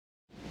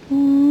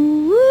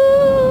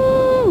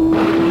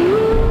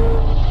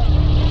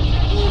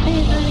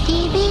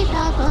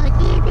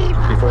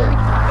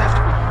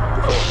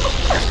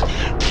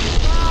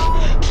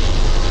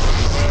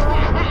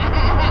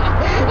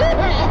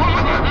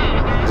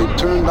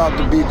turned out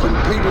to be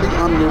completely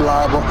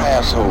unreliable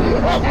assholes.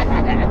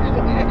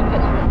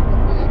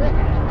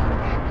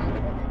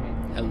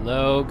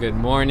 Hello, good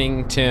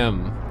morning,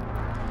 Tim.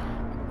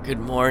 Good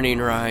morning,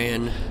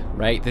 Ryan.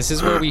 Right, this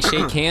is where we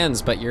shake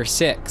hands, but you're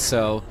sick,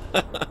 so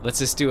let's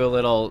just do a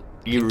little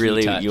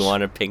pinky touch. You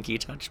want to pinky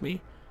touch me?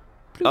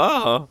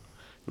 Oh,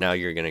 now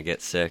you're going to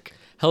get sick.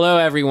 Hello,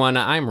 everyone.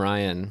 I'm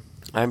Ryan.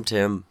 I'm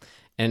Tim.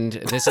 And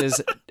this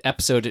is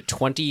episode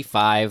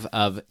 25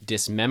 of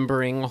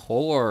Dismembering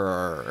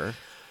Horror.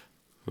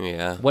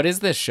 Yeah. What is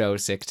this show,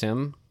 Sick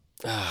Tim?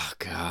 Oh,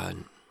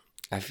 God.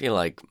 I feel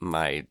like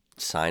my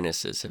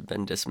sinuses have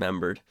been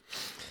dismembered.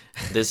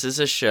 This is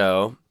a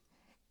show,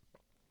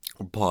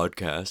 a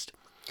podcast,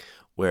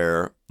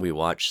 where we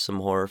watch some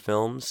horror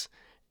films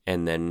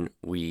and then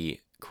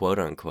we,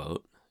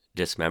 quote-unquote,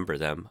 dismember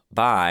them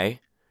by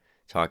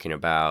talking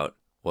about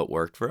what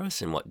worked for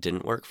us and what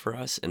didn't work for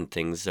us and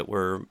things that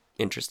were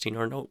interesting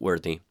or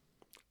noteworthy.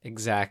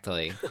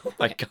 Exactly. Oh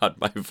my God,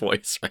 my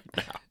voice right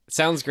now.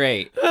 Sounds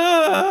great.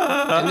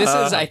 And this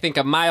is, I think,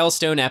 a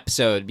milestone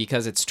episode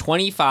because it's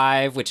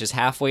 25, which is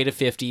halfway to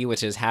 50,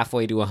 which is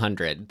halfway to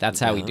 100. That's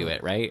how we do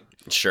it, right?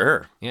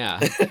 Sure.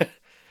 Yeah.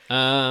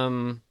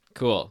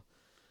 Cool.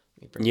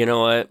 You know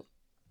what?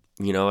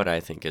 You know what I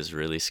think is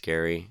really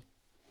scary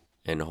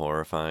and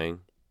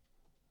horrifying?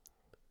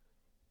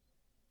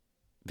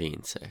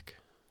 Being sick.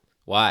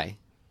 Why?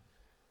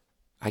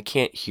 I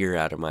can't hear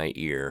out of my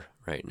ear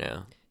right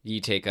now.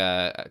 You take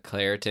a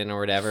Claritin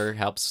or whatever,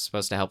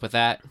 supposed to help with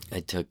that?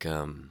 I took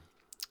some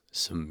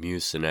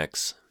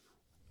Mucinex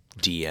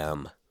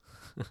DM.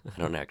 I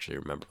don't actually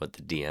remember what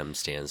the DM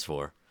stands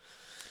for.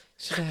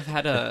 Should have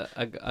had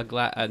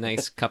a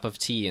nice cup of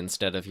tea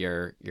instead of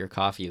your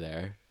coffee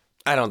there.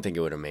 I don't think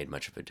it would have made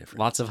much of a difference.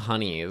 Lots of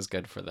honey is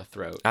good for the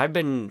throat. I've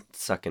been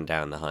sucking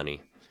down the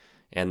honey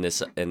and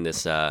this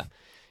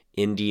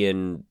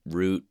Indian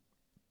root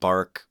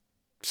bark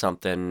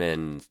something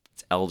and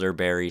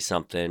elderberry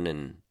something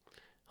and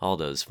all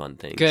those fun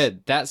things.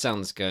 Good. That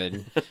sounds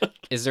good.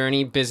 Is there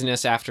any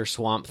business after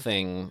Swamp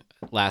Thing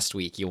last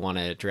week you want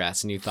to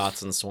address? New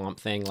thoughts on Swamp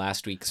Thing,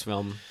 last week's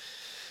film?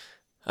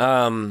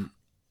 Nope.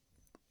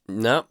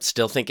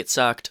 Still think it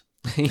sucked.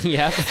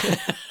 Yeah.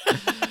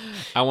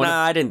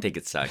 I didn't think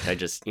it sucked. I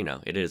just,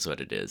 it is what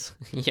it is.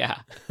 Yeah.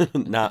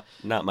 Not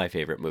my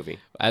favorite movie.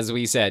 As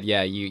we said,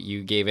 yeah,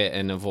 you gave it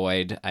an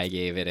avoid. I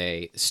gave it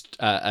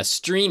a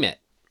stream it.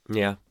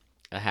 Yeah.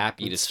 A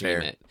happy to stream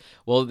fair. it.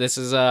 Well, this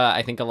is,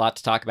 I think, a lot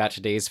to talk about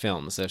today's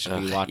film. So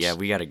should we watch? Yeah,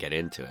 we got to get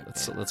into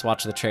it. Let's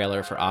watch the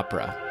trailer for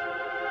Opera.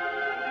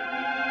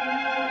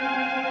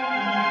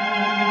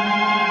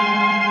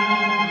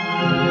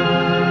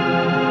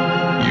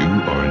 You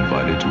are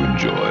invited to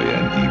enjoy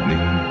an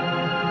evening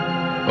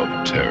of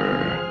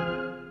terror.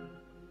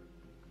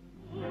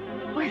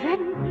 Who's it?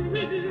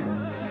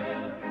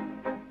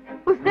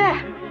 Who's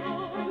there?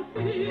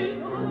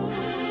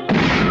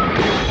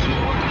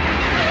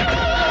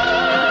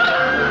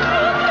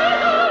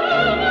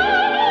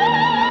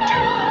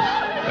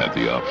 Terror at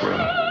the Opera.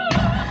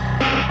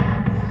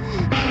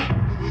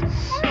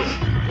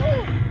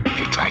 If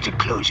you try to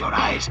close your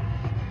eyes,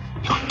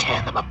 you'll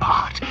tear them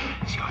apart.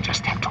 So you'll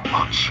just have to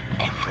watch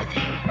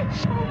everything.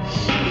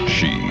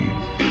 She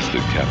is the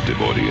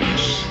captive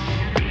audience.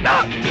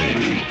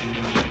 They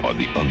are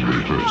the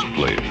unrehearsed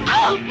players.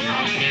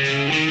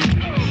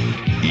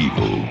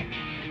 Evil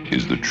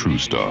is the true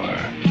star.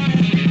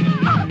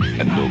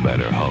 And no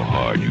matter how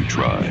hard you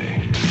try,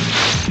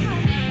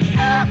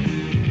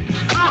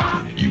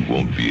 you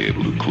won't be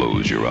able to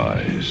close your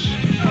eyes.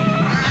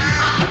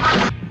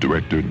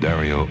 Director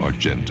Dario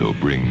Argento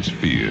brings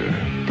fear,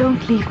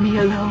 Don't leave me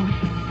alone.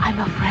 I'm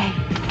afraid.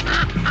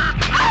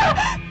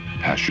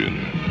 passion,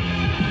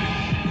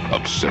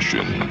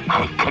 obsession,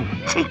 I can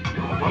take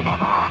you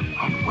whenever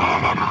and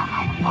wherever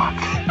I want.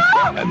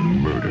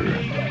 and murder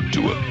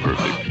to a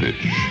perfect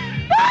pitch.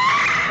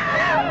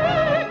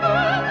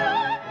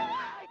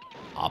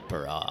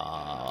 Opera.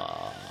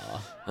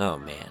 Oh,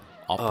 man.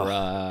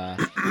 Opera.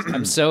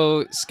 I'm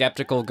so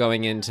skeptical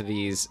going into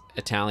these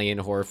Italian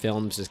horror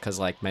films just because,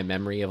 my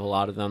memory of a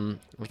lot of them.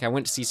 I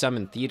went to see some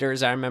in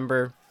theaters, I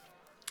remember,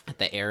 at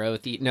the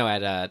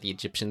the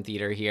Egyptian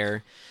Theater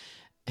here.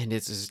 And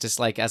it's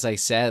just as I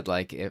said,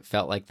 it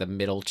felt like the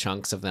middle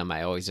chunks of them,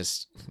 I always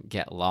just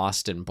get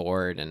lost and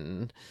bored,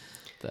 and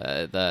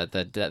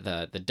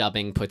the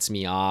dubbing puts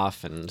me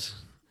off. And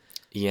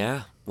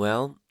Yeah,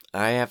 well,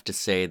 I have to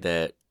say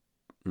that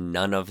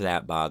none of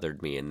that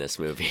bothered me in this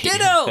movie.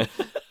 Ditto!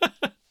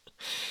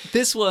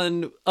 This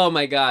one, oh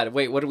my God.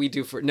 Wait, what do we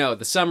do for... No,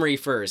 the summary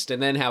first,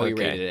 and then how we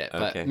rated it.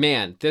 But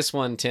man, this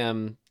one,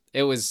 Tim,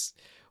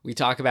 we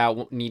talk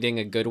about needing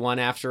a good one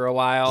after a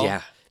while.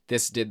 Yeah.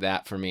 This did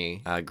that for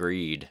me.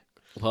 Agreed.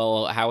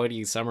 Well, how would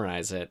you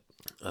summarize it?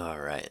 All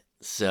right.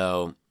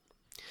 So,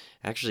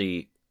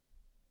 actually,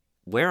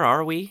 where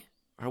are we?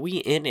 Are we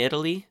in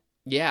Italy?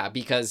 Yeah,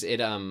 because it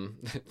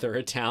they're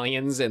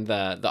Italians and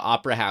the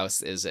opera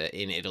house is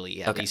in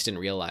Italy, at least in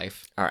real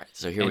life. All right,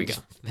 so here we go.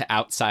 The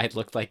outside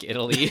looked like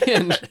Italy,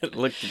 and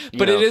Look,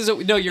 but it is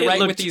no. You're it right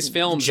with looked these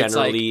films.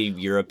 generally It's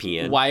like,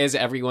 European. why is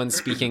everyone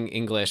speaking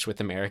English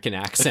with American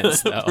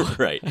accents though?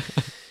 Right.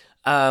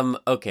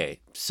 Okay,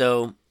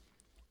 so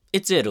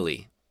it's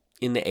Italy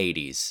in the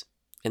 80s,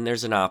 and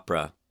there's an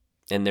opera,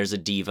 and there's a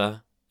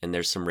diva, and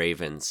there's some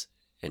ravens,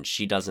 and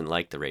she doesn't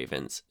like the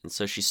ravens, and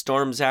so she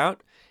storms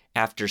out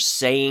after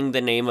saying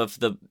the name of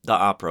the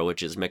opera,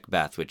 which is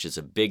Macbeth, which is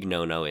a big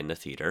no-no in the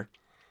theater,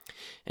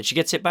 and she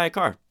gets hit by a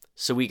car.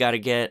 So we got to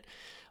get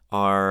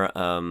our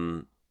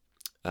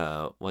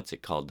what's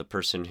it called? The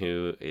person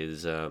who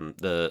is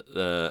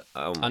the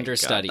oh my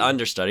Understudy. God.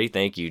 Understudy.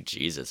 Thank you,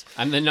 Jesus.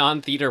 I'm the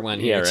non-theater one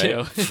here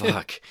too.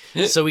 Fuck.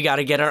 So we got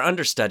to get our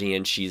understudy,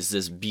 and she's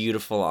this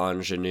beautiful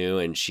ingenue,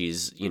 and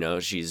she's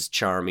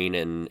charming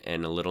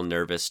and a little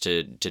nervous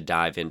to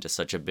dive into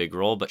such a big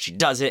role, but she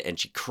does it and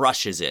she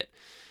crushes it.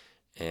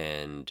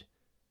 And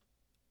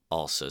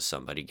also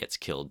somebody gets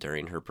killed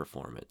during her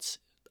performance,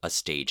 a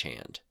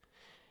stagehand.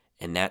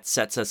 And that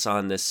sets us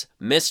on this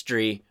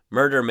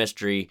murder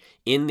mystery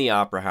in the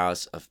opera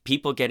house of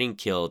people getting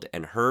killed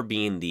and her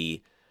being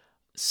the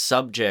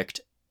subject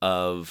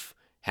of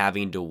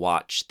having to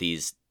watch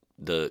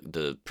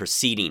the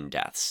preceding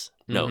deaths.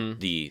 No,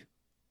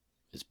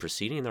 is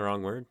preceding the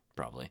wrong word?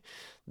 Probably.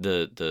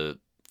 The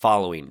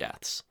following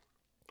deaths.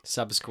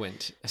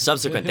 Subsequent,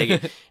 thank you.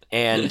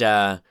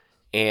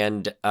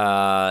 And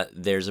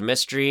there's a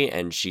mystery,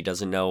 and she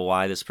doesn't know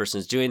why this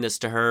person's doing this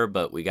to her,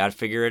 but we got to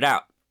figure it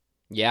out.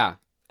 Yeah.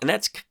 And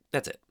that's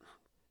it.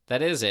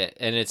 That is it.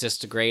 And it's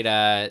just a great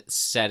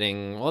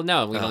setting. Well,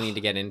 no, we don't need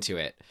to get into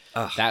it.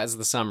 That is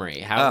the summary.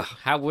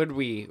 How would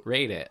we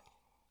rate it?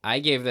 I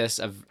gave this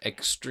a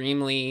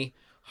extremely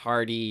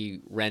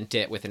hearty rent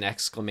it with an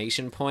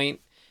exclamation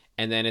point.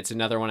 And then it's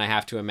another one I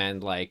have to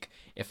amend, like,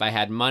 if I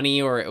had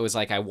money, or it was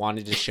like I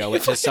wanted to show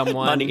it to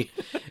someone. Money.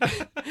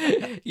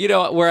 You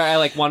know, where I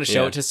like want to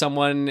show it to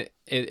someone,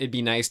 it'd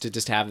be nice to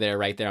just have there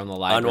right there on the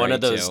library.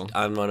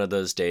 On one of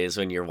those days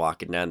when you're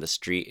walking down the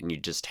street and you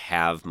just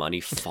have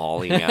money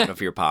falling out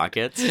of your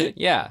pockets.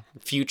 Yeah.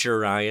 Future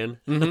Ryan.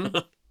 Mm-hmm.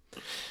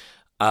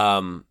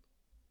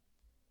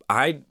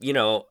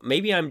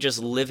 Maybe I'm just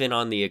living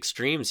on the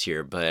extremes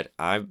here, but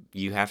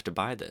you have to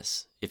buy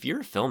this. If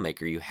you're a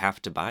filmmaker, you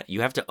have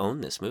to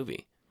own this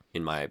movie,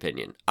 in my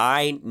opinion.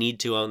 I need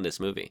to own this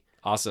movie.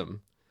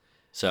 Awesome.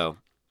 So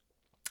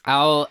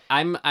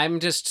I'm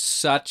just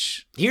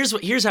such.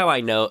 Here's how I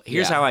know.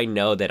 How I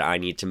know that I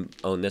need to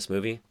own this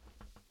movie.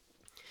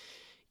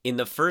 In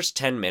the first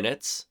 10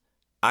 minutes,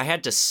 I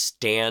had to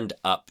stand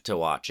up to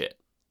watch it.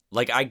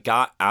 Like, I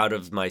got out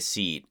of my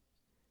seat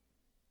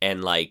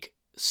and like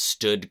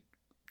stood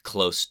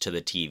close to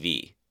the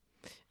TV.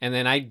 And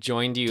then I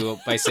joined you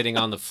by sitting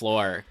on the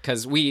floor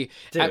because Dude.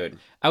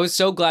 I was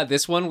so glad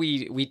this one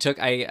we took.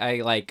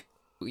 I like,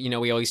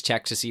 we always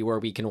check to see where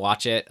we can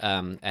watch it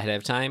ahead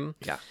of time.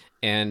 Yeah.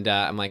 And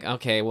I'm like,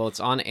 okay, well, it's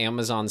on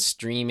Amazon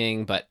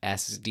streaming, but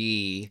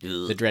SD,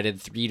 the dreaded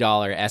 $3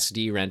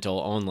 SD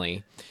rental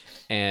only.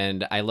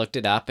 And I looked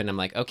it up and I'm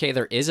like, okay,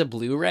 there is a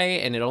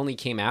Blu-ray and it only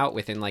came out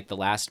within like the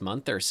last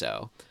month or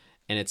so.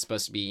 And it's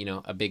supposed to be,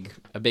 a big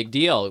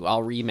deal,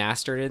 all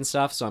remastered and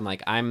stuff. So I'm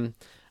like, I'm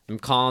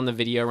calling the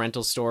video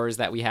rental stores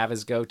that we have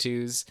as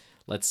go-tos.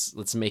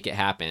 Let's make it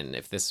happen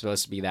if this is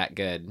supposed to be that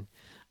good.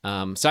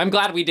 So I'm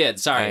glad we did.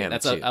 Sorry,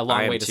 that's a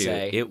long way to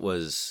say.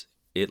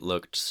 It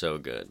looked so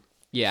good.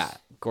 Yeah,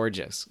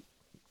 gorgeous.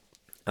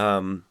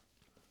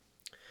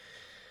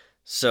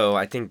 So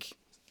I think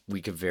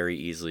we could very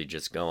easily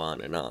just go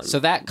on and on. So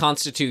that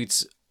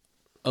constitutes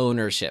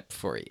ownership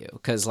for you,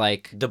 because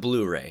like the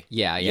Blu-ray.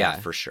 Yeah,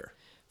 for sure.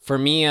 For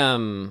me,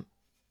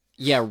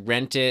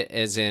 rent it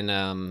as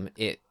in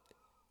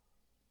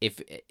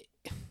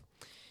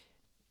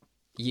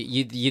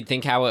you'd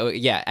think how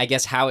I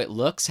guess how it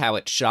looks, how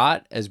it's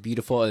shot, as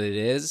beautiful as it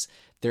is,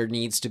 there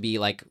needs to be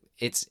like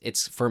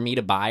it's for me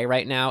to buy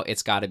right now,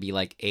 it's got to be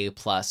like A+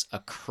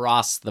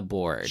 across the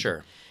board.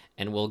 Sure.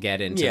 And we'll get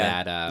into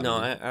that. No,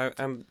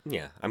 I'm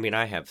I mean,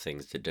 I have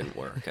things that didn't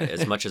work.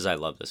 As much as I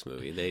love this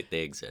movie, they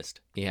exist.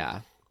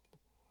 Yeah.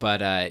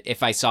 But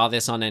if I saw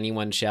this on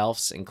anyone's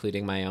shelves,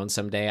 including my own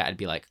someday, I'd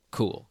be like,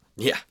 cool.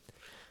 Yeah.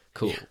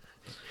 Cool.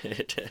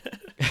 Yeah.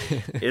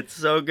 It's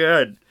so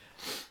good.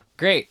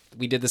 Great.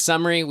 We did the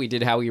summary. We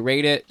did how we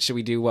rate it. Should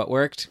we do what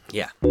worked?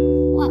 Yeah.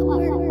 What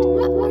worked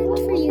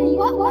for you?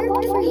 What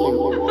worked for you?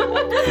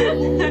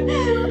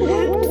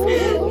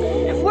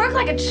 It worked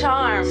like a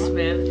charm,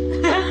 Smith.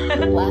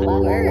 What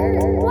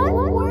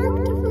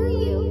worked for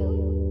you?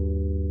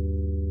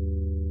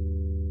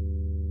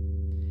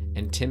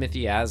 And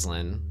Timothy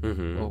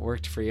Aslan, what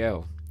worked for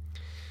you?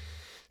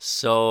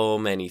 So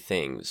many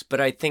things. But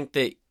I think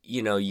that,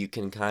 you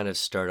can kind of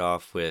start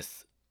off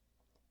with,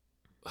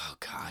 oh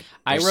God,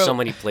 there's so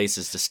many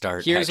places to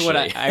start. Here's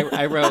actually. what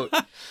I wrote.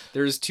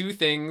 There's two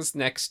things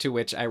next to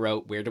which I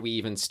wrote, where do we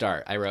even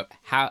start? I wrote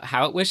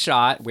how it was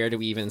shot, where do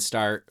we even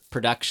start?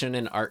 Production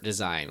and art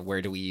design,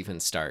 where do we even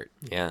start?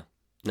 Yeah.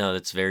 No,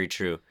 that's very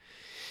true.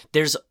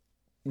 There's,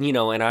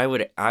 and I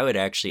would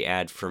actually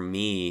add, for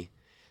me,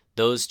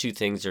 those two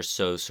things are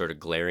so sort of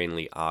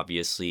glaringly,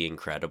 obviously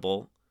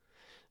incredible,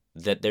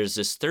 that there's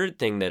this third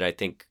thing that I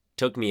think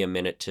took me a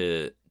minute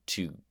to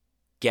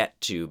get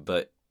to,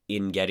 but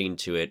in getting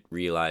to it,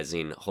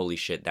 realizing, holy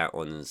shit, that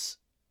one's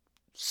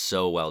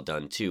so well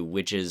done too,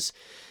 which is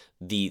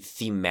the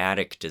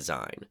thematic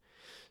design.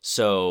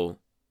 So,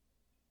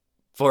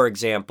 for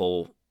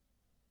example,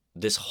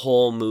 this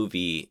whole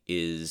movie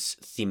is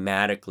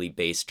thematically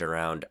based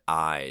around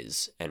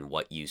eyes and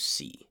what you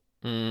see.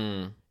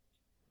 Mm.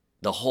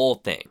 The whole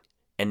thing.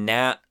 And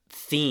that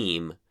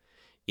theme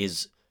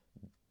is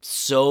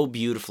so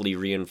beautifully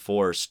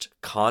reinforced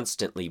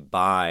constantly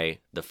by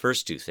the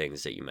first two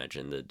things that you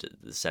mentioned,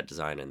 the set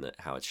design and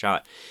how it's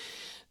shot.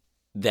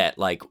 That,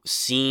 like,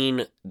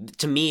 scene,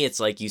 to me, it's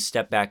like you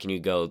step back and you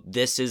go,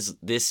 this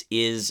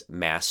is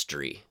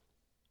mastery.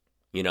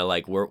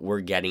 Like we're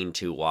getting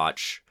to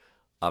watch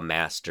a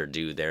master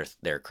do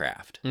their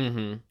craft.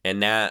 Mm-hmm.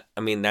 And that,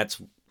 I mean,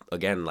 that's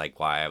again like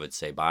why I would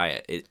say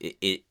buy it.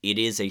 It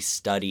is a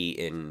study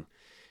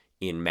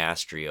in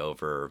mastery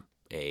over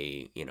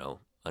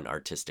an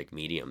artistic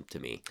medium to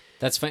me.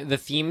 That's fine. The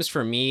themes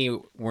for me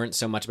weren't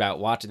so much about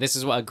watching. This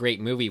is a great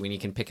movie when you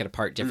can pick it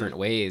apart different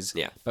ways.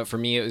 Yeah. But for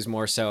me, it was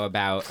more so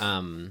about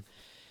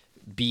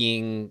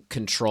being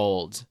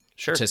controlled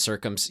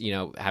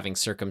to having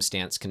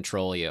circumstance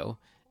control you,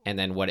 and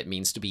then what it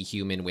means to be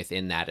human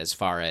within that, as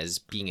far as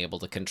being able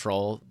to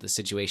control the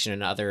situation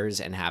and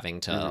others and having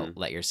to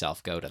let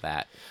yourself go to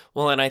that.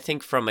 Well, and I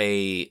think from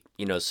a,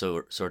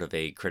 sort of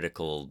a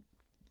critical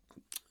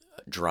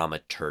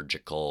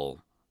dramaturgical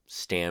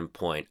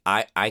standpoint,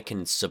 I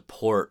can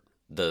support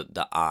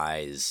the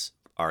eyes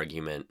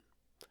argument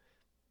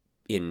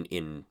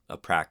in a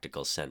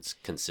practical sense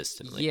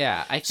consistently.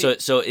 Yeah, I think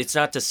so it's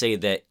not to say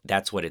that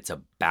that's what it's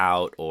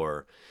about,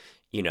 or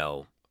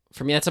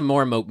for me that's a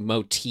more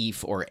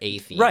motif or a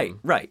theme.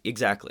 Right,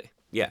 exactly.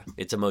 Yeah,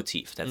 it's a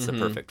motif. That's the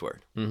perfect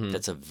word.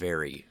 That's a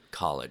very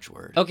college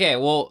word. Okay,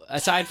 well,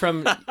 aside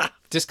from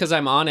just because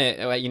I'm on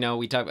it,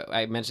 we talked.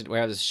 I mentioned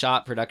where I was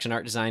shot, production,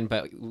 art design,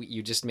 but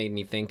you just made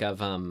me think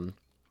of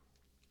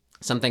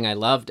something I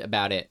loved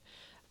about it.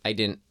 I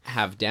didn't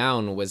have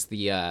down was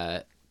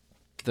the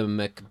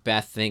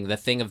Macbeth thing, the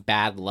thing of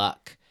bad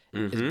luck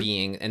is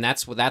being, and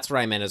that's what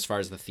I meant as far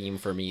as the theme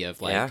for me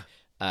of like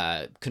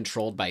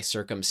controlled by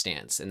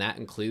circumstance, and that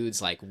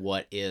includes like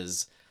what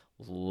is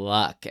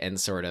luck and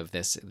sort of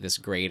this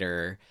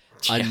greater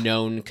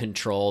unknown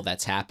control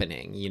that's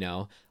happening,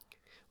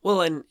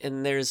 Well,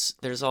 and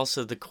there's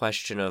also the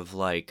question of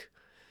like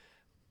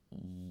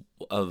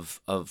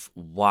of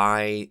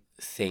why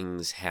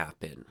things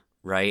happen,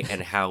 right?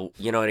 And how,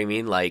 you know what I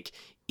mean? Like,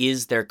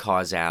 is there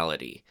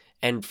causality?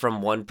 And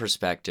from one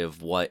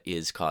perspective, what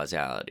is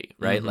causality,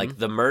 right? Like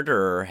the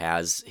murderer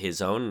has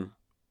his own,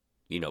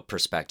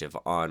 perspective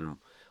on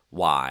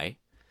why.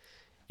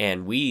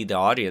 And we, the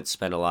audience,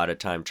 spend a lot of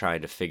time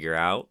trying to figure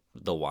out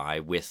the why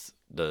with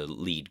the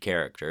lead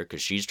character,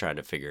 because she's trying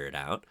to figure it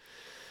out.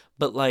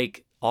 But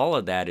like all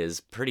of that is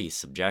pretty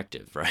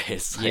subjective, right?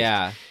 It's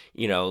like,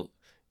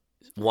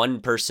 one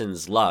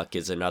person's luck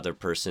is another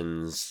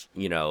person's,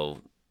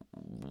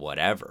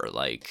 whatever,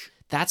 like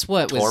that's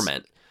what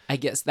torment. I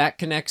guess that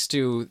connects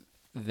to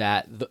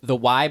that. The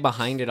why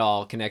behind it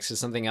all connects to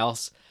something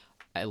else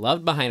I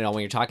loved behind it all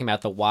when you're talking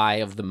about the why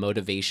of the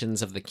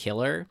motivations of the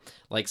killer.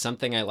 Like,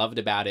 something I loved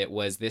about it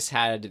was this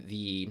had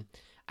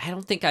I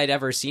don't think I'd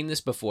ever seen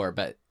this before,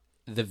 but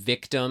the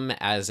victim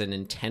as an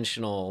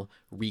intentional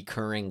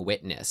recurring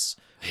witness,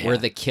 where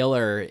the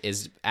killer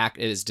is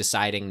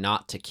deciding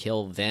not to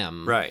kill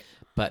them, right,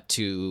 but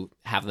to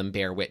have them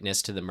bear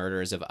witness to the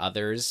murders of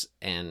others.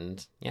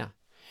 And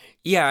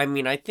yeah, I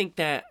mean, I think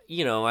that,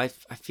 I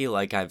feel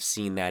like I've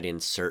seen that in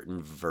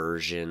certain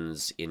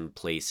versions in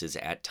places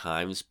at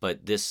times,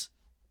 but this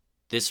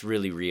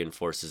really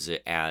reinforces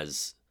it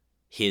as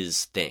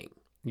his thing.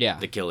 Yeah.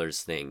 The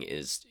killer's thing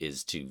is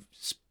to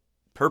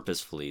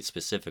purposefully,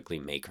 specifically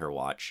make her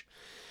watch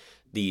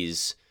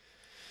these.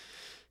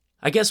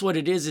 I guess what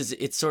it is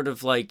it's sort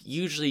of like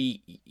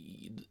usually,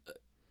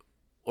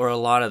 or a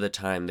lot of the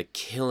time, the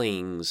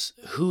killings,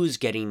 who's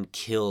getting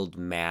killed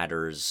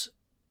matters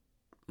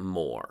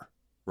more.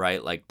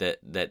 Right? Like that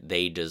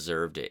they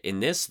deserved it.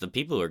 In this, the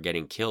people who are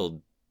getting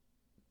killed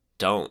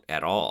don't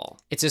at all.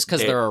 It's just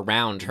because they're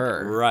around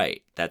her.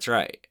 Right. That's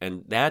right.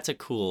 And that's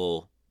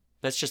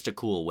just a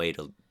cool way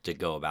to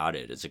go about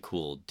it. It's a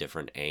cool,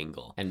 different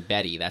angle. And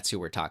Betty, that's who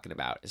we're talking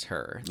about, is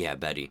her. Yeah,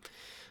 Betty.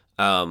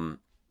 So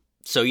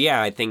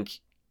yeah, I think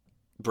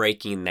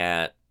breaking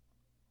that,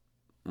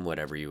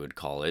 whatever you would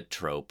call it,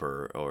 trope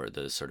or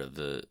the sort of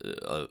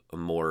a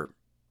more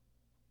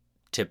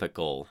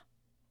typical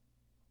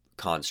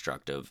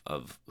construct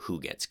of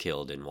who gets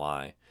killed and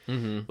why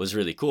was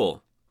really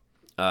cool.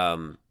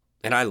 And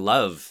I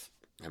love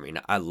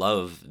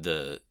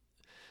the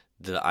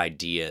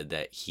idea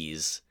that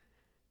he's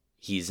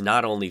he's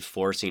not only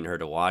forcing her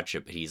to watch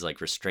it, but he's like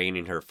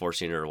restraining her,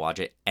 forcing her to watch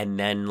it, and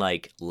then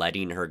like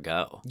letting her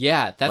go.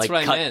 Yeah, that's like,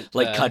 what I meant.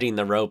 Like cutting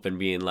the rope and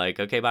being like,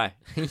 okay, bye.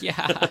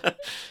 Yeah.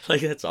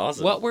 Like, that's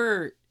awesome.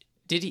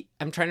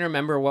 I'm trying to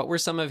remember, what were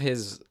some of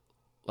his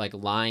like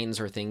lines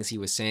or things he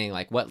was saying?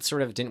 Like, what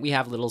sort of, didn't we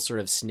have little sort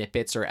of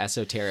snippets or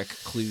esoteric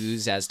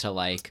clues as to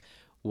like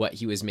what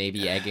he was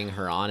maybe egging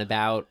her on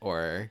about,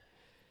 or?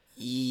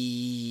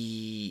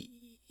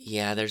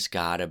 Yeah, there's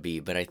gotta be,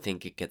 but I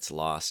think it gets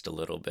lost a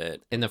little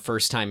bit In the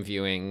first time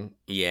viewing.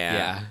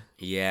 Yeah.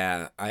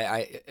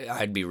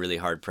 I'd be really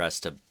hard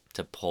pressed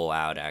to pull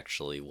out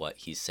actually what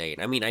he's saying.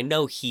 I mean, I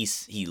know he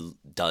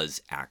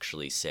does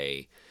actually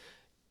say,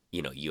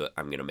 you know,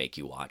 I'm gonna make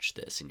you watch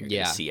this, and you're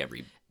gonna see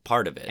every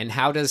part of it. And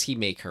how does he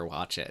make her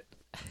watch it?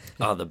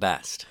 Oh, the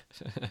best.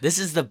 This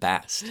is the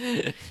best.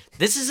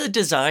 This is a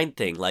design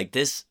thing. Like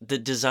the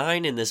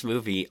design in this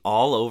movie,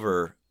 all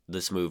over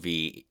this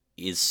movie,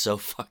 is so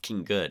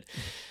fucking good.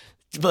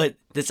 But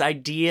this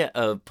idea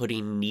of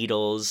putting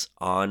needles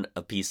on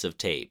a piece of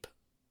tape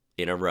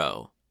in a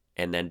row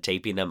and then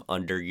taping them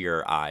under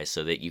your eye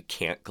so that you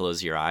can't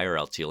close your eye or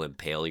else you'll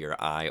impale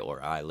your eye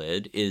or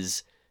eyelid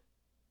is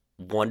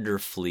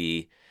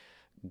wonderfully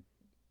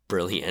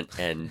brilliant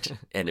and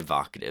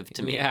evocative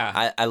to me.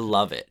 Yeah. I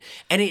love it.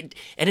 And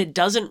it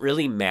doesn't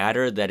really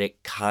matter that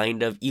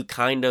you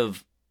kind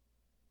of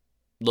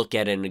look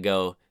at it and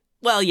go,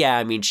 well, yeah,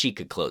 I mean, she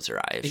could close her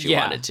eye if she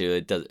wanted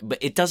to. But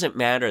it doesn't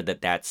matter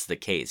that that's the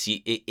case.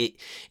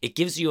 It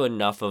gives you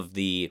enough of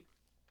the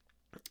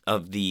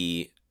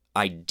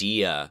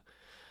idea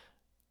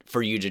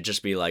for you to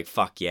just be like,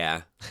 fuck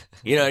yeah.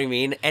 You know what I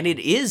mean? And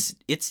it's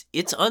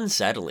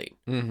unsettling,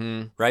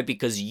 right?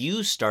 Because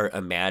you start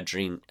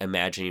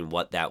imagining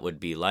what that would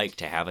be like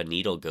to have a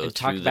needle go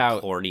through the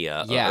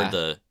cornea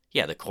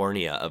or the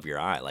cornea of your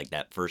eye, like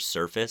that first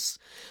surface,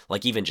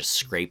 like even just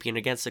scraping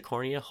against the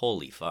cornea.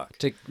 Holy fuck.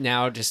 To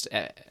now just,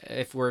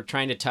 if we're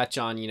trying to touch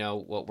on, you know,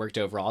 what worked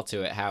overall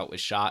to it, how it was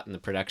shot and the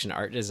production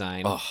art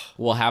design,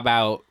 well, how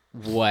about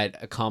what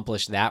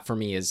accomplished that for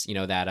me is, you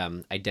know, that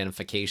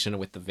identification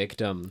with the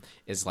victim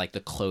is like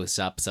the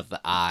close-ups of the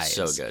eyes.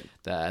 So good.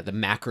 The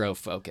macro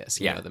focus,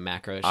 you know, the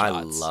macro shots.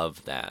 I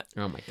love that.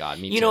 Oh my God,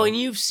 me too. You know, and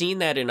you've seen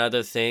that in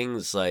other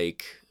things,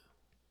 like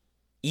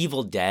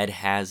Evil Dead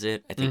has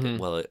it. I think, it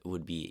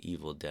would be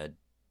Evil Dead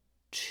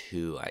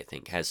 2, I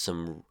think, has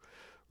some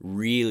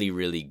really,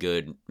 really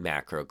good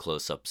macro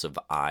close-ups of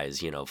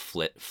eyes, you know,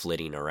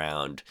 flitting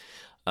around.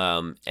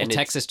 And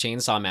Texas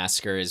Chainsaw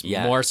Massacre is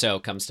more so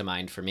comes to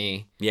mind for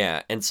me.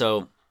 Yeah, and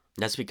so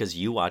that's because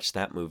you watch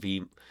that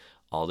movie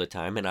all the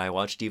time, and I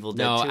watched Evil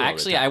Dead. No,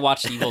 actually, I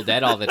watched Evil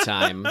Dead all the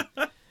time.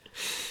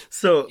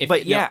 So,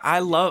 I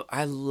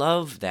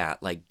love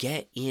that. Like,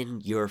 get in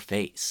your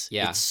face.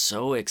 Yeah, it's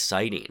so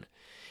exciting,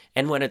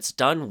 and when it's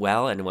done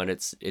well, and when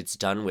it's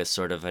done with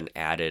sort of an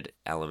added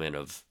element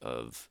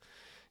of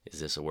is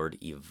this a word?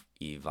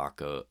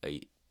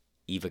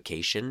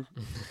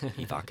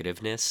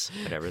 Evocativeness,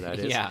 whatever that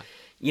is. Yeah.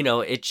 You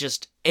know, it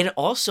just, and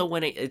also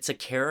when it's a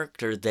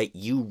character that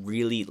you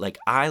really like.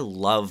 I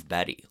love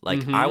Betty.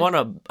 Like, I want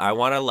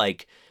to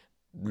like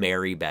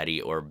marry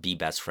Betty or be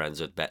best friends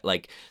with Betty.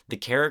 Like, the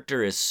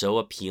character is so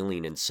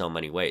appealing in so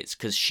many ways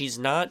because she's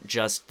not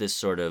just this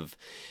sort of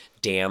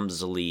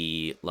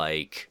damselly,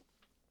 like,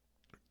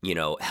 you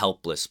know,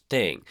 helpless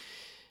thing.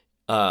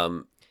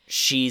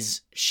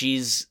 She's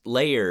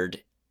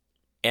layered,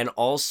 and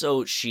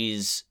also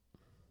she's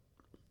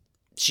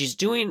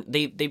doing,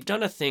 they've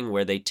done a thing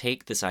where they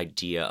take this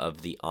idea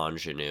of the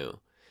ingenue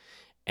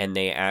and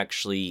they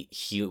actually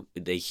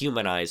they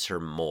humanize her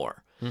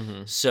more.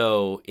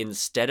 So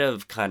instead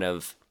of kind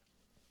of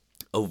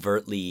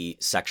overtly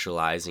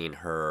sexualizing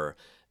her,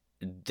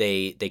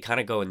 they kind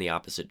of go in the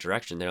opposite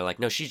direction. They're like,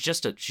 no, she's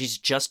just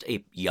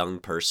a young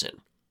person,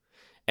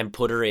 and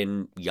put her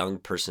in young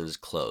person's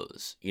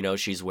clothes. You know,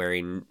 she's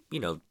wearing, you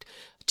know,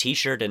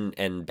 t-shirt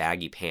and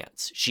baggy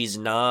pants.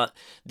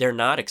 They're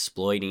not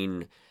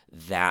exploiting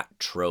that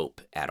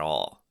trope at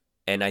all.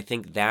 And I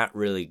think that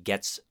really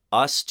gets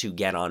us to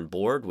get on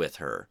board with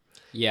her.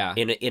 Yeah.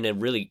 In a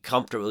really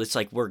comfortable, it's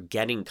like we're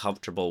getting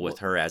comfortable with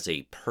her as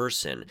a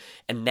person.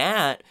 And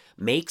that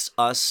makes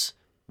us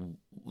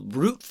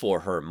root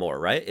for her more,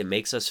 right? It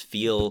makes us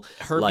feel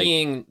her like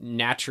being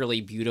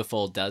naturally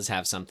beautiful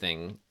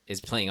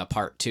is playing a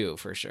part too,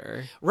 for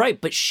sure. Right.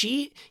 But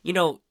she, you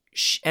know,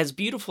 as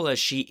beautiful as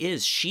she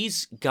is,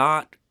 she's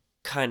got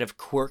kind of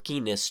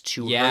quirkiness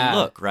to her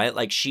look, right?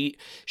 Like she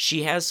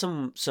has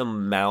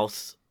some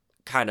mouth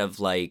kind of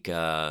like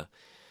I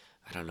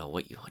don't know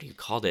what do you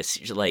call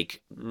this?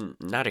 Like,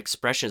 not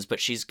expressions, but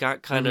she's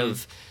got kind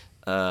of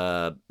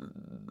what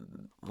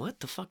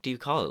the fuck do you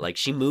call it? Like,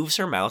 she moves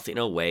her mouth in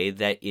a way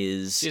that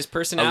is she has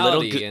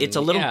personality. It's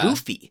a little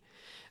goofy,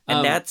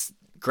 and that's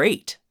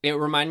great. It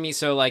reminded me,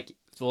 so like,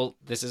 well,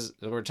 this is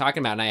what we're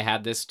talking about, and I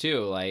had this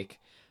too. Like,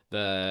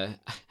 what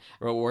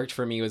worked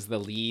for me was the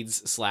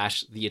Leeds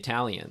 / the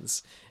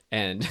Italians,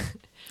 and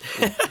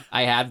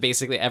I had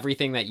basically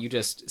everything that you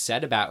just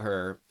said about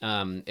her.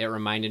 It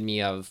reminded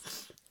me of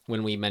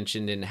when we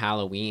mentioned in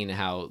Halloween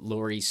how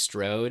Laurie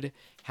Strode,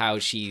 how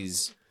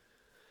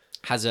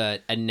has a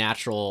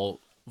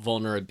natural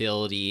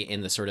vulnerability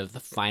in the sort of the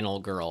final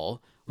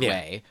girl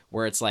way,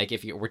 where it's like,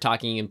 if we're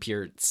talking in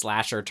pure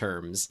slasher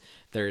terms,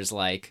 there's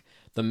like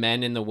the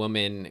men and the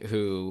woman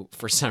who,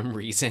 for some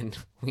reason,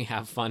 we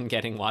have fun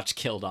getting watched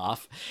killed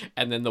off,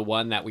 and then the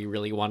one that we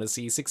really want to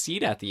see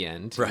succeed at the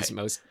end, who's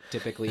most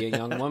typically a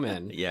young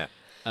woman. Yeah.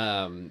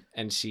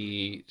 And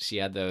she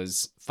had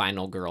those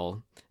final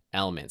girl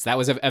elements. That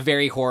was a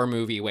very horror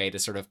movie way to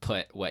sort of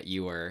put what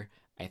you were,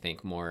 I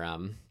think, more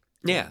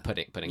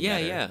putting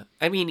better.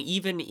 I mean,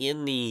 even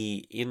in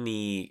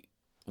the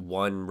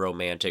one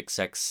romantic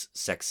sex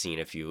scene,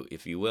 if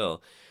you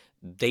will,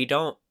 they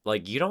don't,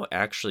 like, you don't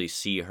actually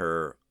see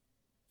her,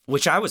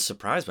 which I was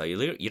surprised by.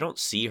 You don't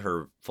see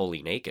her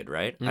fully naked,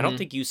 right? I don't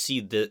think you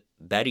see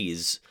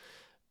Betty's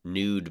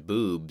nude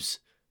boobs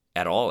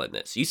at all in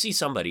this. You see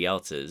somebody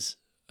else's.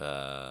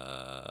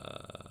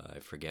 I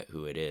forget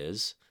who it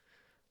is.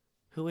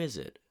 Who is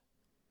it?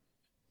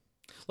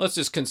 Let's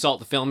just consult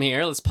the film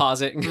here. Let's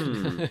pause it.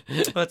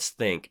 Let's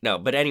think. No,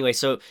 but anyway,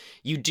 so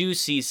you do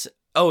see.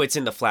 Oh, it's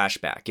in the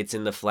flashback. It's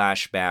in the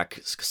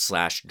flashback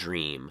 /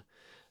 dream.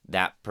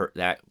 That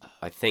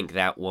I think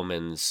that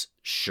woman's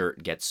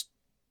shirt gets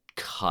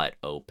cut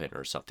open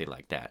or something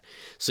like that.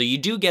 So you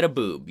do get a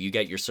boob. You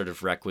get your sort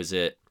of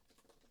requisite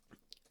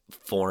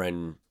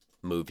foreign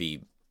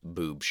movie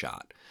boob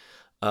shot.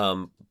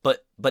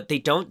 But they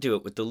don't do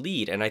it with the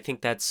lead, and I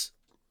think that's,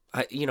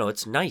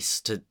 it's nice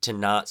to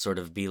not sort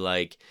of be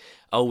like,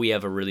 oh, we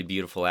have a really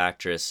beautiful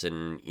actress,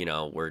 and we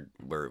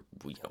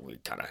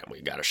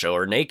gotta show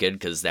her naked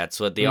because that's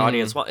what the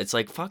audience wants. It's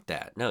like, fuck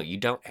that. No, you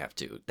don't have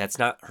to. That's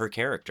not her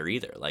character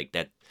either. Like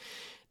that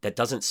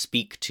doesn't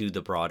speak to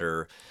the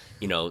broader,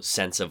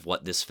 sense of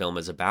what this film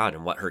is about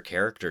and what her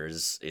character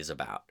is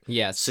about.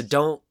 Yes. So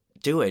don't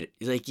do it.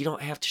 Like, you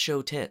don't have to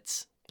show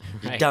tits.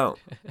 You don't.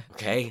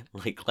 Okay?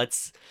 Like,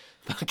 let's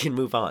fucking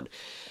move on.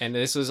 And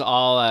this was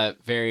all a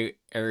very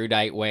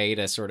erudite way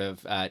to sort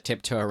of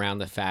tiptoe around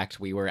the fact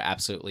we were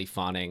absolutely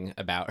fawning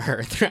about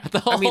her throughout the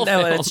whole film.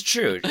 That's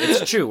true.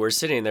 It's true. We're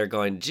sitting there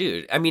going,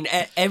 dude. I mean,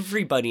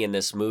 everybody in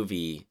this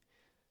movie,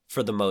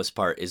 for the most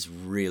part, is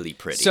really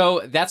pretty.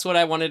 So that's what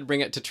I wanted to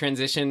bring it to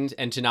transition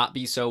and to not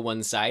be so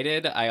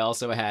one-sided. I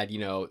also had,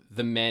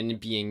 the men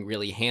being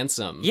really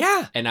handsome.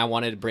 Yeah. And I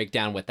wanted to break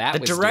down what that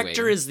was doing. The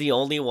director doing. is the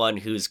only one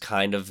who's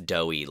kind of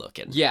doughy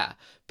looking. Yeah.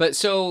 But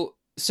so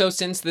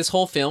since this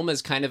whole film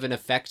is kind of an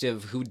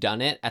effective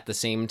whodunit at the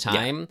same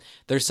time,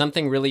 there's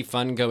something really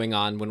fun going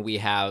on when we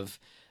have,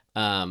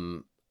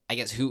 I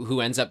guess, who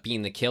ends up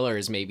being the killer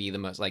is maybe the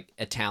most, like,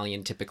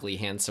 Italian, typically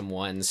handsome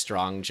one,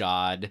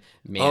 strong-jawed,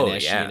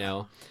 mannish,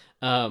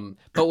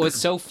 But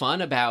what's so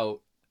fun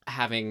about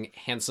having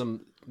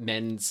handsome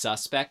men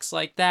suspects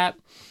like that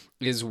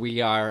is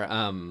we are...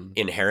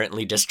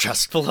 inherently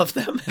distrustful of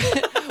them?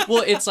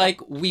 Well, it's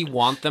like we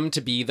want them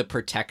to be the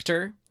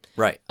protector.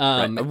 Right.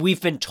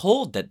 We've been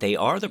told that they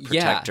are the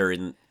protector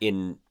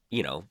in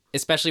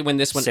especially when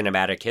this one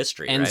cinematic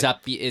history ends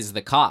up is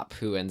the cop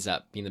who ends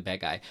up being the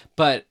bad guy.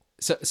 But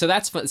so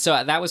that's fun.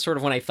 So that was sort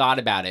of when I thought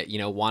about it,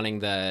 wanting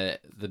the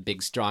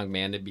big strong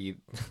man to be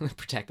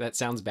protect. That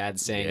sounds bad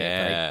saying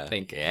it, but I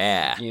think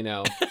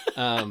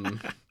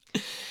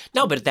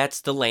No, but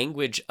that's the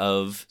language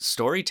of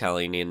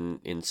storytelling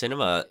in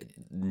cinema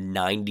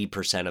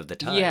 90% of the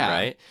time,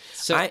 right?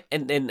 So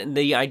and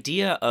the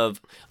idea of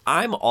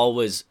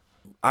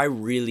I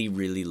really,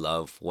 really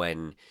love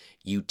when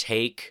you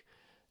take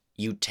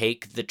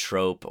the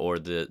trope or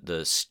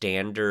the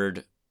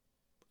standard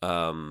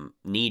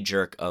knee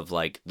jerk of,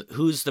 like,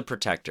 who's the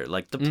protector?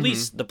 Like the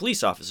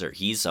police officer,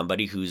 he's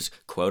somebody who's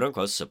quote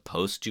unquote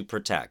supposed to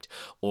protect,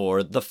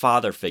 or the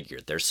father figure,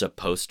 they're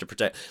supposed to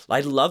protect.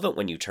 I love it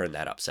when you turn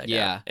that upside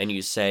down and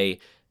you say,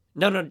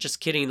 no, just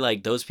kidding.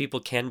 Like, those people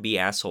can be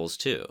assholes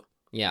too.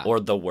 Yeah. Or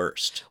the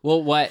worst.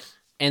 Well, what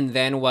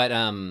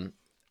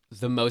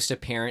the most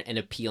apparent and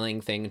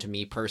appealing thing to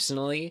me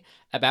personally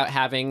about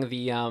having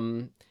the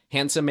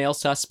handsome male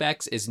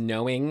suspects is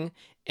knowing,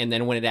 and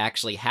then when it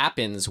actually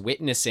happens,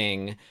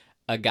 witnessing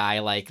a guy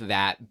like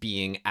that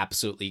being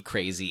absolutely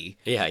crazy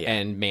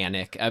and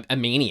manic, a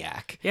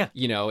maniac. Yeah.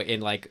 In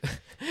like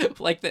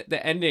the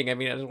ending. I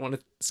mean, I don't want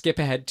to skip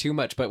ahead too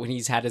much, but when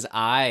he's had his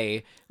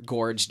eye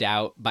gorged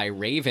out by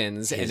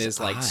ravens and is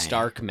like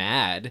stark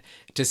mad,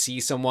 to see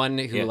someone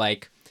who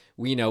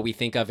we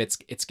think of it's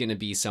going to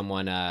be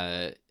someone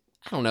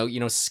I don't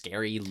know,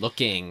 scary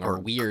looking or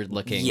weird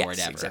looking or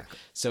whatever. Exactly.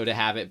 So to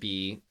have it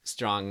be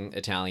strong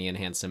Italian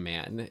handsome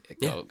man,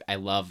 I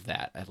love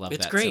that. I love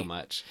that so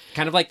much.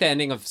 Kind of like the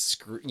ending of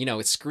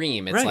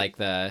Scream. It's like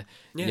the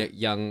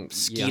young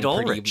Skeet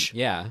Ulrich.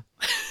 Yeah,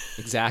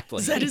 exactly.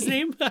 Is that his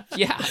name?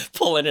 Yeah,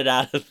 pulling it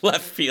out of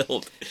left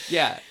field.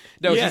 Yeah.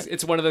 No,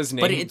 it's one of those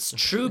names. But it's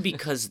true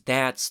because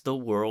that's the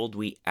world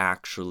we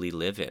actually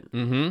live in.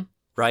 Mm-hmm.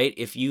 Right?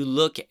 If you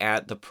look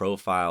at the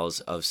profiles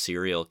of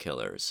serial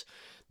killers,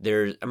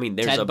 there's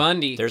Ted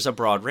Bundy there's a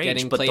broad range,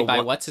 getting but played the by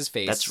one, what's his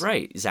face? That's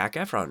right, Zac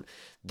Efron.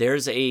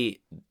 The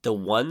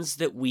ones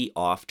that we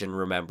often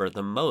remember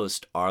the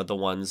most are the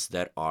ones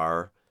that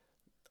are,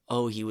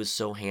 oh, he was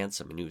so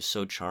handsome and he was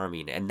so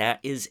charming, and that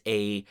is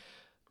a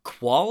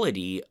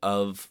quality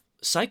of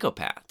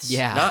psychopaths.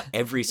 Yeah. Not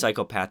every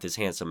psychopath is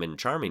handsome and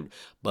charming,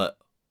 but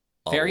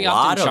Very a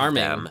lot often of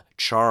charming. them,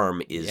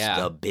 charm is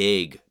Yeah. the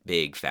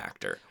big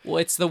factor. Well,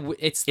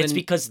 it's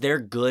Because they're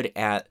good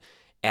at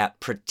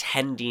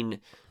pretending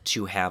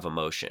to have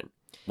emotion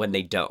when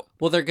they don't.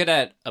 well, they're good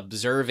at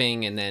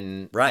observing and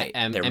then Right.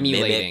 They're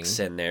emulating. mimics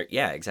and they're,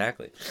 yeah,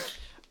 exactly.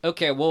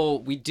 Okay,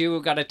 well, we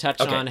do got to touch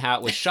Okay. on how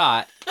it was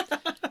shot.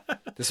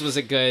 This was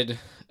a good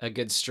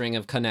string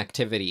of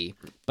connectivity,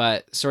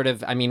 but sort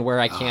of, I mean, where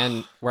I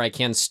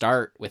can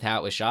start with how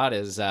it was shot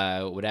is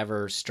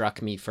whatever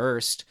struck me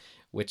first,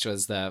 which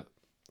was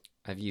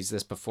I've used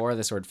this before,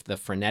 the sort of the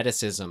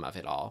freneticism of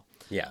it all.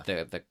 Yeah.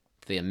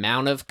 The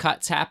amount of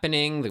cuts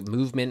happening, the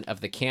movement of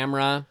the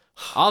camera,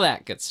 all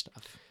that good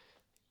stuff.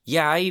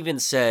 Yeah, I even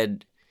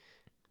said,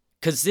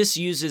 because this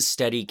uses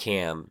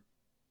Steadicam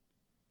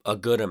a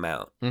good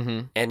amount.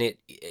 Mm-hmm. And it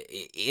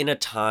in a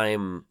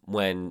time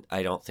when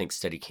I don't think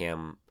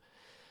Steadicam,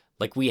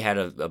 like we had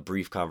a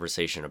brief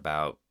conversation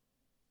about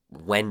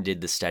when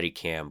did the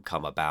Steadicam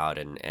come about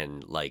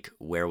and like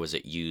where was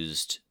it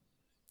used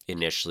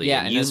initially.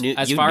 Yeah, and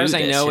as far as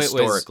I know, it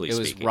was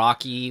speaking.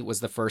 Rocky was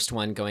the first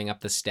one going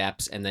up the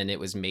steps, and then it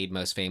was made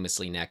most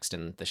famously next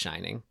in The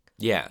Shining.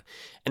 Yeah,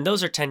 and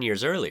those are 10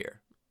 years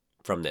earlier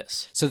from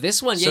this. So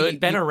this one, So it'd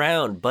been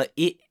around, but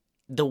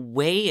the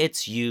way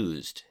it's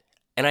used,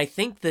 and I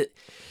think that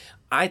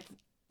I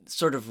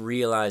sort of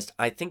realized,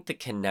 I think the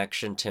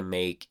connection to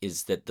make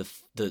is that the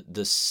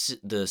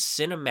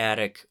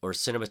cinematic or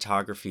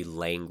cinematography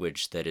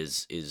language that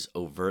is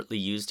overtly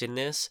used in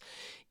this,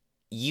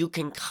 you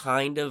can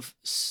kind of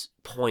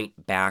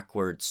point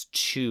backwards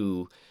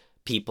to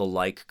people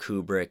like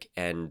Kubrick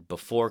and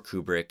before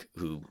Kubrick,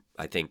 who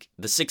I think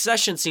the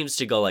succession seems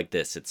to go like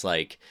this. It's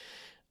like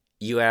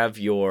you have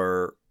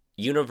your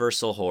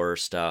Universal horror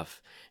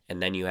stuff,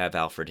 and then you have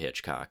Alfred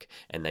Hitchcock,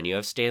 and then you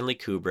have Stanley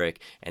Kubrick,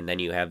 and then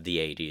you have the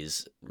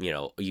 80s. You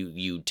know,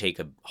 you take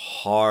a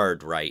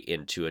hard right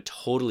into a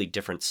totally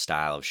different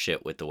style of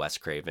shit with the Wes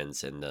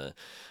Cravens and the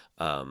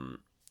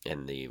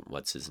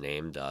what's his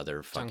name, the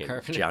other fucking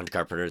John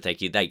Carpenter.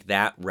 Thank you. Like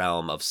that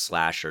realm of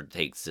slasher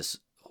takes this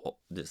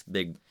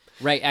big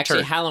right. Actually,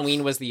 turn.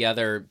 Halloween was the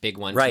other big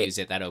one to use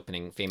it. That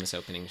famous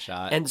opening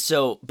shot. And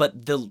so,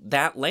 but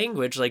that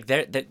language, like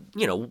that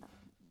you know,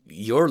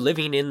 you're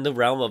living in the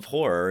realm of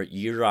horror.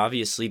 You're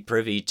obviously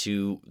privy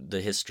to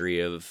the history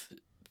of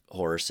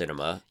horror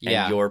cinema,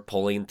 and you're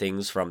pulling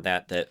things from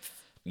that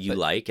you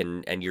like,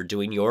 and you're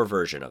doing your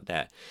version of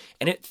that.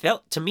 And it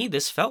felt, to me,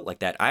 this felt like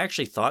that. I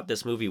actually thought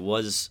this movie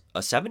was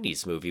a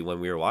 70s movie when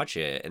we were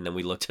watching it, and then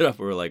we looked it up and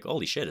we were like,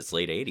 holy shit, it's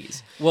late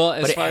 80s.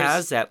 Well, but it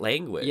has that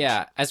language.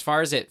 Yeah, as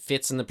far as it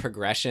fits in the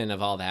progression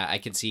of all that, I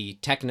could see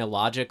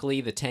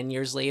technologically the 10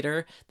 years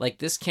later, like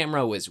this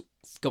camera was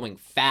going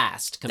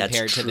fast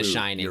compared to The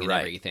Shining and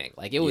everything.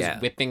 Like it was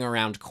whipping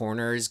around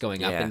corners,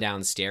 going up and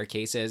down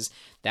staircases.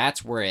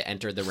 That's where it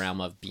entered the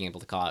realm of being able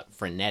to call it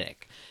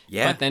frenetic.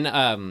 Yeah. But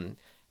then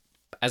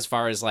as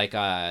far as like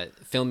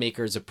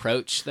filmmakers'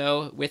 approach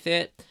though with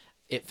it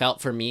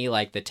felt for me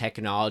like the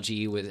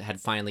technology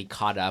had finally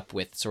caught up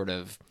with sort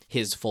of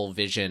his full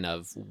vision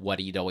of what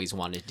he'd always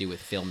wanted to do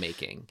with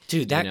filmmaking.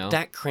 Dude,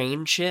 that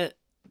crane shit,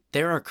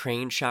 there are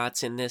crane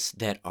shots in this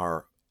that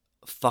are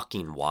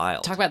fucking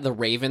wild. Talk about the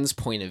Raven's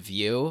point of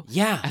view.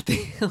 Yeah. At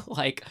the,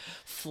 like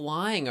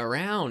flying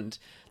around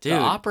Dude. the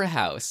opera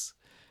house.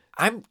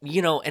 I'm,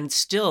 and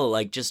still,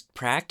 like, just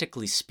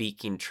practically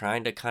speaking,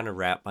 trying to kind of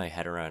wrap my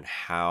head around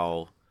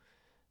how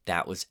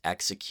that was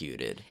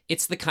executed.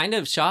 It's the kind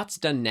of shots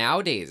done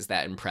nowadays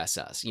that impress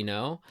us,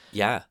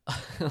 Yeah.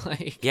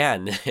 like, yeah,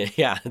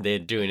 yeah, they're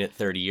doing it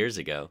 30 years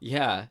ago.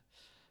 Yeah.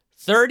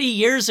 30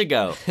 years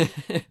ago.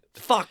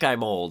 Fuck,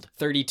 I'm old.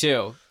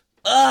 32.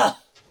 Ugh!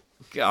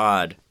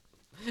 God.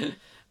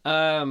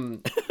 So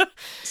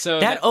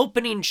that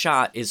opening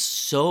shot is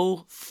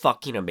so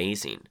fucking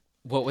amazing.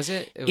 What was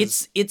it?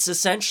 It's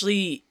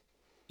essentially,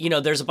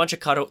 there's a bunch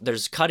of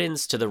there's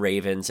cut-ins to the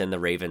Ravens and the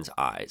Ravens'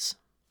 eyes.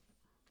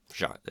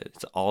 Shot.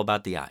 It's all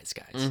about the eyes,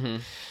 guys. Mm-hmm.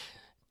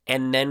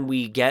 And then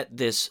we get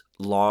this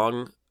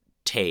long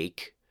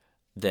take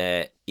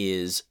that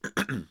is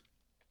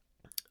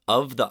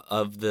of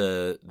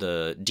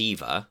the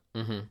diva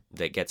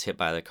that gets hit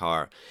by the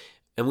car.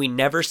 And we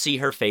never see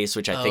her face,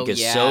 which I think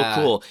is so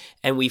cool.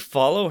 And we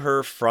follow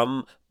her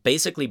from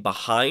basically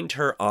behind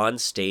her on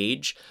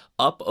stage,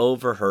 up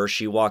over her.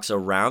 She walks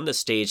around the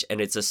stage,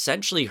 and it's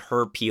essentially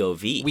her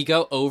POV. We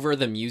go over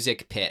the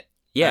music pit.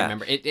 Yeah. I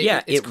remember.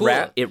 It's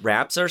cool. It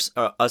wraps us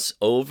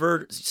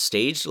over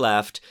stage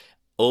left,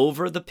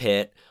 over the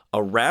pit,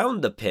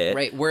 around the pit,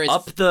 Right, where it's,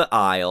 up the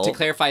aisle. to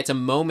clarify, it's a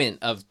moment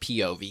of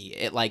POV.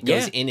 It like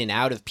goes in and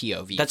out of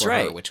POV That's for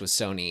right. her, which was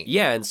so neat.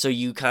 Yeah, and so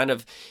you kind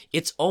of,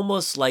 it's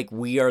almost like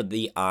we are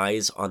the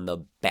eyes on the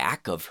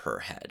back of her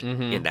head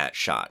in that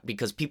shot,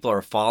 because people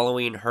are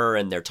following her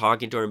and they're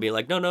talking to her and being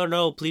like,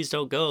 no, please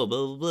don't go,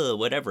 blah, blah, blah,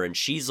 whatever. And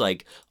she's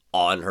like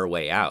on her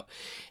way out.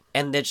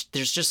 And there's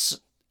just,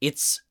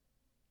 it's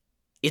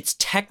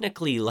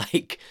technically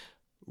like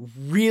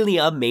really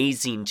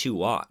amazing to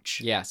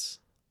watch. Yes.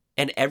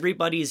 And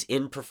everybody's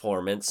in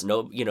performance.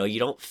 No, you know, you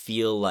don't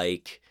feel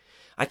like,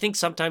 I think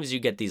sometimes you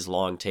get these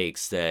long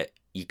takes that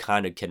you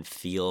kind of can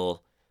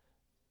feel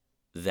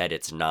that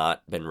it's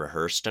not been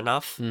rehearsed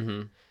enough.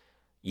 Mm-hmm.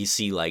 You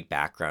see like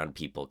background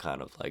people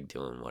kind of like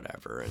doing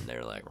whatever, and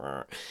they're like,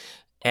 "Rrr."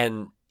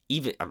 And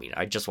even, I mean,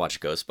 I just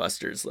watched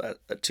Ghostbusters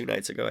 2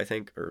 nights ago, I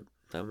think, or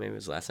no, maybe it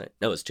was last night.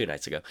 No, it was 2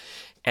 nights ago.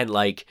 And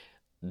like,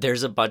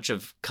 there's a bunch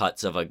of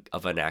cuts of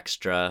an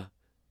extra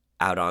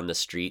out on the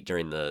street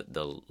during the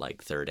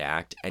like third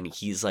act, and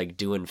he's like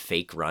doing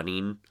fake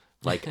running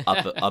like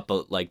up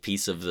a like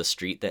piece of the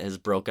street that has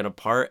broken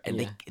apart,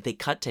 and they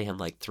cut to him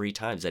like 3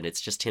 times, and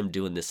it's just him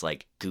doing this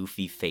like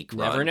goofy fake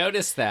run. Never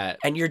noticed that.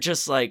 And you're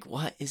just like,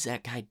 what is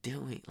that guy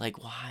doing?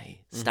 Like, why?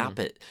 Stop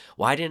it.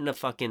 Why didn't a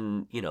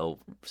fucking, you know,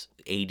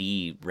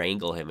 AD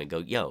wrangle him and go,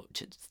 yo,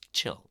 just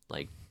chill,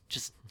 like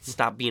just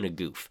stop being a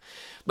goof.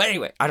 But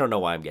anyway, I don't know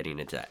why I'm getting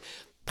into that.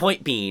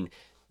 Point being,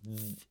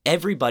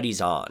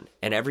 everybody's on,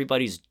 and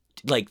everybody's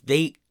like,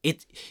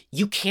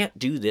 you can't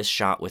do this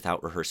shot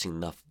without rehearsing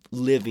the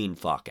living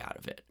fuck out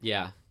of it.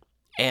 Yeah.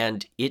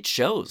 And it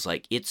shows,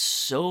 like, it's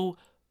so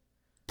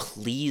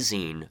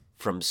pleasing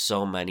from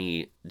so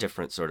many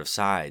different sort of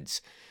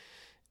sides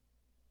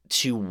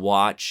to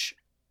watch.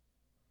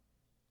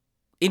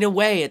 In a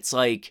way, it's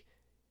like,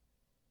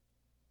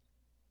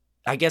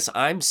 I guess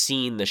I'm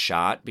seeing the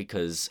shot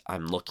because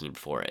I'm looking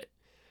for it.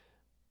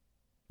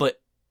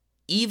 But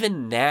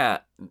even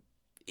that,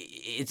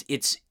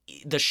 it's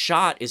the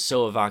shot is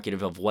so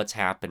evocative of what's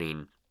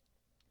happening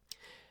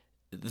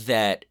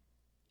that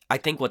I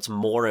think what's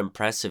more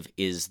impressive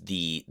is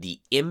the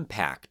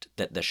impact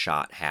that the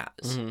shot has.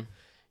 Mm-hmm.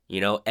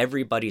 You know,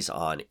 everybody's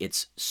on.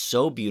 It's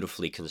so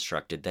beautifully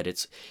constructed that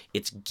it's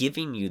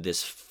giving you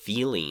this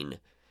feeling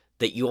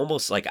that you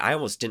almost, like, I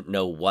almost didn't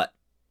know what.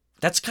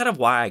 That's kind of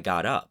why I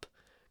got up,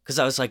 because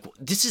I was like,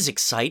 this is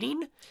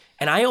exciting,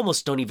 and I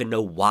almost don't even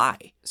know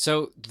why.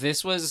 So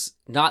this was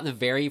not the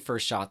very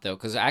first shot, though,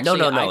 because actually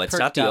no, it's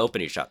not the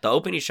opening shot. The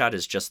opening shot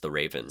is just the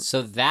Ravens.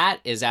 So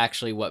that is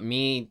actually what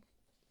me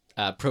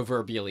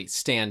proverbially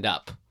stand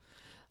up.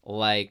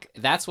 Like,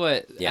 that's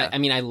what, I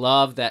mean, I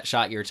love that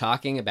shot you're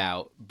talking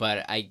about,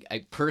 but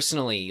I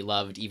personally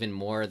loved even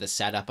more the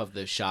setup of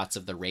the shots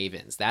of the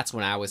Ravens. That's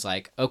when I was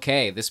like,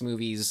 okay, this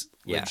movie's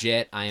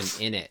legit. I am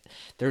in it.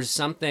 There's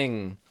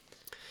something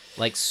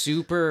like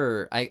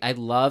super, I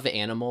love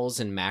animals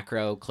and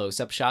macro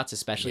close-up shots,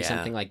 especially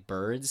something like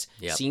birds.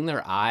 Yep. Seeing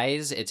their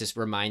eyes, it just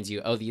reminds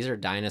you, oh, these are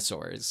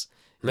dinosaurs.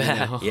 You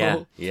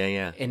know?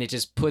 Yeah. And it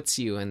just puts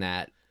you in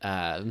that,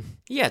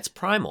 it's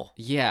primal.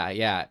 Yeah,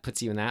 it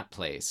puts you in that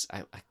place.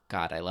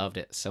 God, I loved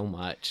it so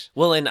much.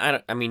 Well, and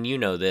I mean, you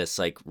know this,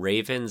 like,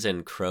 ravens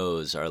and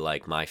crows are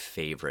like my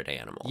favorite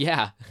animal.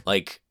 Yeah.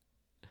 Like,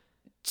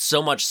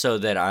 so much so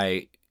that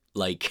I,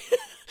 like,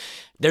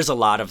 there's a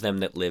lot of them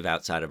that live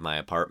outside of my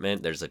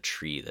apartment. There's a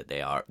tree that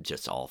they are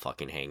just all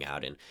fucking hang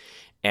out in.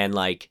 And,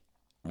 like,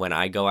 when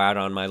I go out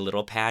on my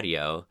little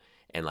patio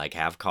and, like,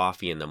 have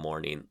coffee in the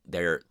morning,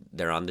 they're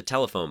on the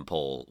telephone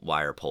pole,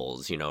 wire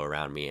poles, you know,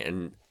 around me.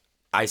 And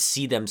I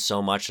see them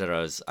so much that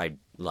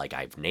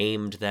I've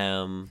named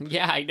them.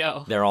 Yeah, I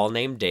know. They're all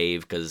named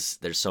Dave because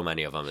there's so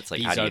many of them. It's like,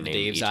 these how do you are the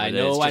name Daves each I of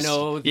know. them? I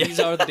know. These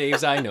are the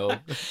Daves I know.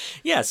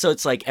 Yeah, so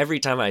it's like every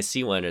time I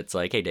see one, it's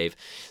like, hey, Dave.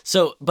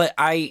 So, but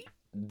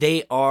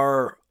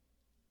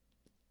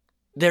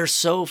they're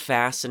so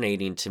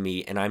fascinating to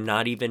me, and I'm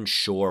not even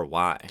sure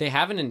why. They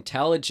have an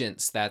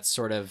intelligence that's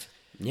sort of,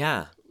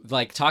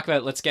 like, talk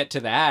about, let's get to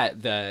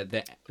that,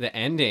 the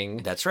ending.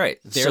 That's right.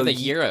 They're the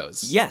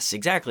heroes. Yes,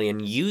 exactly.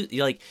 And you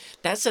like,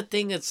 that's the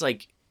thing that's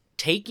like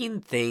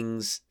taking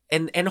things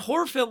and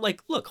horror film,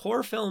 like, look,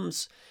 horror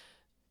films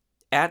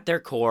at their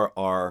core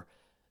are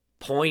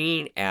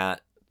pointing at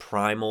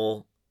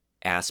primal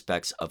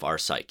aspects of our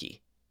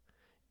psyche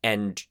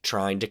and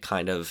trying to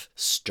kind of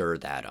stir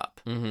that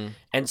up. Mm-hmm.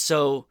 And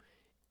so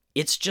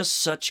it's just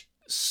such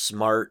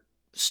smart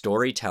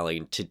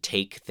storytelling to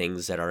take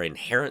things that are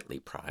inherently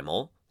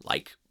primal,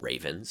 like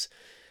ravens,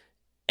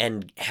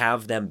 and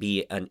have them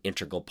be an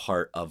integral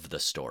part of the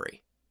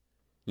story,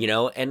 you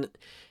know, and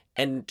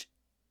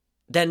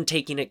then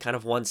taking it kind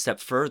of one step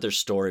further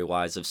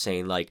story-wise of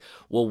saying, like,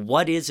 well,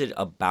 what is it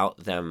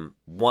about them,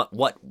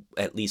 what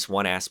at least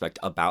one aspect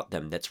about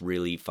them that's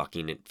really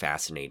fucking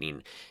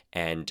fascinating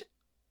and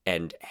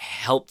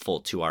helpful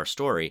to our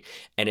story.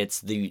 And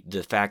it's the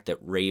fact that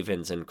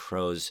ravens and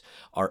crows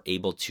are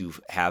able to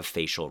have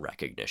facial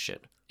recognition,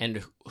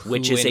 and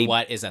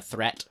what is a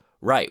threat.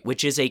 Right,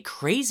 which is a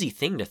crazy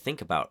thing to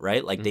think about,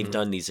 right? Like, they've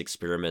done these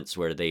experiments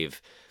where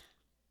they've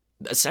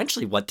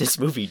essentially what this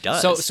movie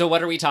does. So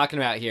what are we talking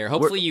about here?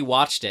 Hopefully you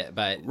watched it,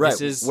 but Right.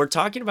 this is We're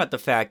talking about the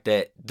fact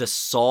that the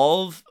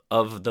solve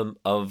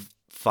of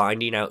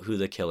finding out who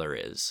the killer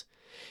is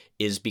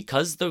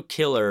because the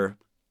killer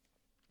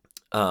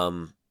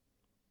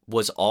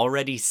was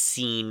already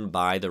seen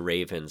by the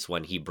Ravens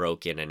when he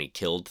broke in and he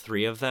killed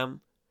 3 of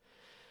them.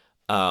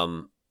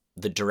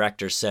 The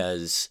director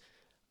says,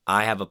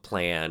 I have a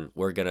plan.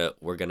 We're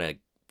gonna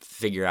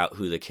figure out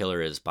who the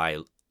killer is by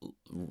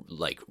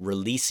like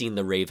releasing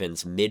the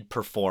Ravens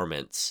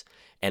mid-performance,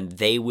 and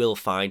they will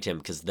find him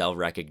because they'll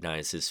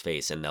recognize his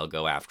face and they'll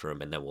go after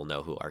him, and then we'll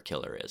know who our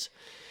killer is.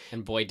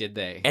 and boy did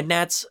they. And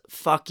that's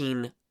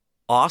fucking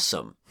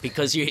awesome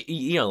because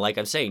you know, like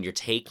I'm saying, you're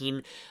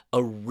taking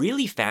a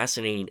really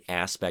fascinating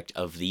aspect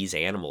of these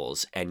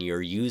animals and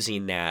you're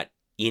using that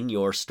in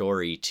your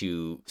story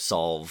to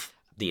solve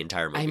the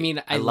entire movie. I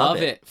mean, I love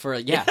it for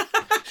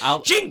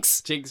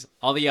Jinx!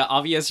 all the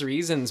obvious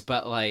reasons,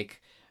 but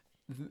like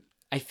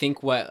I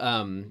think what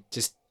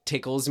just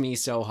tickles me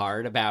so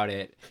hard about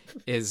it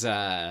is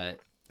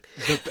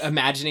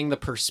imagining the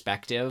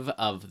perspective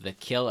of the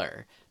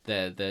killer,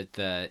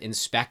 the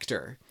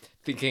inspector,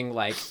 thinking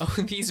like, oh,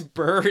 these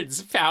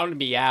birds found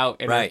me out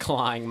and are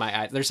clawing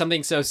my eye. There's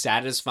something so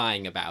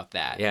satisfying about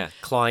that. Yeah,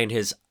 clawing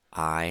his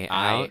eye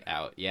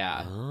out.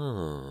 Yeah.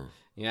 Oh.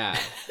 Yeah.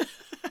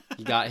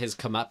 He got his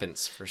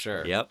comeuppance for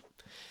sure. Yep.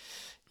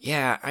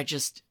 Yeah,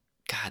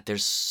 God,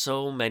 there's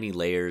so many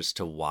layers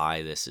to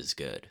why this is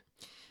good.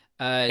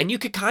 And you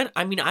could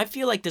I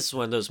feel like this is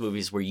one of those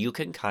movies where you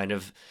can kind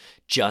of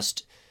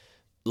just,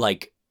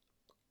 like,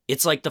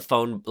 it's like the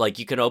phone, like,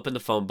 you can open the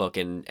phone book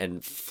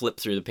and flip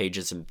through the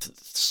pages and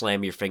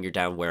slam your finger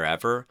down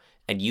wherever,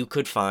 and you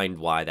could find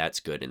why that's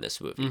good in this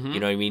movie. Mm-hmm. You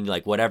know what I mean?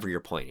 Like, whatever you're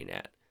pointing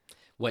at.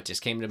 What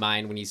just came to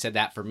mind when you said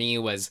that for me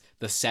was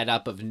the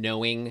setup of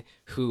knowing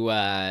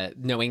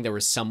there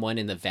was someone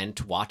in the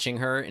vent watching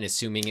her and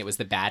assuming it was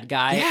the bad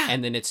guy. Yeah.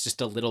 And then it's just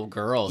a little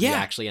girl who Yeah.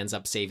 actually ends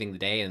up saving the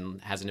day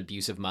and has an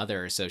abusive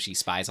mother. So she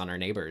spies on her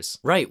neighbors.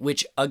 Right.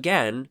 Which,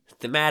 again,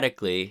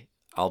 thematically,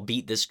 I'll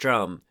beat this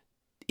drum.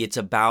 It's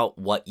about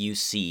what you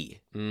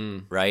see,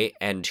 right?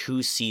 And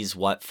who sees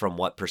what from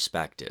what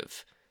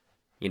perspective.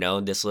 You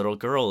know, this little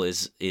girl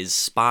is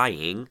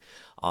spying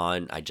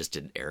on, I just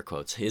did air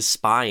quotes, is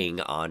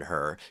spying on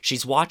her.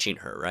 She's watching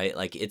her, right?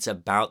 Like, it's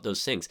about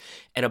those things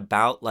and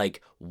about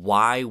like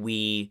why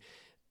we're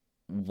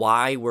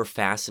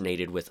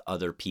fascinated with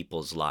other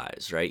people's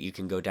lives, right? You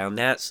can go down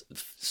that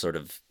sort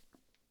of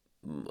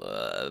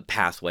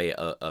pathway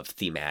of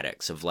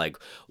thematics of like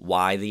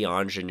why the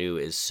ingenue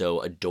is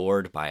so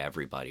adored by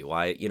everybody.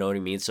 Why, you know what I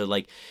mean? So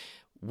like,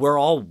 we're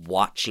all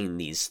watching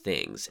these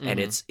things, and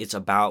it's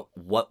about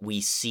what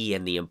we see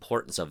and the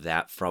importance of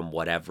that from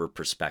whatever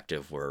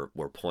perspective we're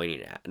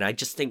pointing at. And I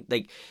just think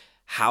like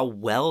how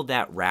well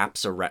that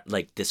wraps around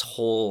like this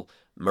whole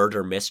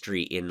murder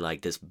mystery in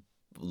like this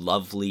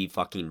lovely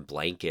fucking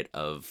blanket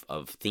of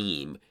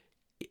theme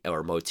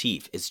or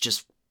motif is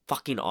just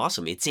fucking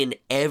awesome. It's in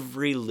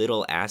every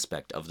little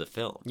aspect of the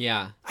film.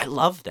 Yeah. I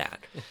love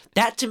that.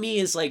 That to me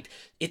is like,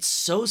 it's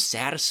so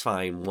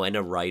satisfying when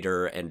a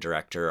writer and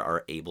director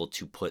are able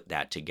to put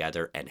that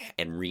together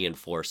and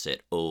reinforce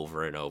it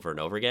over and over and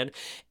over again.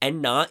 And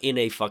not in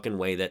a fucking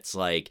way that's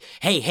like,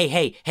 hey,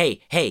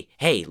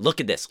 look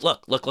at this.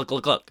 Look.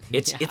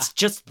 It's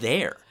just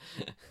there.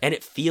 And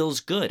it feels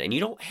good. And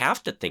you don't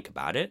have to think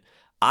about it.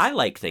 I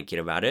like thinking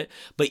about it,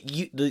 but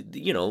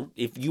you know,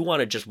 if you want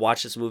to just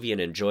watch this movie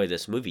and enjoy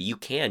this movie, you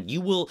can. You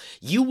will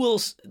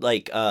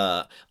like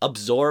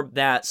absorb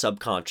that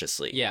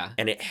subconsciously. Yeah.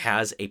 And it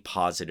has a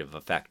positive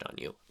effect on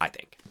you, I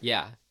think.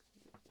 Yeah.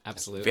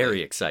 Absolutely.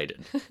 Very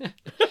excited.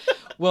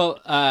 Well,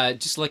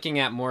 just looking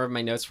at more of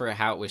my notes for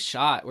how it was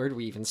shot, where do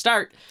we even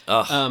start? The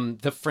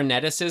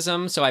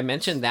freneticism. So I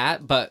mentioned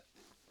that, but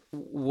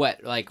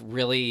what like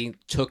really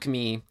took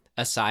me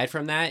aside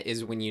from that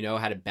is when you know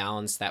how to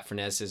balance that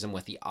freneticism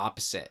with the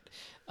opposite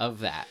of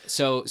that.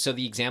 So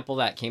the example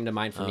that came to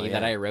mind for me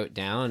that I wrote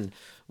down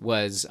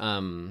was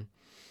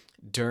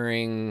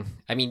during,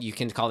 I mean, you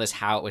can call this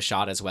how it was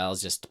shot as well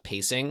as just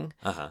pacing.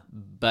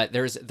 But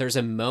there's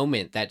a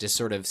moment that just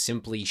sort of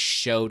simply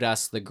showed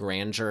us the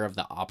grandeur of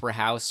the opera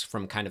house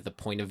from kind of the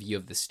point of view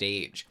of the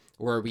stage,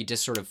 where we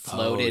just sort of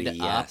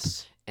floated up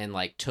and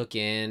like took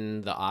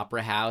in the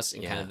opera house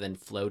and kind of then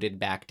floated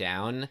back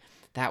down.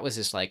 That was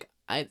just like,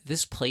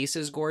 this place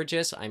is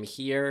gorgeous. I'm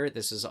here.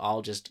 This is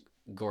all just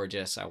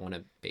gorgeous. I want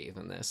to bathe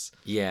in this.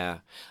 Yeah.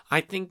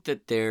 I think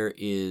that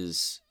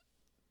there's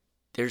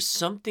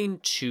something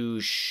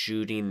to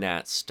shooting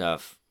that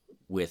stuff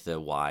with a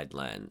wide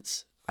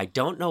lens. I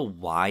don't know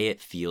why it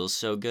feels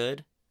so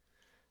good.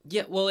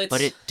 Yeah, well,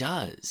 but it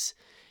does.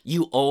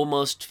 You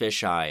almost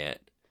fisheye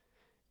it.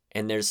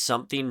 And there's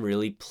something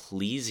really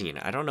pleasing.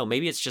 I don't know.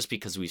 Maybe it's just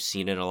because we've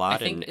seen it a lot.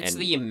 I think it's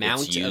the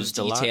amount of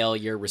detail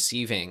you're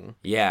receiving.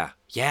 Yeah.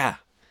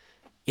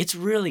 It's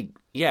really,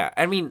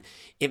 I mean,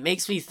 it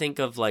makes me think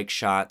of like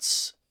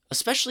shots,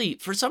 especially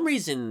for some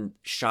reason,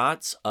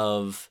 shots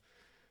of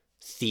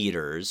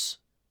theaters.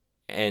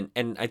 And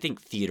I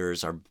think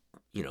theaters are,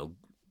 you know,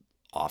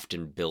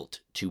 often built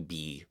to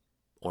be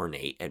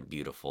ornate and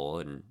beautiful,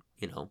 and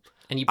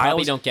And you I probably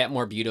always- don't get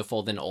more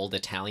beautiful than old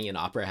Italian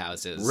opera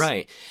houses.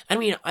 right. I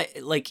mean, I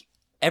like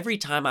every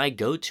time I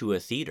go to a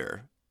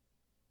theater,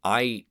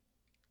 I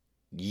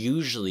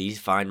usually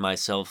find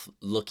myself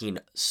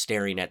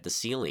staring at the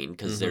ceiling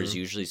because there's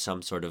usually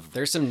some sort of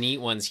There's some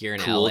neat ones here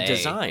in cool LA.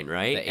 design,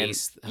 right? The And-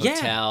 Ace yeah.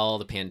 Hotel,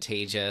 the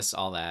Pantages,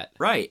 all that.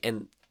 Right.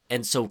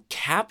 And so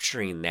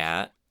capturing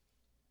that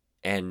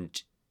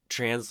and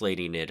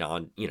translating it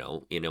on,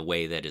 in a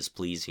way that is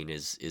pleasing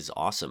is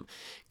awesome.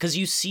 Because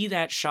you see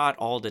that shot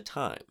all the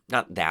time.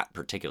 Not that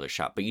particular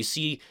shot, but you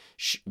see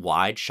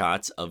wide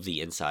shots of the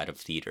inside of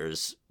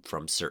theaters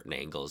from certain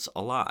angles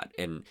a lot.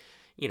 And,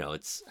 I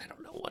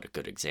don't know what a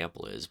good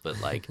example is, but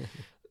like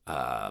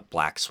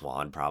Black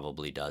Swan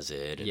probably does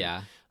it. And,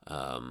 Yeah.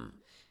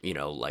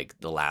 like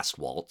The Last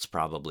Waltz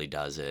probably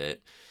does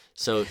it.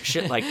 So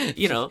shit like,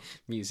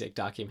 Music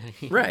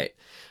documentary. right.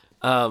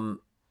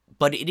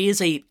 But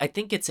I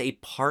think it's a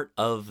part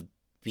of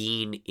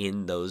being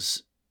in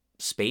those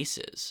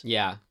spaces.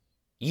 Yeah.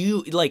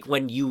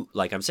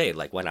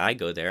 When I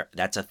go there,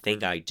 that's a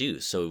thing I do.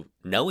 So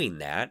knowing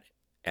that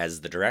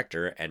as the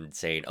director and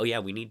saying, oh yeah,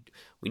 we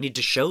need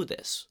to show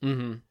this.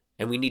 Mm-hmm.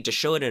 And we need to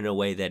show it in a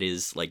way that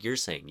is, like you're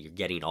saying, you're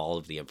getting all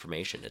of the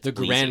information. It's The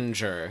pleasing.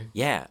 grandeur.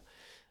 Yeah.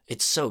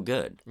 It's so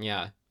good.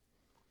 Yeah.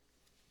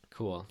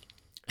 Cool.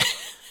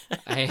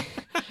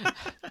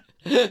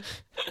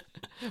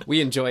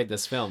 We enjoyed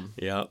this film.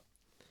 Yeah.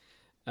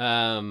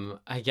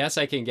 I guess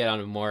I can get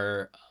on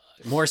more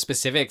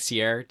specifics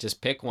here.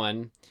 Just pick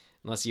one,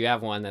 unless you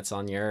have one that's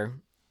on your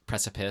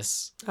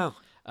precipice.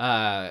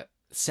 Oh.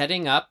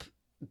 Setting up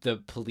the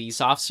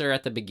police officer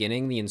at the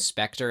beginning, the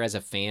inspector as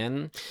a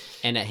fan,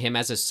 and him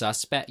as a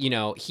suspect.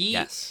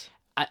 Yes.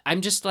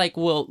 I'm just like,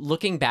 well,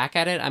 looking back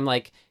at it, I'm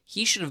like,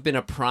 he should have been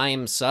a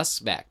prime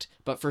suspect.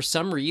 But for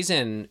some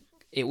reason,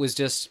 it was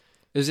just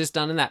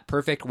done in that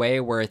perfect way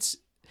where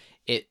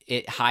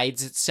it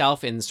hides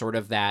itself in sort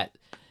of that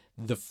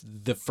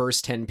the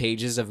first 10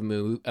 pages of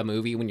a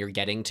movie when you're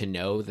getting to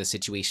know the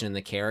situation and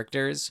the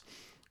characters,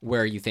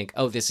 where you think,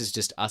 oh, this is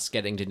just us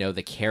getting to know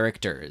the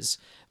characters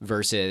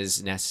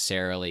versus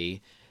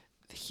necessarily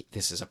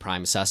this is a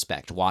prime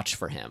suspect, watch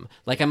for him.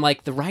 Like, I'm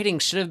like, the writing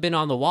should have been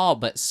on the wall,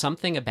 but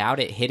something about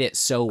it hit it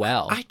so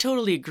well. I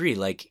totally agree.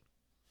 Like,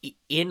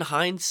 in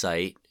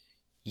hindsight,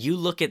 you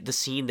look at the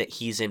scene that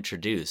he's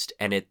introduced,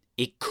 and it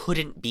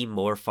couldn't be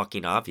more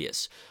fucking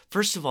obvious.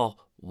 First of all,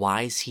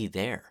 why is he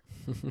there?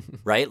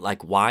 Right?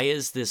 Like, why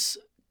is this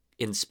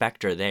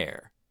inspector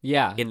there?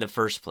 Yeah. In the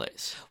first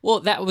place. Well,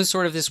 that was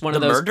sort of one the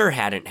of those... murder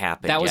hadn't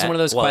happened That was yet. one of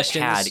those Well,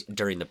 questions. It had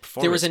during the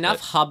performance. There was enough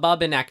but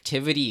hubbub and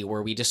activity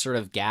where we just sort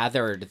of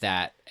gathered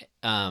that,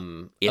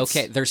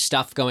 okay, there's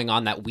stuff going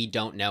on that we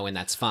don't know, and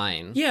that's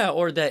fine. Yeah,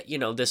 or that,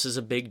 this is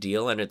a big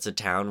deal, and it's a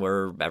town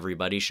where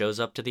everybody shows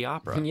up to the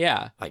opera.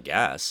 Yeah. I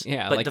guess.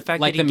 Yeah, but like the fact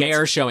like that the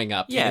mayor showing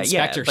up, the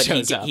inspector but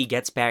shows up. He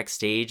gets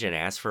backstage and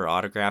asks for an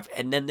autograph,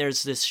 and then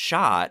there's this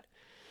shot,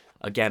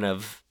 again,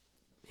 of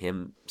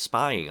him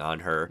spying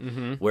on her,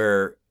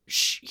 where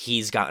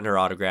he's gotten her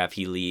autograph,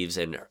 he leaves,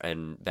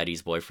 and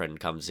Betty's boyfriend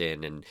comes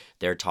in, and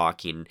they're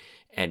talking,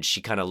 and she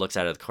kind of looks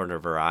out of the corner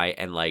of her eye,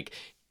 and like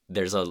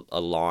there's a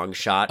long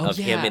shot of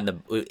him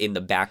in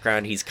the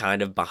background. He's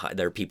kind of behind.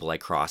 There are people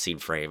like crossing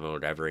frame or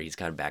whatever. He's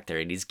kind of back there,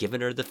 and he's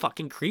giving her the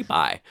fucking creep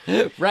eye,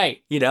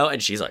 right?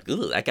 And she's like,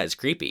 "Ooh, that guy's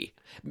creepy."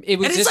 It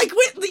was and it's like,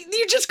 wait,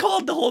 you just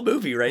called the whole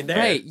movie right there,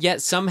 right?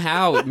 Yet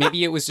somehow,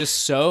 maybe it was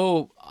just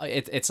so.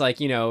 It's like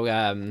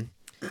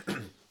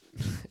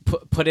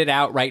put it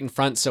out right in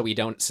front so we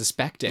don't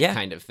suspect it,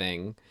 kind of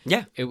thing.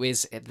 Yeah. It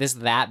was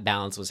that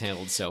balance was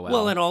handled so well.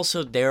 Well, and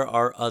also there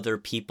are other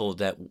people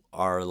that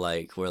are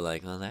like, we're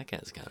like, oh, that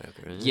guy's kind of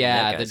good.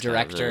 Yeah, the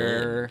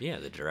director.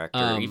 The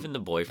director, even the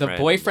boyfriend. The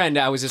boyfriend,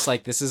 I was just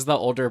like, this is the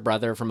older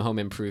brother from Home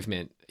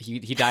Improvement. He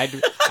died.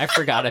 I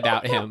forgot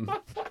about him.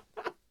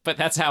 But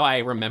that's how I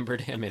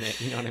remembered him in it.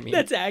 You know what I mean?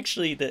 That's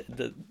actually that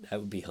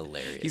would be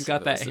hilarious. He's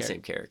got that hair. The hair.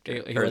 same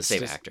character He or the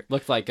same actor.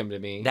 Looked like him to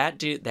me. That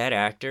dude, that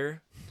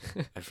actor,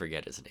 I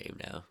forget his name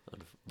now,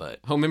 but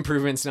Home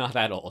Improvement's not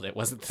that old. It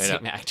wasn't the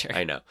same actor.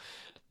 I know.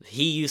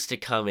 He used to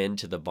come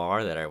into the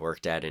bar that I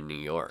worked at in New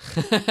York,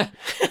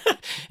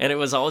 and it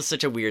was always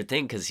such a weird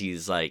thing because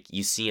he's like,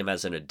 you see him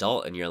as an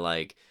adult, and you're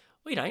like,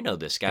 wait, I know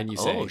this guy. And you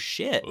oh say,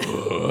 shit!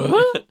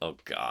 Oh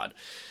god!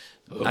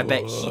 I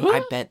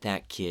bet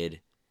that kid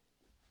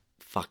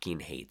fucking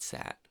hates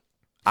that.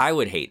 I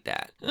would hate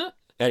that.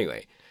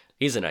 Anyway,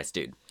 he's a nice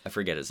dude. I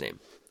forget his name.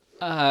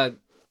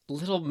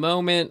 Little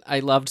moment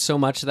I loved so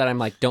much that I'm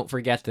like, don't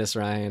forget this,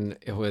 Ryan.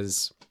 It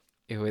was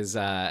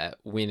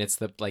when it's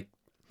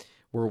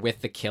we're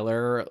with the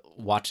killer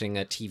watching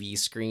a TV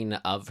screen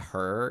of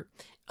her,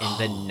 and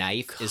the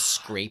knife is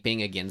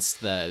scraping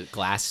against the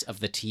glass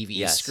of the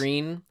TV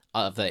screen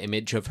of the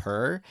image of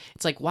her.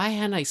 It's like, why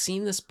hadn't I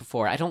seen this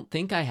before? I don't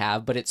think I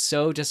have, but it's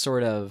so just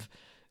sort of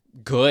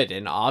good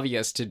and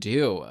obvious to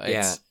do.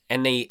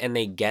 And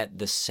they get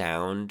the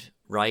sound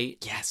right.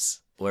 Yes.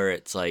 Where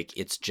it's like,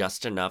 it's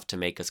just enough to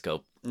make us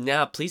go,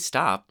 no, please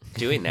stop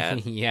doing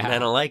that. Yeah. I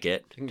don't like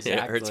it. It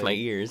hurts Exactly. my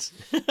ears.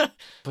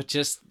 But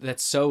just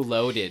that's so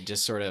loaded,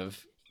 just sort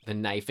of the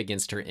knife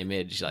against her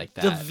image like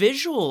that. The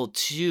visual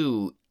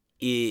too.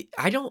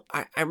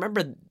 I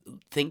remember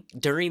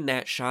during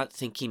that shot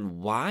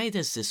thinking, why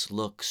does this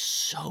look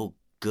so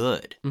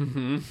good?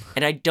 Mm-hmm.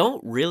 And I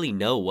don't really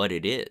know what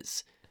it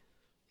is.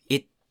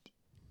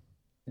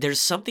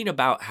 There's something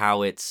about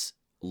how it's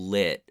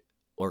lit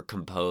or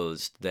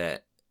composed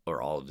that,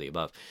 or all of the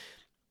above,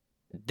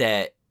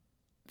 that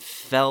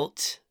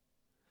felt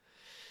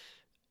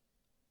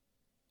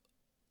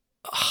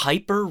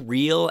hyper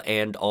real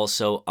and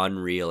also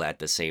unreal at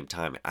the same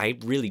time. I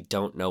really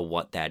don't know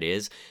what that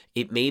is.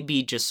 It may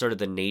be just sort of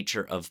the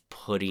nature of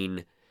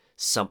putting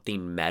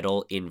something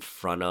metal in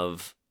front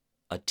of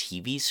a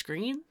TV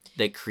screen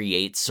that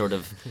creates sort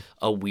of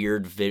a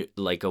weird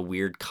like a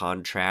weird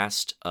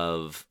contrast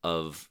of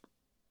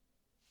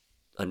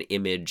an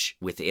image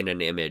within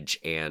an image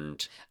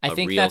and I a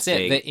think real that's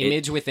thing. it. The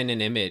image within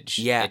an image.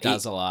 Yeah, it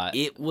does a lot.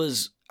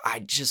 I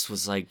just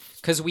was like,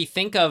 Because we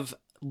think of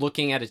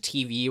looking at a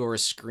TV or a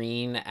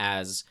screen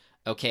as,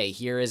 okay,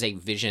 here is a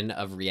vision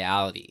of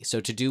reality. So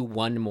to do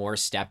one more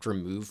step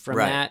removed from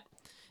Right. that,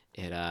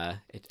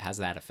 it has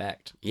that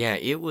effect. yeah,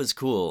 it was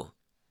cool.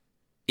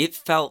 It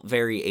felt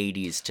very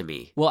 80s to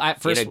me. Well,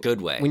 at first, in a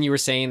good way. when you were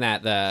saying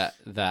that,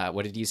 the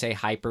what did you say?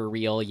 Hyper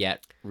real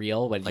yet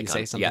real? What did Like you say?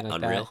 un- Something yeah,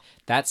 like unreal.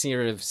 that? That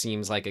sort of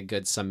seems like a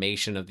good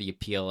summation of the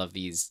appeal of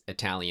these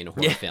Italian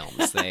horror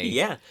films. They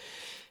yeah.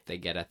 they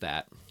get at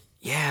that.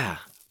 Yeah,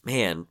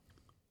 man.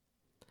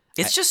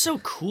 It's just so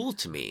cool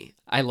to me.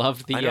 I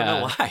loved the I don't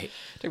know why.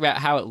 talk about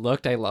how it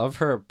looked. I love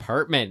her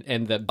apartment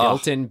and the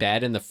built-in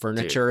bed and the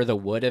furniture, the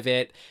wood of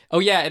it. Oh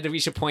yeah, and we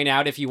should point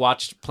out if you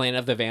watched Planet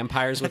of the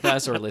Vampires with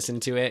us or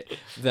listened to it,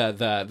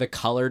 the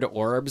colored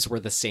orbs were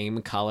the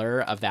same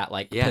color of that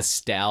like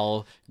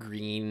pastel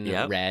green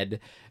red.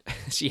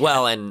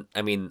 Well, and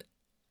I mean,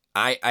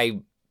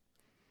 I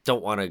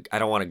don't want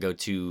to go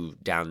too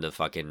down the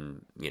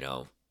fucking,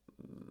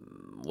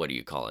 what do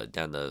you call it?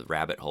 Down the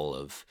rabbit hole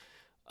of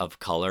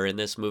color in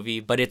this movie,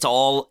 but it's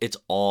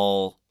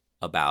all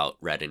about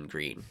red and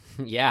green.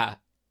 Yeah.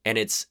 And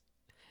it's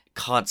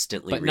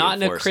constantly but not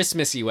in a reinforced.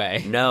 Christmassy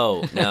way.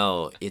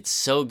 No, it's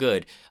so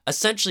good.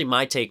 Essentially,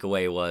 my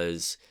takeaway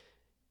was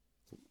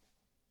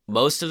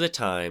most of the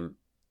time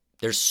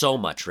there's so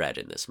much red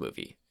in this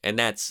movie, and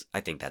I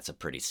think that's a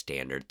pretty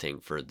standard thing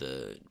for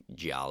the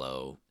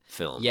giallo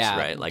films, Yeah,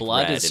 right? Like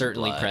blood red is and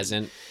certainly blood.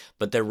 present.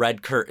 But there are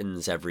red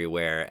curtains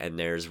everywhere, and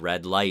there's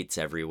red lights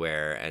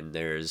everywhere, and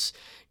there's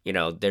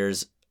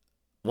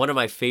one of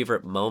my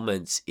favorite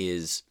moments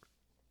is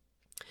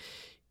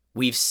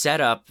we've set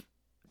up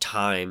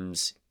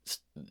times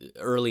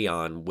early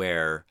on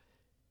where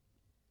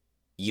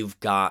you've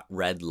got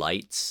red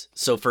lights.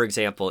 So, for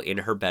example, in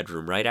her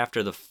bedroom, right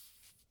after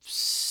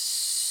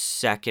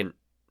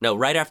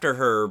right after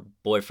her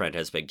boyfriend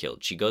has been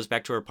killed, she goes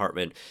back to her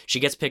apartment. She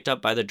gets picked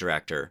up by the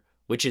director,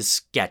 which is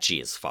sketchy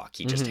as fuck.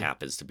 He just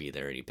happens to be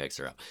there and he picks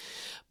her up.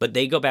 But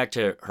they go back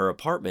to her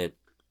apartment,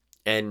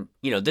 and,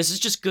 this is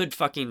just good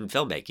fucking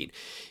filmmaking.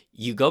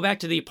 You go back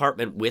to the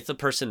apartment with a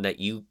person that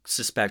you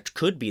suspect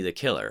could be the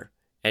killer,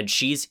 and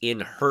she's in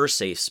her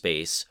safe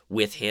space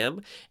with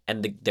him,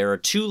 and there are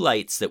two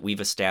lights that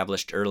we've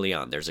established early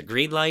on. There's a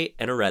green light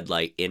and a red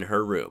light in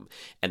her room,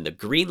 and the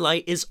green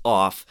light is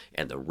off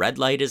and the red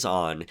light is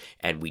on,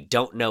 and we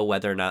don't know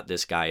whether or not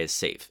this guy is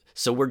safe.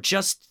 So we're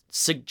just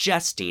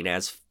suggesting,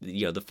 as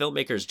the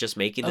filmmaker's just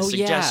making the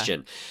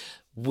suggestion.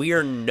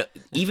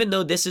 Even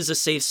though this is a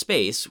safe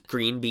space,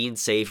 green being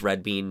safe,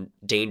 red being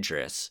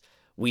dangerous,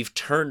 we've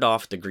turned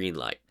off the green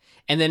light.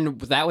 And then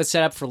that was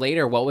set up for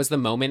later. What was the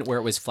moment where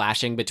it was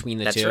flashing between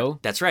the two?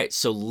 Right. That's right.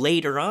 So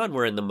later on,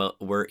 we're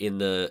in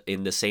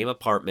the same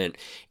apartment,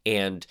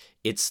 and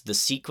it's the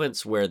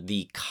sequence where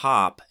the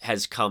cop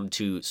has come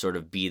to sort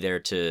of be there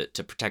to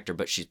protect her,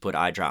 but she's put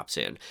eye drops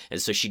in,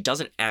 and so she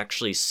doesn't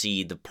actually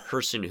see the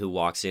person who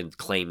walks in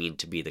claiming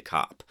to be the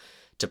cop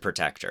to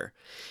protect her.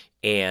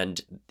 And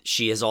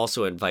she has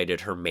also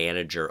invited her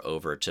manager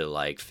over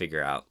to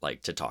figure out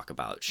to talk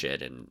about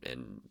shit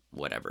and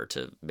whatever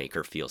to make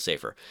her feel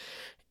safer.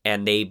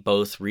 And they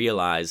both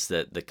realize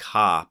that the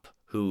cop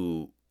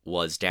who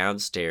was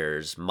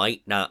downstairs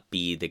might not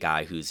be the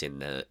guy who's in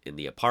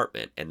the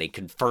apartment, and they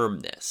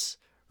confirm this,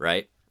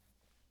 right?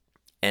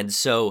 And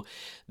so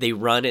they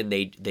run and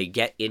they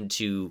get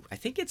into, I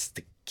think it's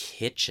the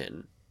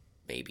kitchen,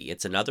 maybe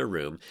it's another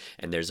room,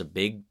 and there's a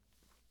big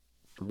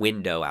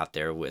window out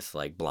there with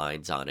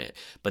blinds on it,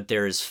 but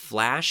there is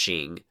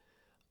flashing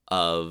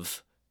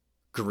of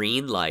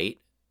green light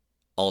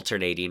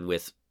alternating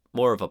with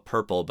more of a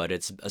purple, but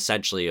it's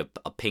essentially a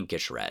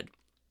pinkish red,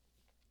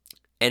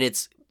 and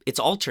it's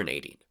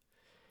alternating,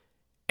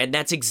 and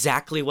that's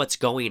exactly what's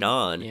going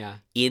on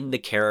in the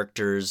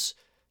character's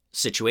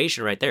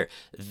situation right there.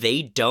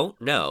 They don't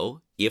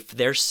know if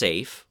they're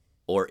safe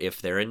or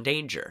if they're in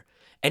danger,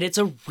 and it's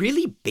a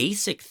really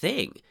basic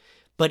thing,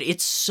 but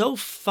it's so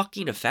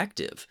fucking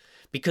effective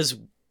because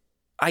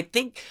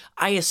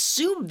I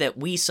assume that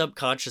we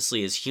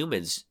subconsciously as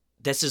humans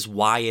this is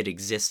why it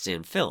exists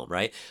in film,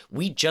 right?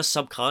 We just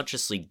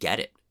subconsciously get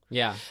it.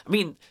 Yeah. I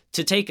mean,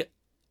 to take,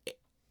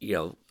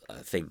 a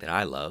thing that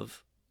I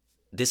love,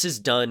 this is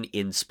done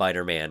in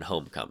Spider-Man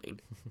Homecoming.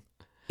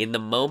 In the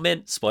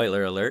moment,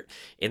 spoiler alert,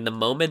 in the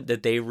moment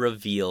that they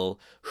reveal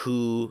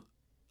who,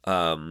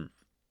 Could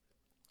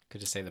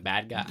just say the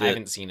bad guy. I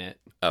haven't seen it.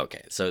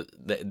 okay, so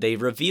they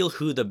reveal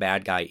who the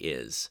bad guy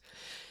is.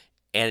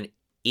 And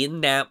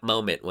in that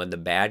moment, when the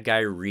bad guy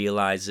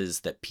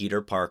realizes that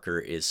Peter Parker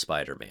is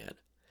Spider-Man,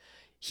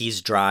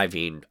 he's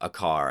driving a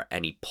car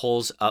and he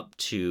pulls up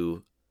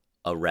to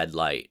a red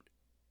light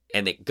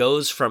and it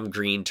goes from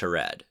green to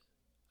red.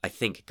 I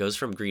think it goes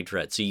from green to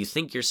red. So you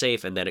think you're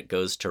safe and then it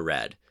goes to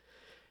red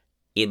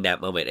in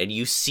that moment. And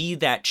you see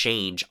that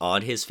change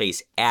on his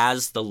face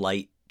as the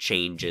light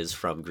changes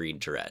from green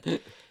to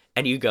red.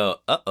 And you go,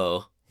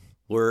 uh-oh,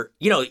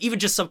 even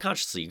just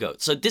subconsciously you go.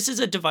 So this is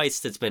a device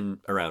that's been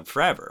around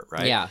forever,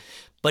 right? Yeah.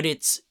 But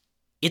it's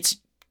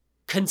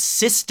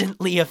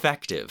consistently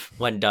effective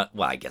when done.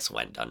 Well, I guess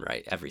when done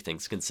right.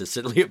 Everything's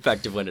consistently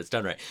effective when it's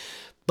done right.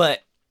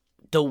 But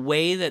the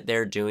way that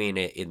they're doing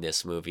it in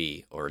this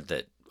movie, or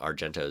that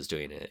Argento is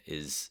doing it,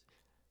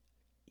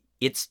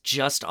 it's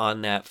just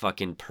on that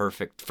fucking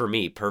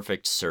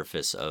perfect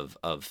surface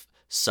of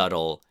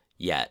subtle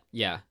yet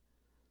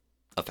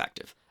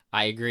effective.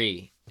 I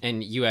agree.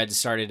 And you had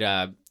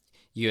started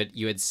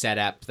you had set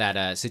up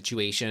that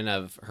situation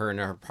of her in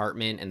her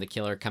apartment and the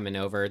killer coming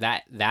over.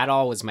 That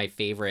all was my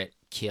favorite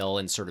kill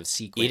and sort of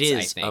sequence. It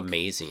is I think.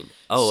 amazing.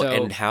 Oh,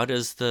 and how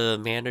does the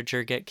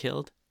manager get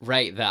killed?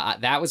 Right,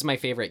 that was my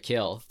favorite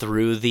kill.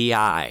 Through the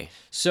eye.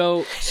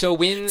 So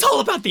when It's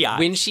all about the eye.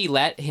 When she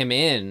let him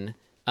in,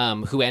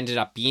 who ended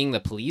up being the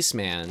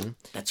policeman.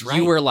 That's right.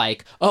 You were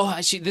like, "Oh,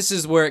 this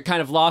is where it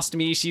kind of lost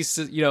me. She's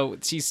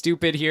she's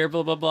stupid here,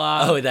 blah blah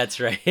blah." Oh, that's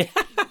right.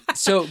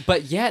 So,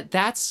 but yet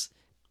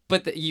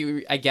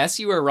I guess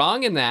you were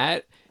wrong in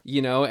that.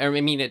 I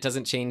mean, it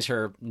doesn't change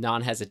her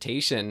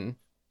non-hesitation,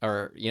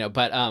 or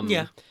but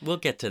yeah, we'll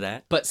get to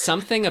that. But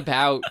something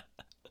about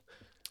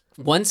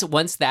once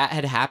that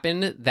had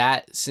happened,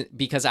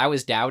 because I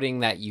was doubting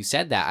that you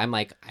said that, I'm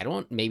like,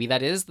 maybe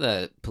that is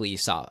the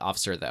police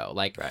officer though.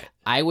 Like, right.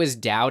 I was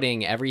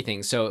doubting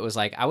everything. So it was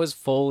like, I was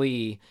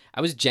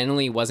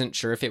genuinely wasn't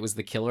sure if it was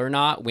the killer or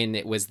not when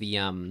it was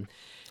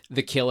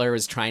the killer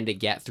was trying to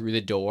get through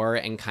the door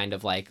and kind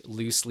of like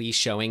loosely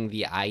showing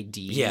the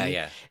ID.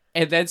 Yeah.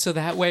 And then so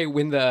that way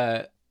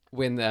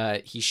when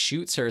he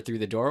shoots her through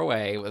the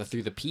doorway,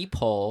 through the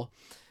peephole,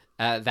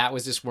 that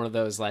was just one of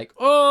those like,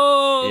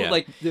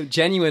 like the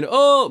genuine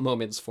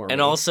moments for me.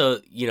 And also,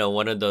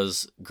 one of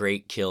those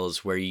great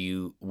kills where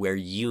you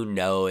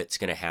know it's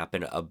going to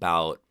happen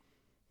about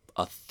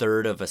a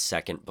third of a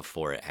second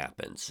before it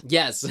happens.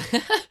 Yes.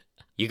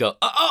 You go,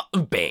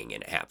 bang,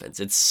 and it happens.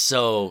 It's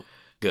so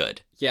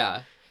good.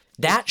 Yeah.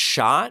 That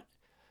shot,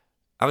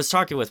 I was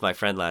talking with my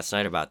friend last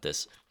night about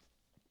this.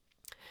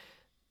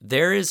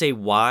 There is a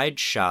wide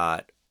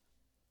shot.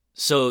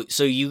 So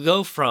you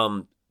go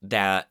from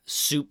that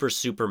super,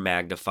 super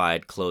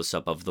magnified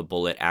close-up of the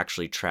bullet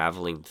actually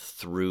traveling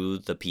through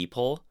the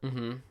peephole.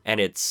 Mm-hmm.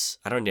 And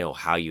I don't know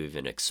how you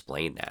even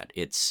explain that.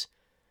 It's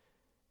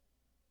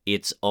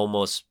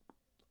almost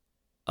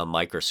a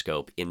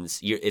microscope.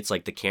 It's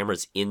like the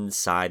camera's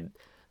inside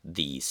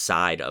the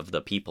side of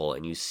the peephole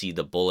and you see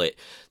the bullet.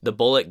 The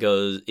bullet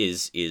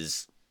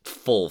is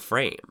full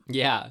frame.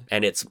 Yeah.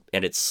 And it's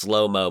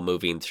slow-mo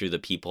moving through the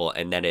peephole,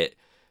 and then it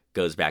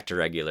goes back to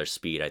regular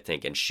speed, I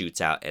think, and shoots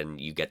out, and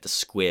you get the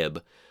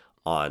squib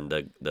on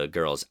the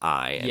girl's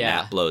eye, and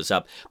that blows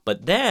up.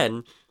 But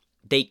then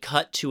they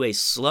cut to a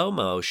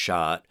slow-mo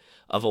shot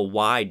of a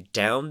wide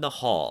down the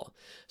hall.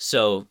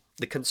 So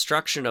the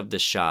construction of the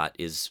shot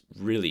is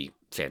really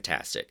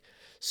fantastic.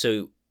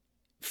 So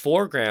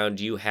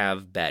foreground, you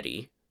have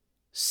Betty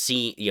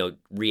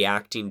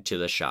reacting to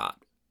the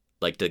shot,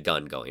 like the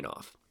gun going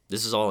off.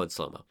 This is all in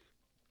slow-mo.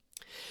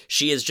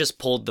 She has just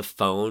pulled the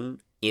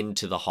phone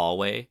into the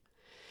hallway,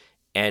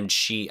 and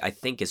she, I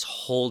think, is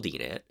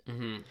holding it.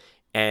 Mm-hmm.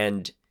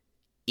 And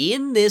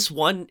in this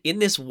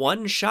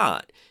one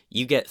shot,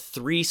 you get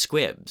 3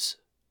 squibs,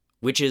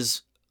 which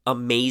is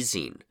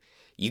amazing.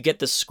 You get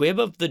the squib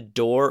of the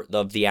door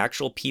of the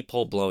actual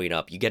peephole blowing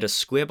up. You get a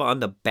squib on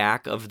the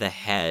back of the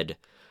head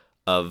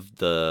of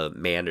the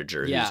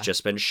manager who's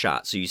just been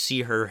shot. So you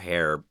see her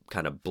hair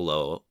kind of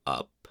blow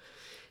up.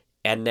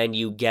 And then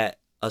you get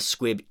a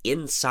squib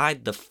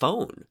inside the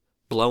phone,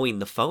 blowing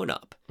the phone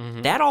up.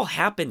 Mm-hmm. That all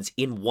happens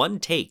in one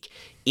take,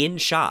 in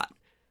shot,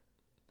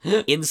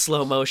 in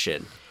slow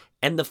motion.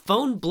 And the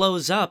phone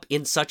blows up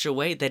in such a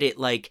way that it,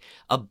 like,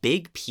 a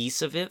big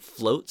piece of it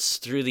floats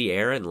through the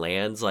air and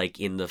lands, like,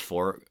 in the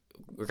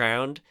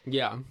foreground.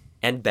 Yeah.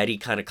 And Betty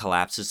kind of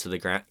collapses to the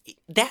ground.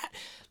 That,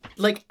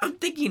 like, I'm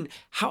thinking,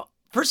 how,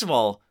 first of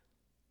all,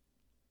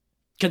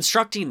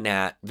 constructing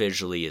that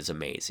visually is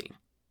amazing.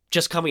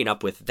 Just coming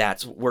up with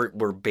that,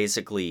 we're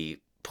basically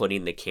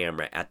putting the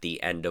camera at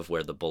the end of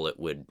where the bullet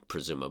would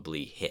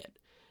presumably hit.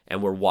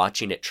 And we're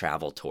watching it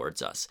travel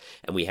towards us.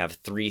 And we have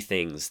 4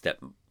 things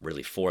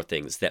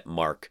that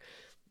mark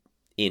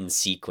in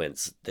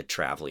sequence the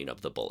traveling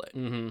of the bullet.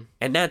 Mm-hmm.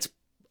 And that's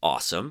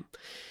awesome.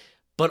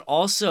 But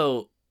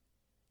also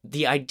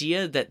the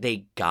idea that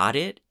they got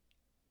it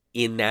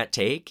in that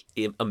take,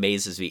 it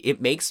amazes me.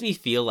 It makes me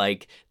feel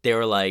like they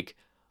were like,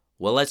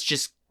 well, let's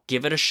just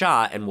give it a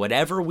shot, and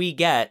whatever we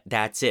get,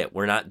 that's it.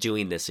 We're not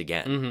doing this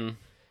again. Mm-hmm.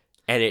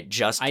 And it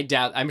just...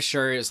 I'm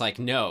sure it's like,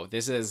 no,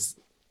 this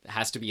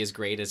has to be as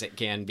great as it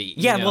can be.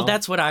 Yeah, you know? well,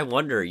 that's what I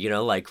wonder,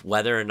 like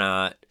whether or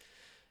not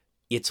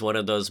it's one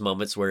of those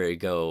moments where you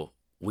go,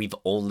 we've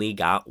only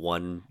got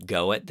one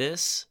go at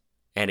this,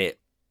 and it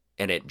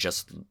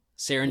just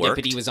serendipity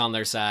worked. was on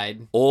their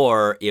side.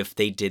 Or if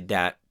they did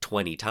that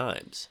 20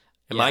 times.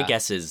 And my Yeah.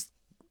 guess is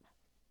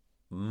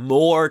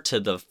more to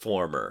the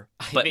former,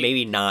 but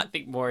maybe I not.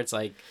 think more it's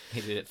like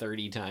they did it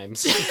 30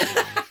 times.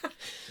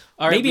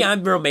 All right, Maybe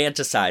I'm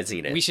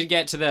romanticizing it. We should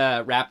get to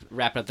the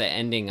wrap up the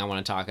ending I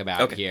want to talk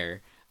about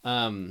here.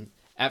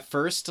 At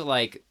first,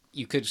 like,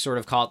 you could sort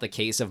of call it the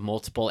case of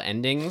multiple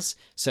endings.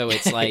 So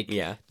it's like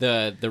Yeah.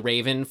 the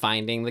Raven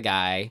finding the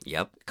guy,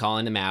 Yep.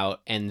 calling him out,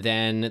 and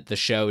then the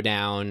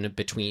showdown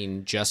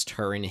between just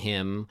her and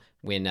him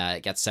when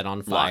it gets set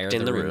on fire. Locked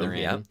in the room, they're in.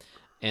 yep.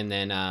 And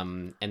then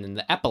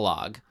the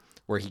epilogue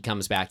where he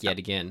comes back yet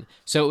again.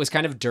 So it was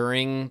kind of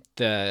during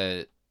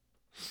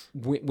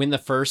when the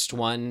first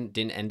one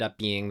didn't end up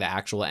being the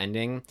actual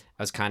ending,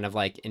 I was kind of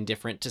like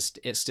indifferent to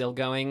it still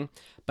going.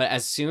 But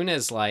as soon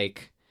as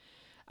like,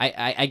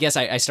 I guess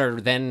I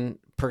started then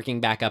perking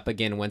back up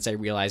again once I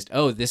realized,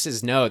 oh, this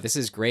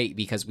is great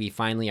because we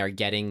finally are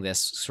getting this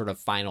sort of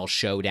final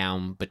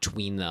showdown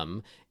between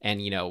them,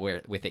 and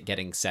with it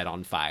getting set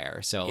on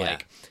fire. So Yeah.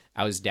 like,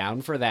 I was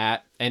down for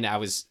that, and I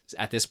was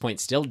at this point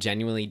still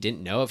genuinely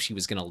didn't know if she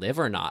was gonna live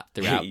or not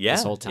throughout Yeah,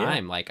 this whole yeah.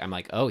 time. Like, I'm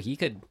like, oh, he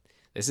could.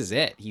 This is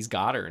it. He's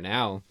got her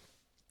now.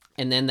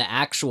 And then the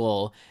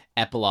actual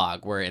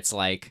epilogue where it's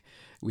like,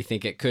 we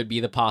think it could be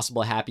the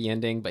possible happy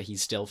ending, but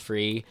he's still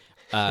free.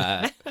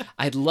 I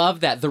love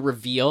that the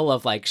reveal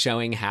of like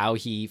showing how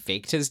he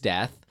faked his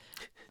death.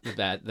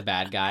 The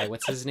bad guy,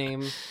 what's his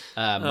name?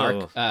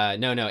 Mark.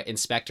 No,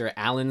 Inspector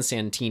Alan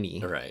Santini.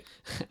 Right.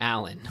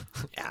 Alan.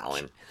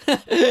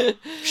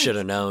 Should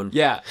have known.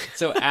 Yeah.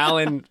 So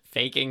Alan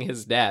faking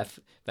his death.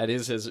 That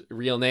is his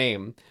real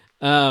name.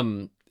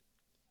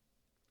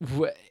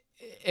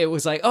 It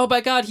was like, oh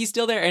my God, he's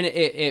still there, and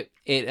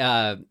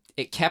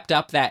it kept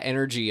up that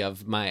energy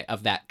of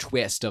that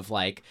twist of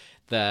like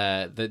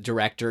the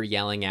director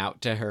yelling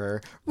out to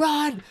her,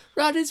 run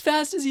as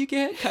fast as you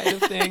can, kind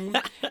of thing.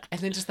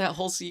 And then just that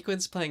whole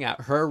sequence playing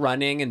out, her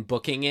running and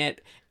booking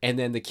it, and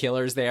then the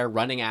killer's there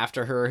running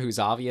after her, who's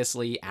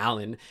obviously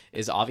Alan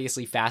is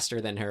obviously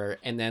faster than her,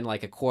 and then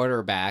like a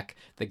quarterback,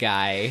 the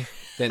guy,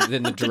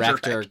 then the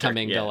director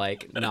coming yeah. to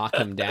like knock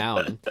him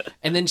down.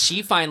 And then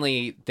she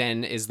finally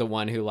then is the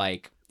one who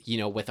like,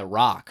 with a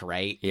rock,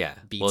 right? Yeah.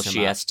 Beats Well, him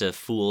she up. has to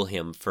fool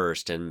him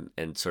first and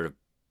sort of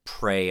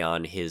prey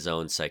on his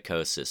own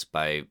psychosis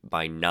by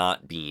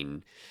not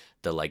being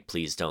the like,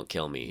 please don't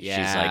kill me. She's like,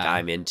 Yeah.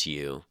 I'm into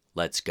you.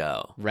 Let's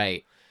go.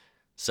 Right.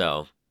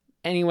 So,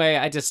 Anyway,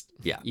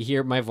 Yeah. you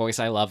hear my voice.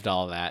 I loved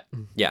all that.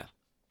 yeah.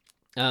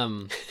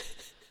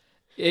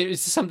 It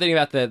was something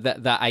about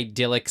the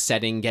idyllic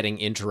setting getting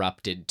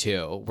interrupted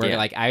too, where Yeah.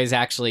 like I was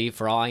actually,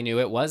 for all I knew,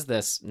 it was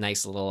this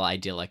nice little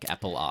idyllic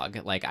epilogue.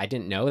 Like I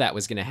didn't know that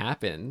was going to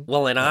happen.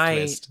 Well, and That I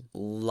twist.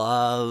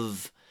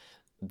 love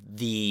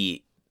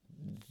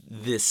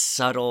this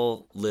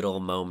subtle little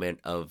moment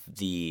of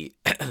the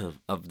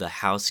of the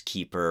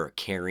housekeeper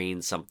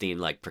carrying something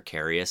like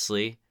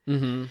precariously,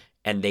 Mm-hmm.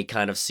 and they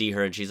kind of see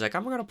her and she's like,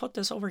 I'm gonna put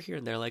this over here,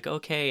 and they're like,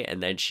 okay,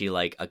 and then she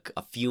like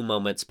a few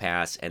moments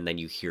pass and then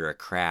you hear a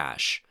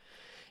crash,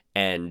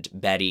 and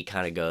Betty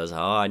kind of goes, oh,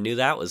 I knew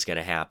that was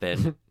gonna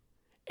happen.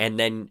 And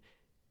then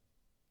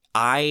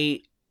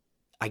I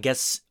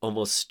guess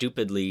almost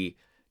stupidly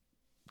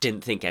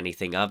didn't think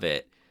anything of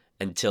it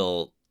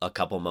until a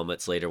couple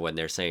moments later when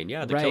they're saying,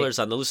 yeah, the Right. killer's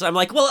on the loose. I'm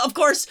like, well, of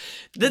course,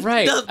 the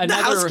Another-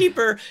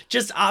 housekeeper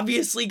just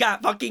obviously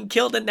got fucking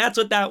killed, and that's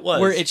what that was.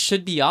 Where it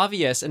should be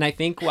obvious, and I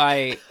think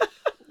why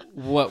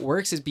what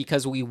works is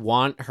because we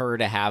want her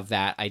to have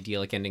that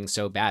idyllic ending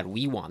so bad.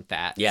 We want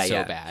that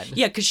so bad.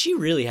 Yeah, because she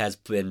really has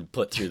been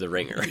put through the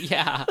ringer.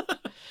 Yeah.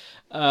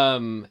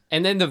 And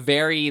then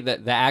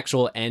the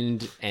actual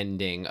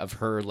ending of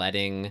her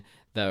letting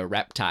the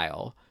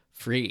reptile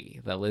free,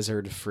 the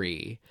lizard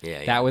free.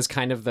 Yeah, That was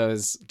kind of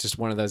just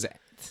one of those,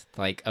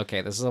 like,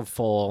 okay, this is a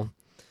full,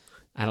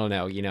 I don't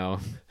know,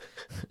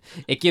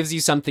 it gives you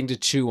something to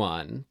chew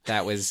on.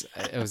 It was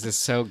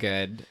just so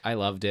good. I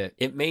loved it.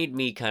 It made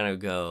me kind of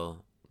go,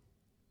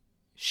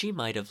 she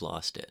might have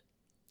lost it.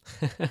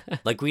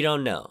 Like, we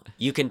don't know.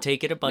 You can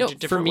take it a bunch of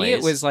different for me, ways.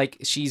 it was like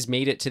she's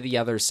made it to the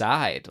other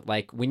side.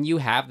 Like when you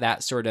have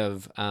that sort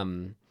of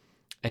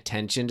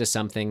attention to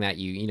something that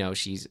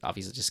she's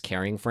obviously just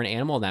caring for an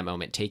animal in that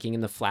moment, taking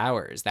in the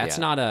flowers. That's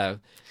Yeah.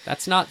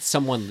 that's not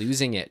someone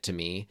losing it to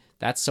me.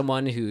 That's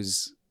someone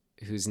who's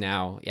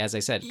now, as I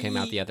said, came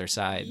out the other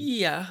side.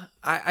 Yeah,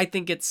 I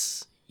think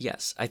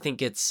I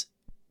think it's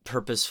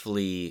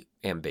purposefully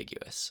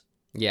ambiguous.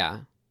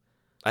 Yeah.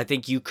 I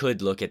think you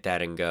could look at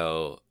that and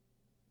go,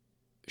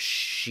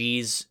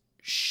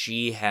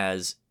 she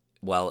has,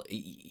 well,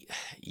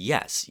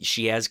 yes,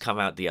 she has come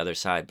out the other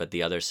side, but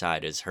the other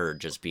side is her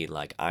just being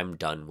like, I'm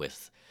done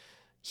with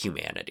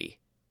humanity.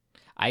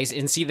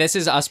 And see, this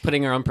is us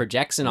putting our own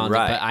projection on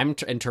Right. it, but I'm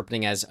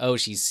interpreting as, oh,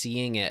 she's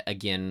seeing it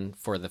again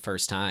for the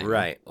first time.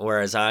 Right.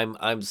 Whereas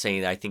I'm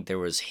saying I think there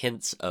was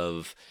hints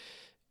of,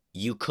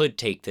 you could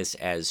take this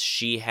as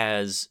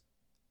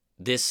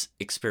this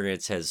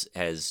experience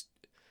has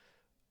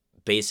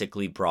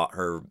basically brought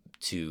her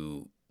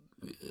to,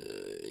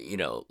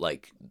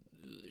 like,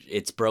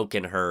 it's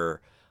broken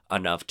her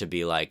enough to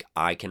be like,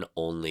 I can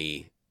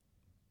only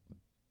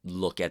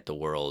look at the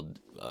world.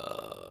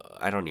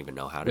 I don't even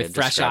know how to With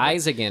fresh describe it.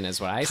 eyes again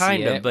is what I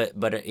Kind see of, it.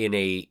 but in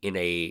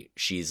a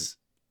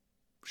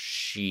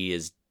she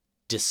is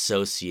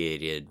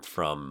dissociated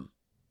from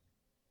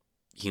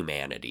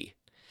humanity.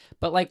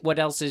 But like, what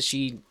else is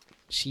she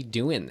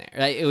doing there?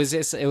 Like, it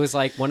was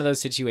like one of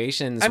those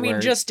situations. I mean, where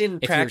just in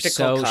if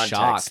practical you're so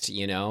context,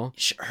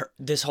 shocked,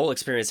 this whole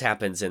experience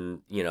happens,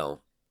 and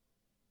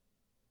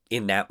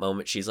in that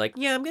moment, she's like,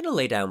 "Yeah, I'm gonna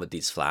lay down with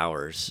these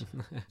flowers."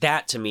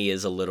 That to me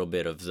is a little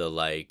bit of the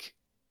like,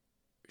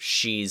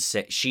 she's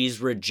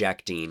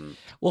rejecting.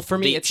 Well, for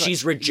me,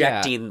 she's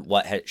rejecting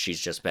what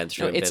she's just been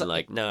through, and been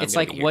like, "No, it's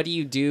like, what do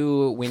you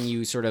do when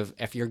you sort of,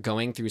 if you're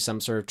going through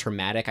some sort of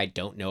traumatic, I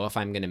don't know if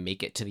I'm going to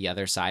make it to the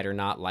other side or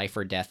not, life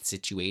or death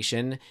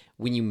situation.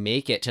 When you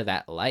make it to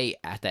that light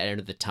at the end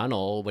of the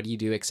tunnel, what do you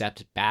do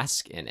except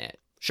bask in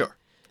it? Sure.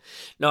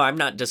 No, I'm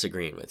not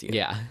disagreeing with you.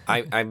 Yeah.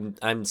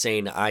 I'm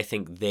saying I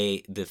think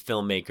the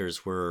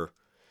filmmakers were,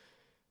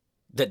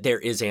 that there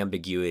is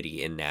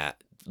ambiguity in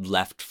that,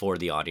 left for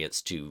the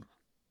audience to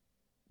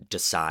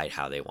decide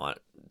how they want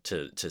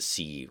to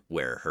see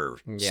where her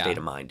state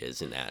of mind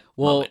is in that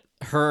moment.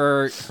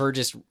 her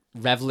just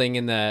reveling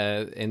in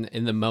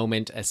the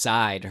moment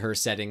aside, her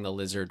setting the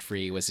lizard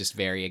free was just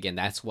very, again,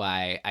 that's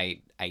why I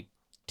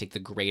take the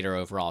greater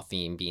overall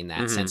theme being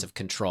that sense of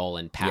control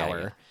and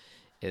power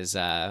is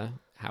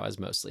how I was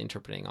mostly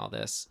interpreting all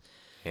this.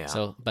 Yeah.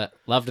 So, but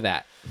loved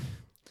that.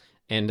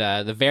 And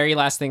the very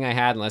last thing I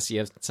had, unless you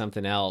have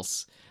something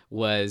else,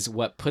 was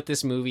what put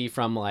this movie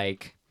from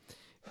like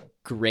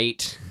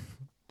great,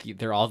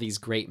 there are all these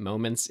great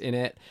moments in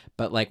it,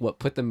 but like what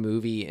put the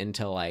movie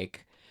into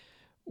like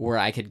where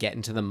I could get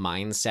into the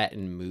mindset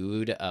and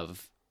mood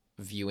of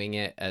viewing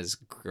it as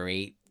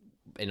great,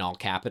 in all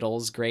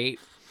capitals great,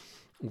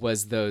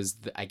 was those,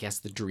 I guess,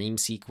 the dream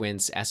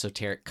sequence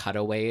esoteric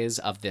cutaways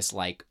of this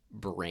like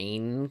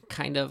brain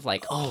kind of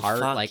like heart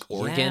like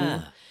organ.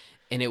 Yeah.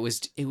 And it was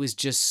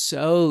just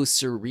so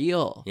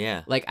surreal.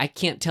 Yeah. Like, I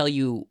can't tell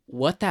you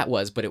what that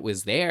was, but it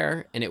was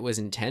there and it was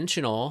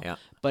intentional. Yeah.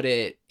 But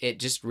it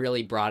just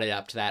really brought it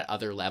up to that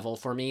other level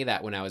for me,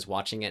 that when I was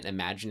watching it and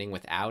imagining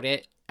without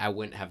it, I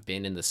wouldn't have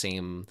been in the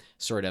same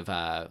sort of,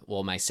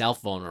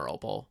 myself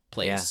vulnerable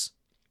place.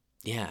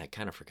 Yeah, I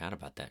kind of forgot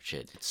about that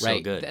shit. It's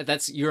Right. so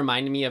good. You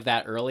reminded me of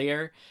that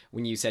earlier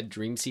when you said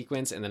dream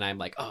sequence. And then I'm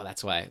like, oh,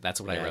 that's what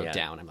I wrote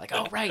down. I'm like,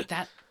 oh, right.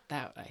 That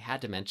I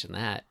had to mention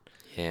that.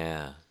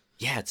 Yeah.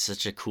 Yeah, it's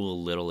such a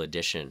cool little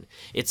addition.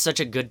 It's such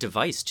a good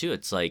device, too.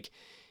 It's like,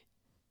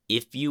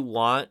 if you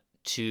want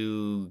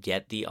to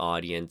get the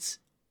audience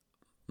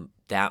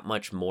that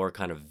much more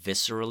kind of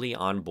viscerally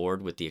on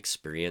board with the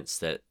experience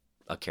that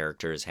a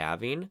character is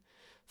having,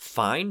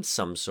 find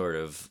some sort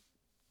of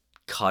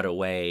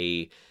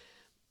cutaway,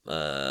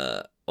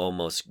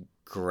 almost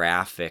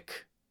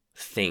graphic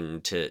thing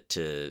to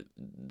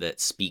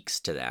that speaks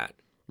to that.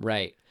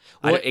 Right.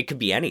 Well, It could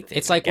be anything.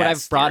 It's like what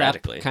I've brought up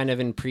theoretically. kind of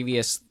in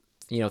previous,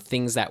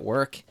 things that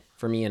work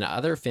for me in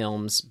other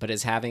films, but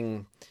as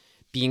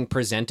being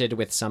presented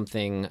with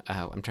something.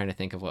 I'm trying to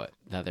think of what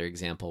the other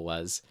example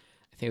was.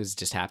 I think it was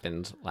just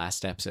happened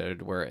last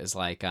episode, where it was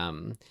like,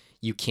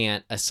 you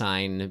can't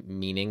assign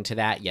meaning to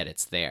that, yet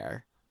it's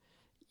there.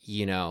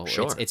 Sure.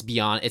 It's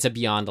a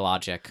beyond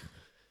logic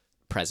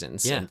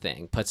presence Yeah. and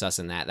thing puts us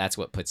in that. That's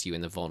what puts you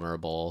in the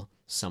vulnerable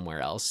somewhere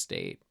else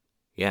state.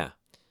 Yeah,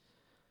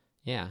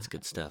 Yeah. it's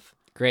good stuff.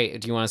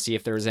 Great. Do you want to see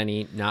if there was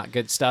any not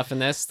good stuff in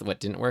this? What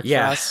didn't work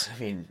Yeah, for us? I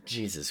mean,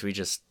 Jesus, we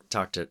just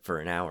talked for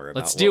an hour about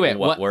Let's do it.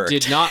 what worked.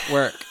 did not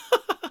work?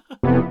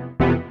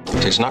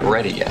 It's not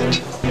ready yet.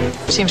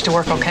 Seems to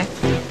work okay.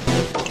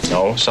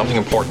 No, something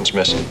important's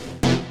missing.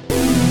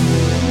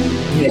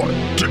 What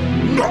did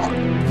not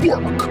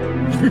work?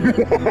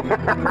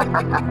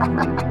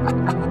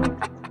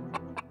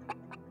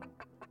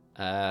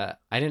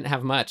 I I didn't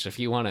have much. If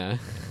you want to.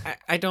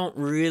 I don't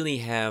really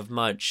have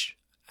much.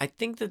 I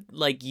think that,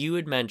 like you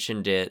had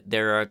mentioned it,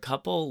 there are a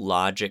couple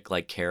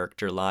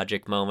character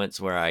logic moments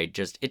where it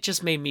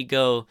just made me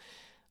go,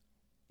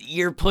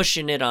 you're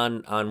pushing it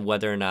on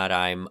whether or not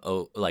I'm,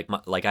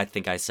 like I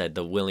think I said,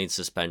 the willing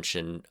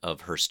suspension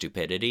of her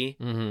stupidity,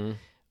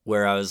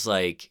 where I was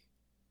like,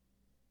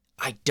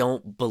 I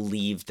don't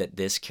believe that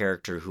this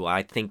character, who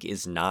I think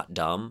is not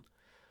dumb,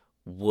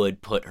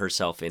 would put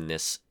herself in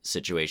this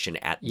situation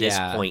at this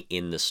point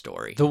in the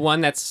story. The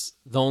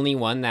only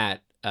one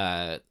that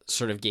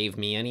sort of gave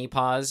me any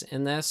pause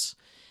in this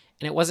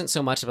And it wasn't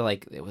so much of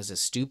like it was a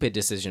stupid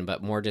decision,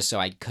 but more just so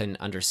I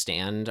couldn't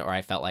understand or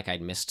I felt like I'd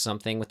missed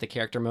something with the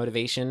character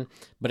motivation.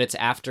 But it's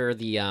after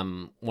the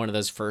one of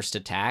those first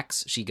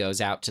attacks, she goes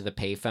out to the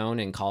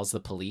payphone and calls the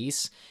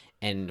police.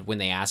 And when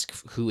they ask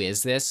who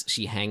is this,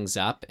 she hangs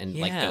up and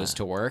like goes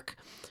to work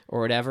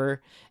or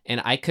whatever.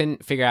 And I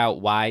couldn't figure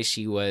out why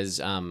she was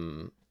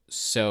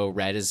so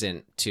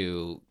reticent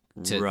to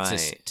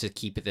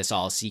keep this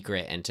all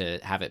secret and to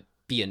have it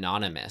be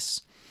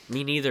anonymous.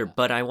 Me neither,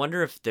 but I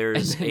wonder if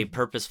there's a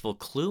purposeful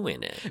clue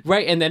in it.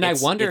 Right, and then I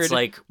wondered... It's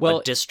like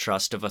a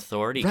distrust of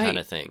authority kind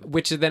of thing.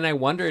 Which then I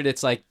wondered,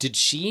 it's like, did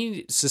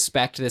she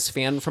suspect this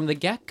fan from the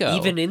get-go?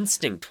 Even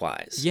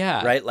instinct-wise.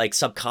 Yeah. Right? Like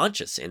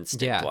subconscious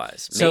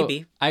instinct-wise. Yeah.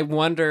 Maybe. So I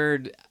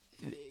wondered...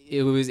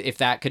 It was if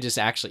that could just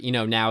actually, you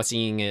know, now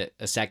seeing it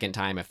a second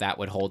time, if that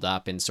would hold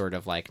up and sort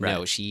of like,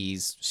 no,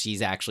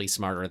 she's actually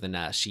smarter than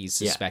us. She's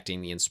suspecting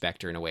the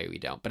inspector in a way we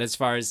don't. But as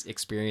far as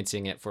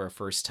experiencing it for a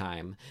first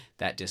time,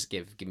 that just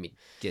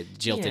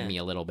jilted me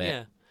a little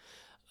bit.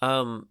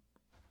 Yeah.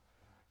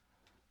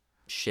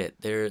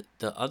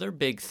 The other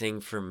big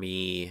thing for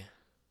me,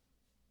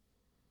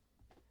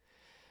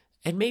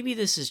 and maybe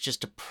this is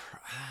just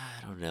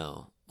I don't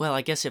know. Well,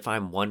 I guess if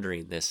I'm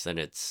wondering this, then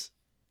it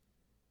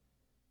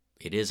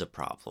is a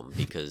problem,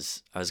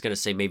 because I was going to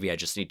say maybe I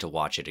just need to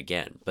watch it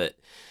again, but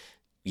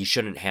you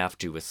shouldn't have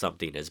to with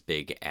something as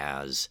big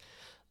as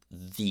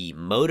the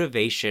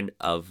motivation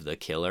of the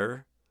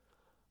killer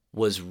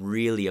was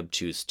really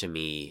obtuse to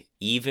me,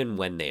 even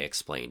when they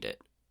explained it.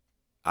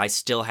 I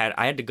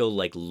had to go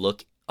like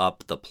look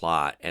up the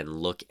plot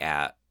and look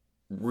at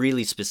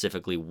really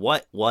specifically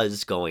what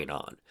was going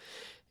on.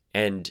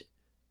 And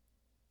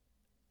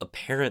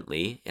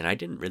apparently, and I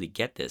didn't really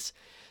get this,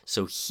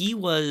 so he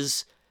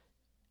was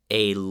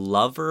a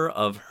lover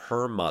of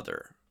her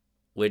mother,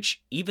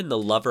 which even the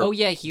lover... Oh,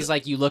 yeah, he's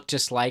like, you look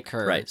just like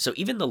her. Right, so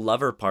even the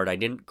lover part I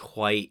didn't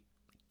quite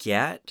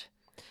get.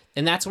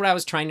 And that's what I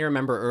was trying to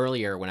remember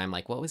earlier when I'm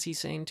like, what was he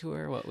saying to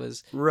her? What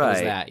was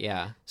that?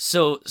 Yeah.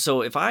 So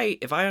if I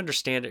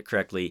understand it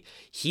correctly,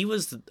 he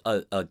was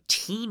a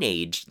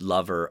teenage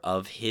lover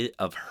of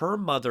her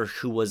mother,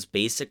 who was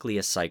basically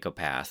a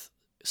psychopath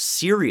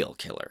serial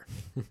killer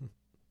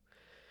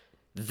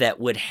that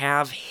would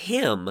have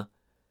him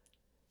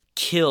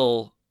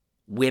kill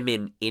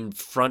women in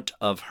front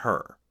of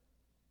her,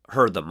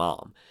 the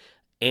mom.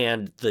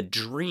 And the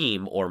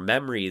dream or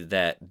memory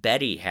that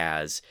Betty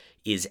has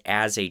is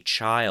as a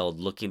child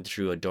looking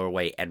through a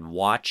doorway and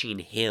watching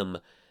him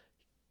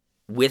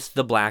with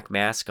the black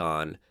mask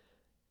on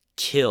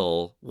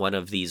kill one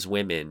of these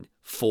women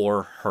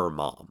for her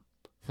mom.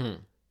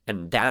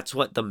 And that's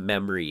what the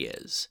memory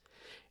is.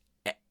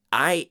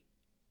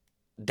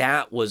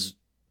 That was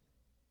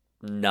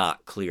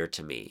not clear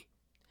to me.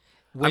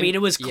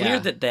 It was clear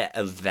that the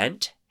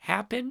event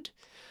happened,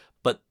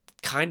 but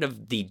kind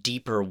of the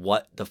deeper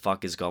what the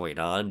fuck is going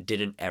on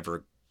didn't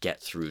ever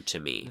get through to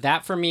me.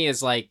 That for me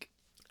is like,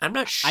 I'm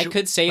not sure. I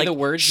could say the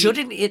words.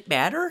 Shouldn't it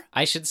matter?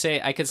 I could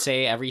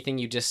say everything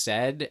you just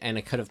said, and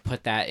I could have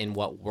put that in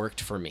what worked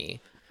for me.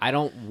 I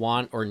don't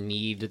want or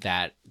need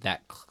that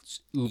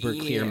uber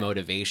clear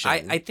motivation.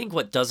 I think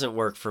what doesn't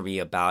work for me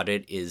about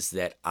it is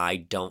that I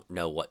don't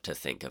know what to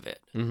think of it.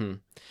 Mm-hmm.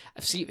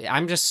 See,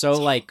 I'm just so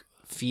like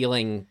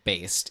feeling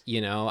based,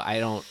 you know.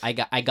 I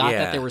got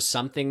that there was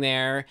something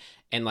there,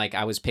 and like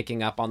I was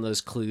picking up on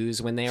those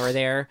clues when they were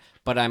there,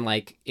 but I'm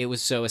like, it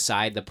was so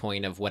aside the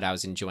point of what I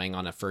was enjoying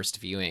on a first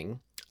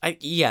viewing. I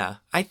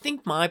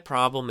think my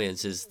problem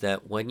is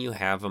that when you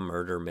have a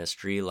murder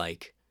mystery,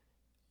 like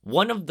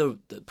one of the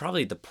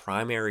probably the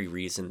primary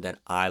reason that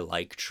I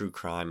like true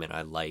crime and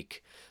I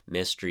like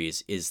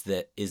mysteries is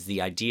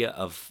the idea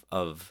of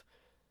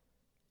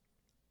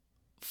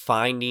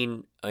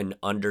finding and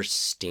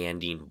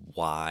understanding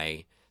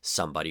why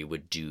somebody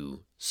would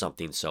do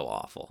something so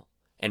awful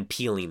and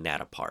peeling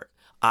that apart.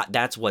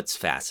 That's what's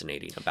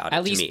fascinating about it.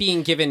 At least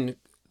being given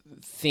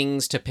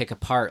things to pick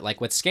apart.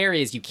 Like what's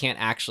scary is you can't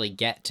actually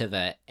get to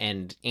the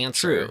end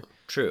answer.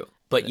 True.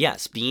 But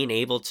yes, being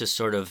able to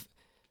sort of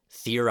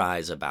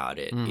theorize about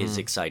it is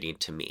exciting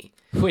to me.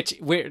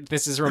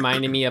 This is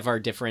reminding me of our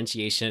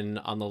differentiation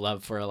on the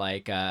love for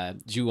like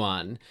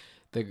Ju-on,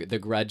 the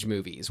Grudge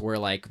movies, where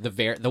like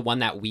the one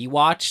that we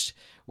watched,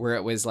 where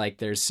it was like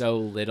there's so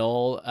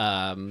little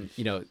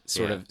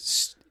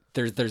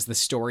there's the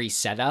story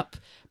setup,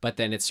 but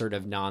then it's sort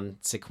of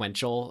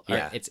non-sequential.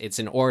 It's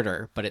in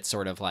order, but it's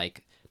sort of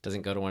like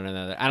doesn't go to one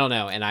another. I don't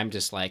know, and I'm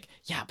just like,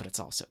 yeah, but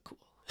it's also cool.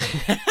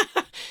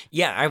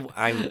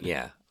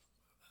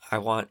 I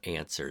want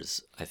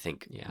answers, I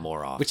think,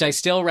 more often. Which I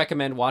still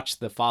recommend watch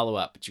the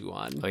follow-up,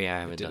 Ju-on. Oh, yeah,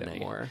 I haven't done that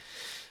more.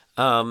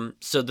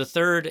 So the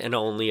third and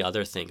only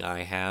other thing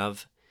I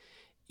have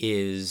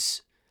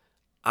is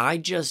I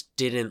just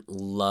didn't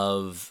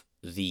love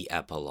the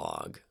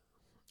epilogue.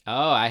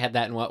 Oh, I had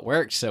that in what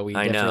worked, so we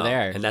differ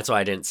there. And that's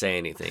why I didn't say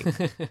anything.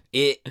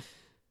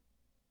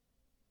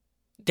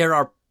 There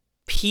are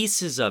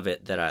pieces of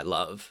it that I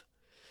love,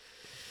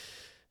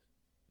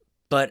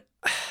 but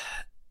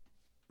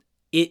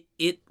it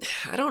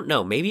I don't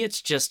know, maybe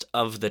it's just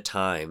of the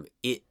time.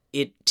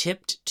 It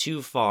tipped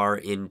too far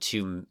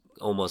into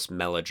almost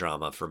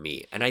melodrama for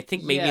me. And I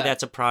think maybe Yeah.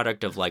 that's a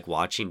product of like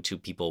watching two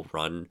people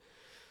run,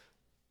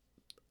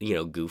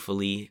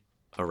 goofily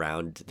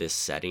around this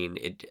setting.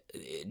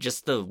 It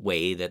just the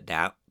way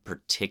that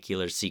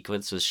particular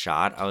sequence was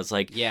shot, I was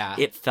like, Yeah.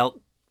 it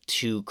felt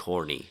too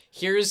corny.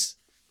 Here's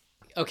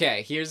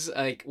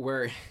like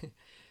where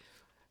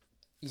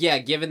yeah,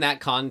 given that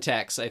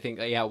context, I think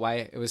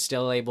why it was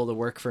still able to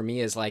work for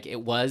me is like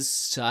it was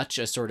such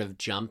a sort of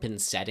jump in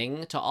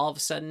setting to all of a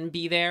sudden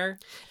be there.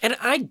 And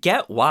I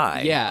get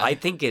why. Yeah. I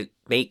think it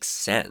makes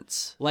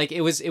sense. Like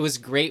it was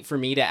great for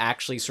me to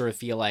actually sort of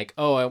feel like,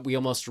 oh, we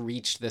almost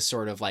reached this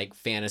sort of like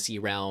fantasy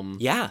realm.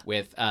 Yeah.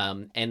 With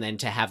and then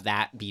to have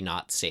that be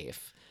not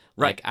safe.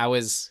 Right. Like I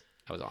was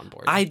on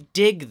board. I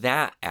dig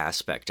that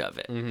aspect of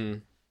it. Mm-hmm.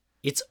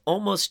 It's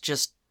almost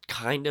just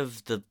kind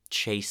of the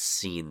chase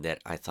scene that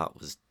I thought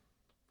was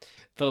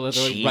The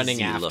cheesy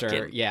running after,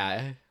 looking.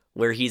 yeah.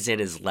 where he's in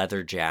his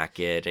leather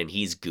jacket and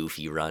he's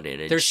goofy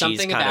running and There's she's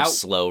something kind about- of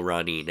slow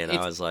running, and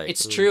I was like,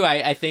 it's "Ooh." true.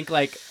 I think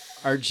like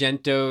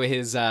Argento,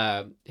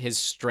 his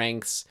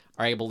strengths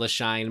are able to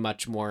shine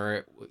much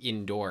more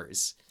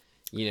indoors.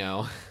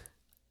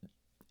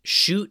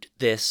 Shoot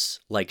this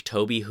like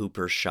Toby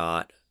Hooper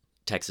shot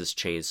Texas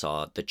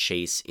Chainsaw, the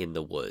chase in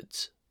the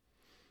woods,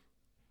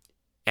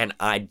 and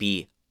I'd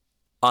be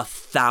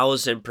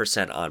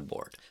 1,000% on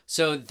board.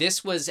 So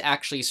this was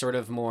actually sort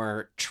of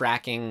more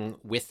tracking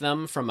with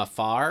them from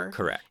afar.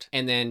 Correct.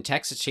 And then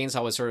Texas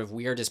Chainsaw was sort of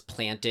weird as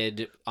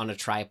planted on a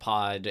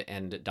tripod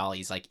and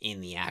Dolly's like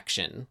in the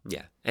action.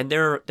 Yeah, and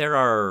there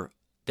are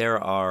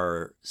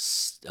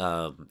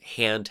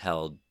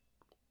handheld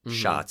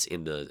shots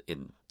in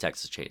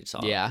Texas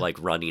Chainsaw, Yeah. like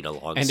running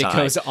alongside, And it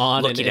goes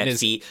on looking and at it is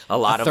feet, a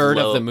lot a of third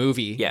low, of the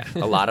movie. yeah,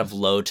 a lot of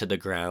low to the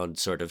ground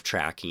sort of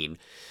tracking.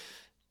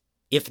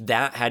 If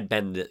that had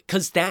been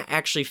because that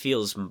actually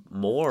feels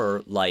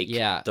more like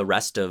Yeah. the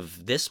rest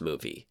of this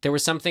movie. There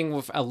was something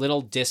with a little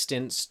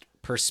distanced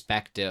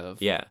perspective.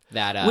 Yeah.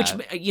 That Which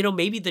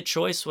maybe the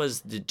choice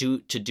was to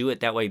do it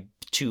that way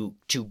to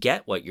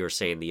get what you're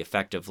saying, the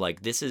effect of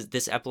like this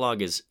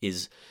epilogue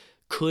is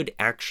could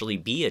actually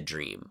be a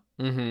dream.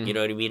 Mhm. You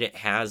know what I mean? It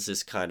has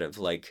this kind of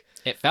like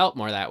it felt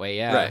more that way,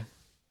 yeah.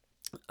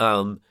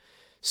 right.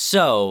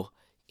 So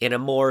in a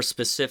more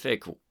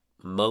specific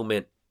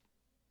moment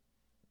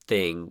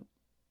thing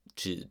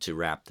to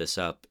wrap this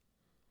up,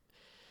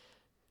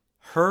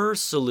 her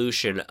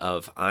solution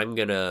of I'm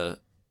gonna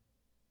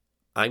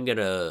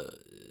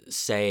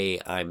say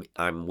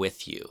I'm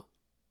with you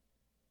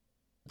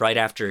right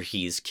after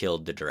he's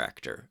killed the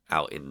director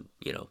out in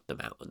the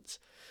mountains,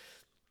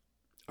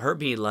 her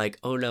being like,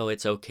 oh no,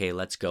 it's okay,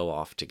 let's go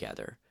off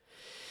together,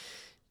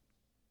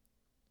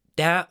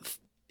 that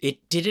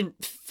it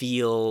didn't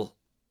feel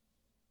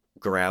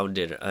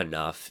grounded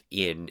enough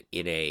in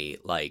a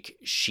like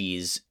she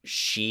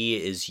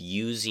is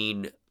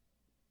using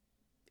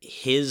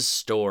his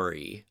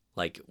story,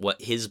 like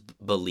what his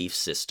belief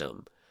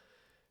system,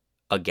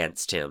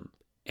 against him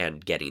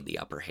and getting the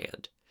upper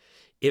hand.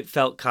 It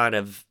felt kind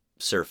of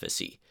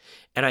surfacey.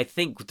 And I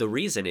think the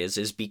reason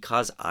is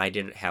because I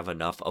didn't have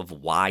enough of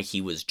why he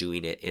was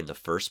doing it in the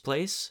first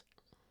place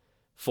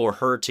for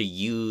her to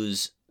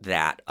use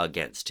that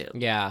against him.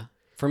 Yeah.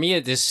 For me,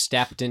 it just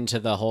stepped into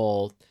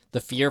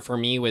the fear for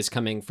me was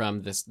coming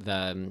from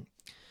the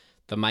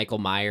Michael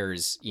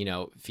Myers,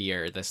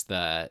 fear,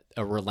 a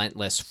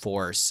relentless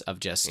force of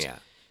just,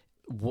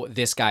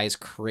 this guy's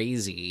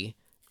crazy.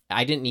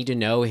 I didn't need to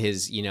know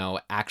his,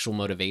 actual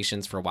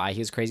motivations for why he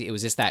was crazy. It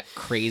was just that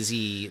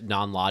crazy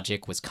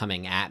non-logic was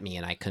coming at me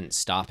and I couldn't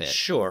stop it.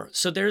 Sure.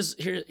 So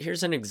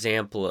here's an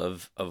example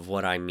of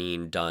what I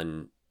mean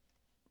done,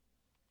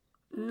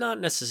 not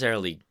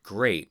necessarily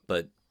great,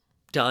 but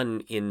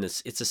done in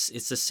this. It's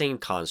the same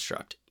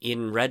construct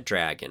in Red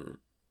Dragon.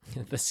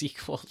 The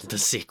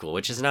sequel,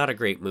 which is not a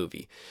great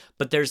movie,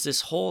 but there's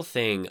this whole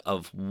thing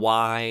of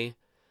why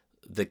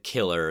the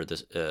killer, I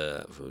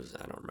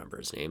don't remember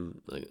his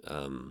name,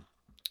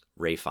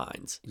 Ray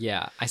Fiennes.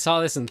 Yeah, I saw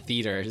this in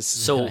theaters.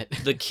 So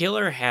the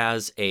killer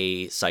has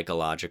a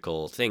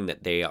psychological thing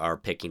that they are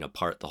picking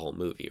apart the whole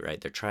movie, right?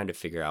 They're trying to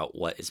figure out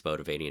what is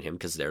motivating him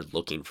because they're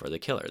looking for the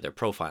killer. They're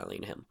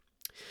profiling him.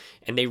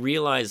 And they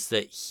realize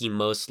that he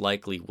most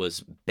likely was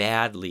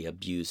badly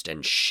abused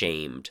and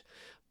shamed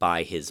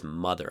by his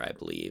mother, I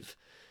believe,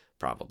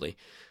 probably.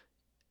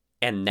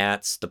 And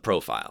that's the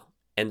profile.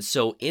 And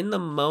so in the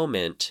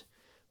moment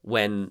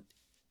when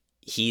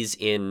he's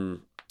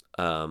in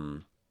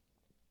the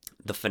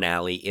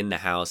finale in the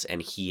house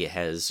and he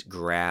has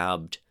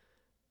grabbed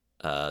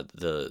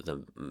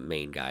the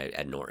main guy,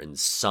 Ed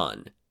Norton's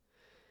son,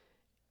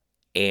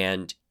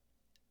 and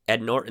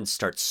Ed Norton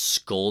starts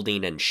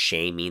scolding and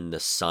shaming the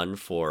son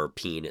for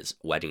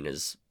wetting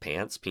his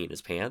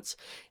pants,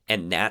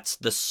 and that's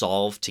the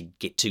solve to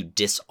get to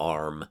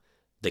disarm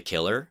the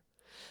killer.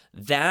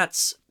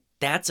 That's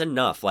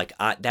enough. Like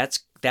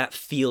that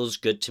feels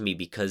good to me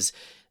because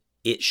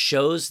it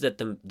shows that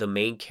the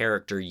main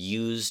character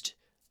used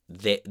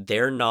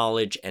their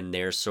knowledge and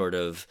their sort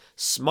of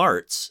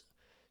smarts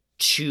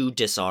to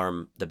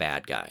disarm the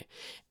bad guy.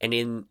 And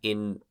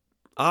in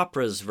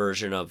Opera's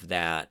version of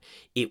that,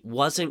 it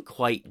wasn't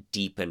quite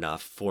deep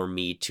enough for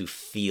me to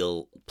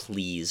feel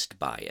pleased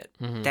by it.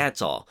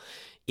 That's all.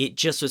 It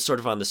just was sort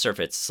of on the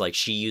surface. It's like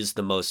she used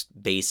the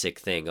most basic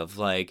thing of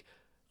like,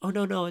 oh,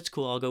 no, it's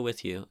cool. I'll go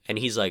with you. And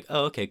he's like,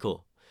 oh, okay,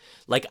 cool.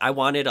 Like, I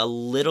wanted a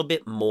little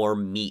bit more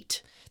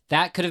meat.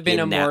 That could have been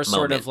a more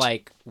sort of moment.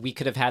 like, we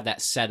could have had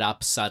that set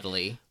up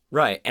subtly.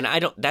 Right. And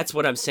that's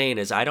what I'm saying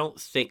is I don't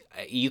think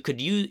you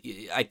could use,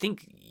 I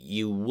think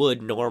you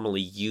would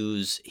normally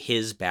use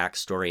his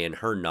backstory and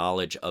her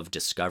knowledge of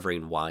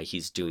discovering why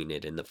he's doing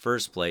it in the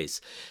first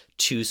place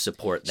to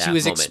support that She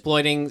was moment.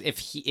 exploiting, if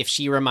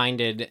she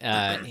reminded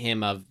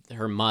him of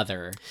her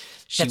mother,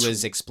 she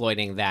was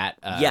exploiting that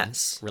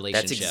Yes,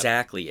 relationship. that's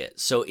exactly it.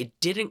 So it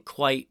didn't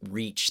quite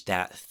reach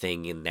that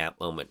thing in that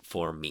moment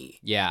for me.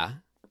 Yeah.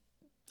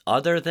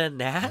 Other than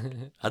that,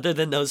 other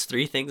than those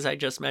three things I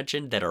just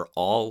mentioned that are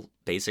all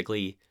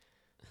basically,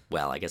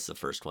 well, I guess the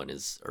first one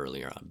is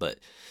earlier on, but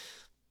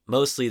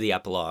mostly the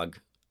epilogue.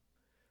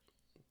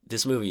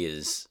 This movie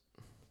is,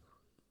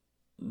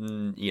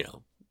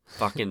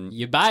 fucking...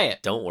 You buy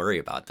it. Don't worry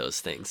about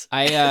those things.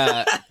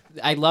 I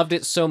loved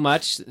it so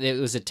much. It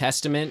was a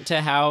testament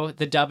to how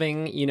the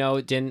dubbing,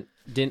 didn't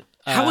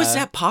How is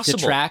that possible?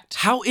 detract.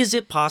 How is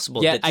it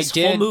possible Yeah, that this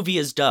I whole did- movie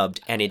is dubbed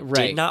and it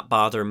Right. did not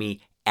bother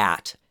me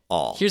at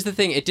all? Here's the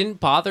thing. It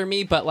didn't bother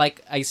me, but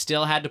like I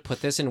still had to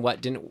put this in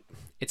what didn't.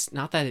 It's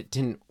not that it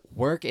didn't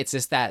work. It's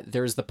just that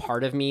there's the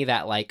part of me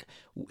that like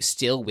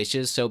still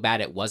wishes so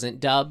bad it wasn't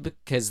dubbed,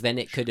 because then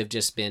it could have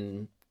just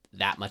been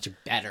that much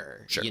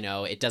better. Sure.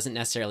 It doesn't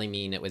necessarily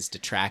mean it was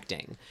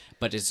detracting,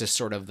 but it's just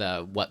sort of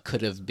the what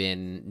could have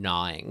been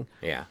gnawing.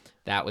 Yeah.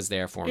 That was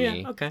there for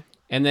me. Okay.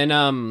 And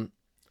then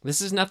this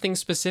is nothing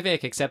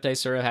specific, except I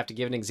sort of have to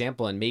give an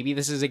example. And maybe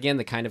this is, again,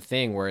 the kind of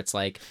thing where it's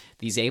like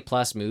these A+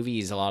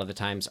 movies a lot of the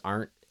times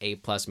aren't A+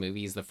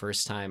 movies the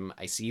first time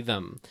I see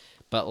them.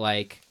 But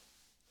like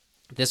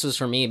this was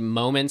for me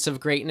moments of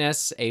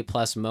greatness, A+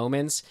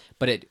 moments,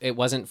 but it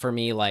wasn't for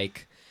me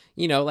like,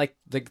 like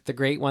the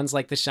great ones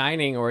like The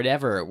Shining or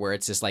whatever, where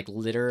it's just like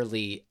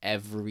literally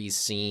every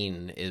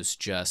scene is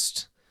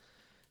just...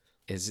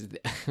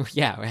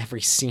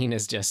 every scene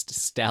is just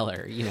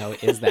stellar,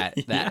 is that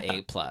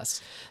A+.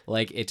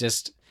 Like it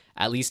just,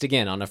 at least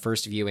again on a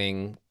first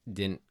viewing,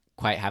 didn't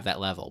quite have that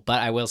level.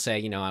 But I will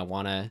say, I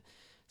want to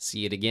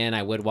see it again.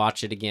 I would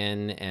watch it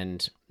again,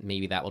 and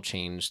maybe that will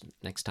change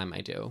next time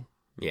I do.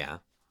 Yeah.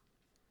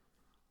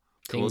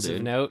 Cool, Things of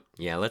dude. note.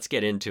 Yeah, let's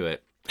get into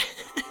it.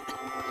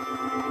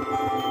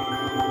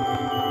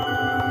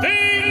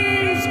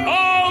 Things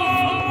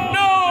of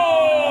note!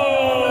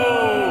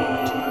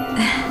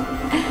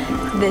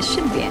 This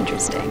should be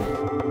interesting.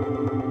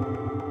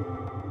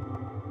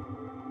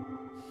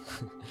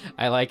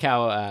 I like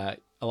how a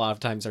lot of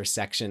times our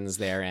sections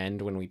there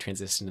end when we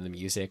transition to the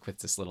music with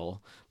this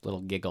little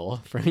giggle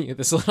from you,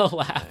 this little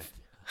laugh.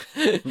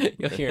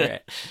 You'll hear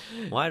it.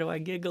 Why do I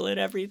giggle at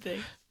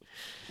everything?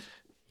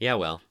 Yeah,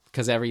 well,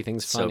 Because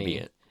everything's funny. so be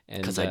it.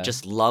 And, Because I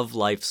just love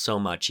life so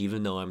much,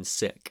 even though I'm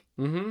sick.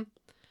 Mm-hmm.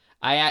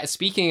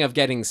 Speaking of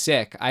getting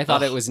sick, I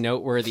thought it was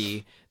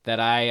noteworthy that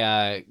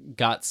I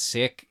got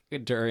sick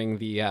during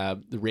the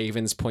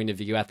Ravens' point of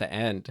view at the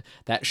end.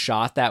 That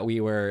shot that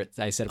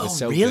I said was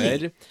so really?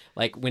 good.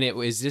 Like when it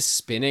was just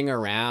spinning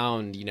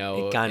around,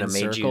 It kind of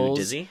made circles.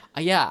 you dizzy?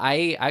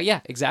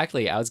 Yeah,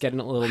 exactly. I was getting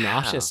a little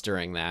nauseous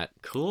during that.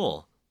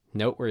 Cool.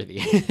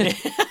 Noteworthy.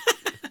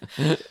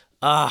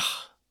 I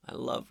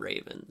love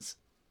Ravens.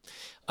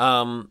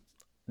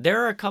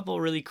 There are a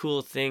couple really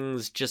cool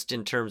things just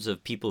in terms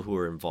of people who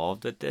are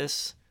involved with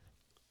this.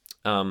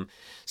 So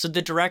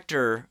the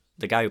director,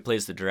 the guy who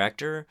plays the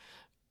director,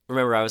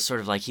 remember I was sort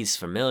of like, he's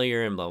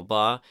familiar and blah, blah,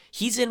 blah.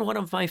 He's in one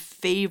of my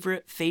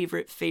favorite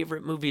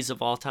movies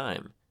of all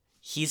time.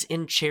 He's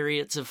in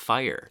Chariots of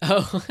Fire.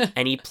 Oh.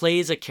 And he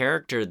plays a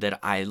character that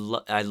I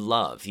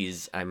love.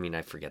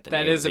 I forget the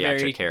That name is of a the very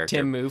actual character.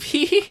 Tim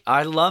movie.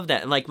 I love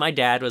that. And like my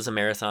dad was a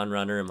marathon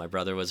runner and my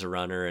brother was a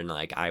runner, and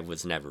like I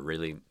was never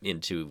really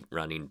into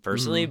running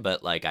personally,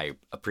 but like I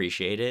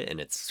appreciate it and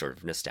it's sort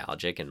of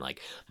nostalgic, and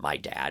like my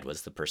dad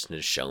was the person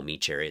to show me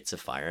Chariots of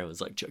Fire. I was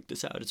like, check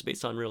this out, it's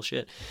based on real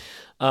shit.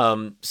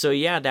 So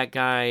yeah, that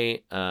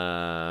guy,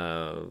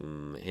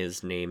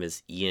 his name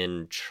is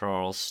Ian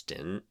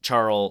Charlson.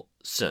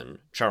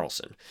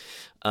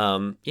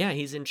 Yeah,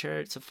 he's in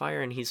Chariots of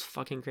Fire and he's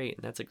fucking great,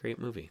 and that's a great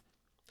movie.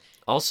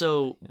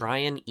 Also,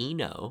 Brian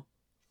Eno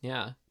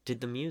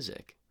did the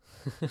music,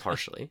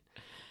 partially,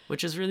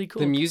 which is really cool.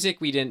 The music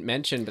we didn't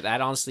mention, but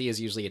that honestly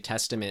is usually a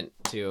testament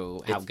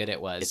to how good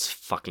it was. It's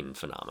fucking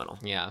phenomenal.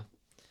 Yeah.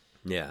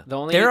 Yeah. The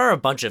only... There are a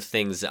bunch of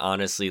things,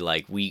 honestly,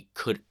 like we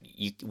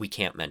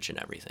can't mention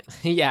everything.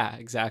 Yeah,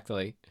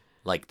 exactly.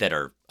 Like that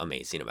are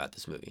amazing about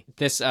this movie.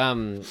 This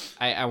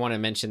I want to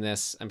mention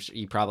this. I'm sure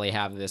you probably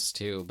have this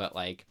too, but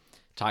like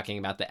talking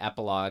about the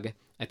epilogue,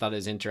 I thought it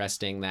was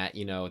interesting that,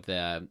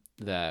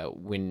 the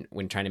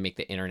when trying to make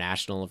the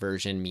international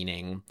version,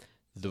 meaning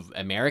the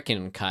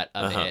American cut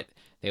of it.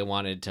 They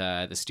wanted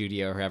the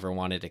studio or whoever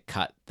wanted to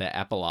cut the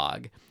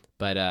epilogue,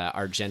 but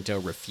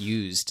Argento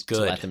refused to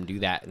let them do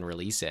that and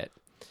release it.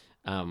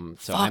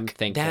 So I'm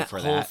thankful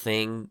for that. Whole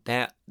thing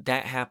that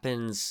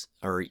happens,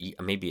 or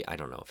maybe I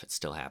don't know if it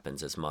still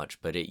happens as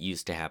much, but it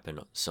used to happen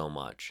so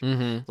much.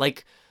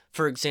 Like,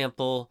 for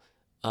example,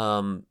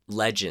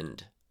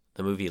 Legend,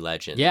 the movie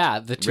Legend. Yeah,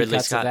 the two Ridley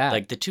cuts Scott, of that.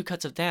 like the two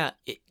cuts of that.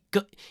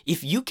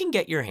 If you can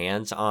get your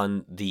hands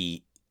on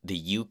the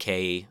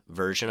UK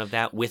version of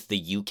that with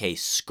the UK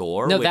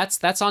score. No,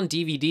 that's on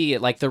DVD.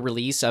 Like the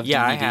release of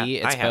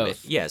DVD. I have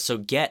both. it. Yeah,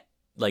 so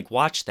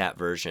watch that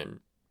version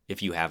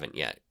if you haven't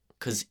yet,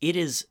 because it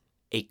is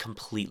a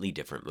completely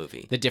different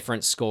movie. The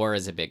different score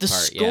is a big part. The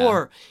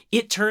score,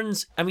 it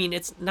turns. I mean,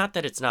 it's not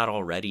that it's not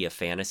already a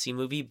fantasy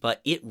movie, but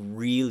it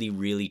really,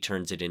 really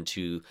turns it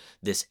into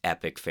this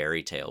epic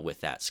fairy tale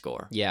with that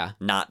score. Yeah,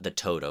 not the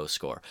Toto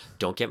score.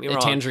 Don't get me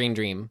wrong. Tangerine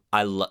Dream.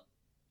 I love.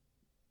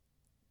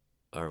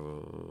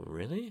 Oh,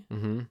 really?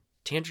 Mm-hmm.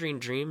 Tangerine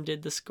Dream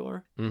did the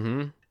score?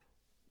 Mm-hmm.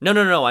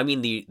 No. I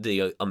mean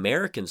the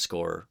American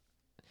score.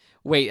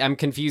 Wait, I'm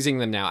confusing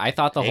them now. I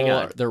thought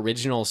the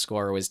original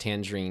score was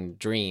Tangerine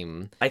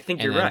Dream. I think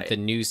and you're then right.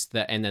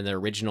 And then the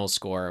original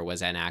score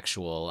was an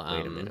actual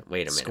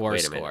wait a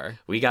minute. Score.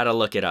 We got to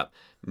look it up.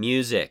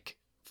 Music.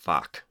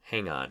 Fuck.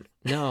 Hang on.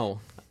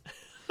 No.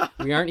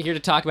 We aren't here to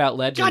talk about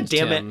Legend. God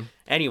damn Tim. it.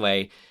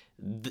 Anyway,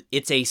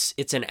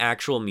 it's an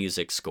actual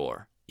music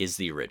score is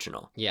the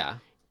original. Yeah.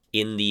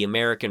 In the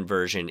American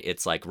version,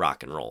 it's like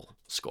rock and roll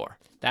score.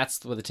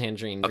 That's with the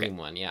Tangerine Dream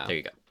one, yeah. There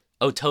you go.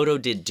 Oh, Toto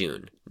did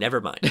Dune.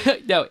 Never mind.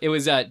 No, it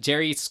was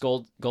Jerry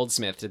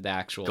Goldsmith did the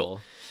actual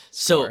Cool.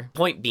 score. So,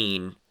 point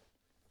being,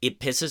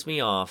 it pisses me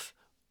off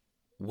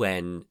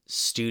when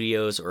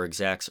studios or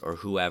execs or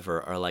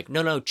whoever are like,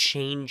 no,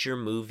 change your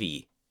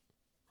movie.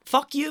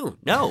 Fuck you.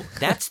 No,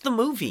 that's the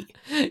movie.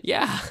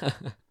 Yeah.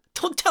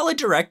 Don't tell a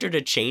director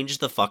to change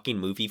the fucking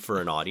movie for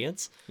an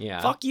audience.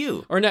 Yeah. Fuck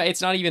you. Or no, it's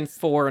not even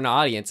for an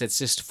audience. It's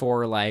just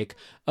for like,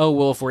 oh,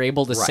 well, if we're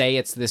able to say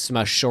it's this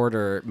much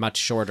shorter,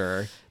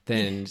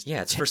 then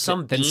yeah, it's for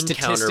some bean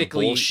counter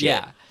bullshit.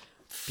 Yeah.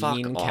 Fuck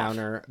bean off.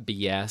 counter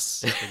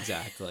BS.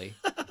 Exactly.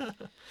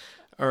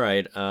 All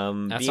right.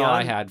 That's all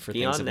I had for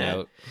things of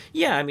note.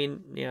 Yeah, I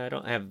mean, I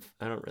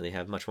don't really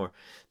have much more.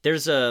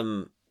 There's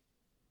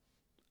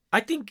I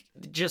think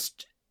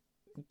just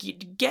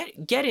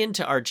get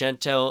into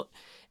Argento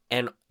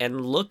and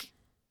look,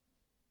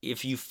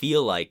 if you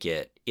feel like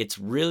it, it's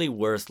really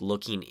worth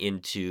looking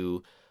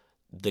into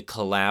the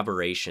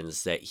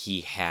collaborations that he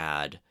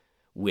had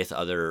with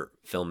other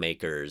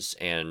filmmakers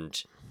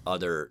and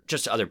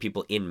other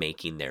people in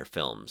making their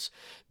films,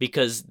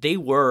 because they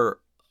were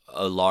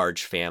a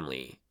large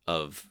family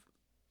of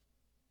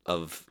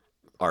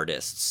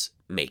artists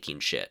making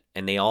shit,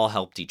 and they all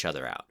helped each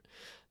other out.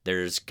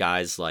 There's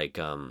guys like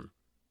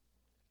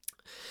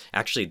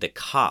actually the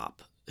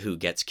cop who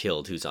gets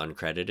killed, who's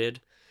uncredited,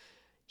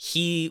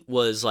 he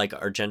was like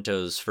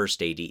Argento's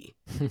first AD.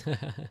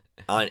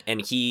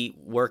 And he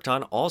worked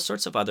on all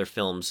sorts of other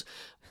films,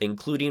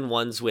 including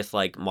ones with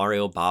like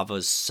Mario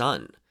Bava's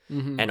son.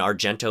 Mm-hmm. And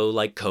Argento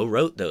like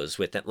co-wrote those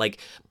with them. Like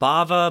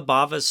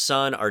Bava's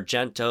son,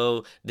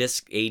 Argento,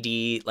 this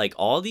AD, like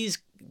all these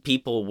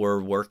people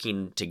were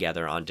working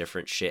together on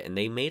different shit, and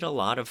they made a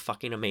lot of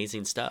fucking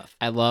amazing stuff.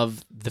 I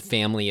love the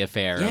family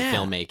affair of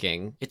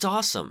filmmaking. It's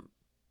awesome.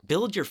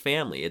 Build your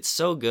family. It's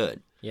so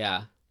good.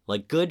 Yeah.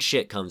 Like good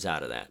shit comes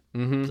out of that.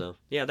 Mm-hmm. So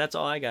yeah, that's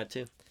all I got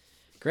too.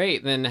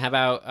 Great. Then how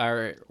about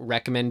our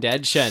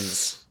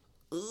recommendations?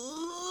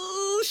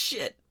 Ooh,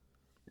 shit.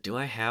 Do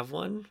I have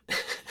one?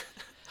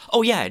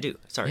 Oh yeah, I do.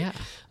 Sorry. Yeah.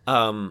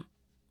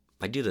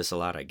 I do this a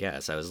lot, I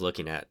guess. I was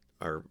looking at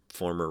our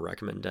former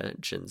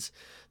recommendations.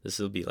 This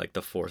will be like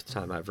the fourth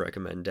time I've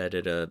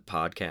recommended a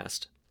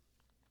podcast.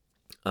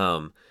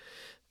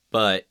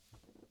 But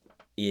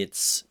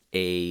it's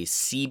a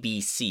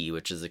CBC,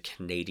 which is a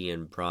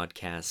Canadian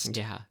broadcast.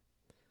 Yeah.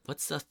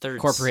 What's the third?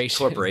 Corporation.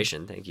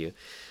 Corporation, thank you.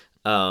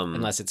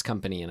 Unless it's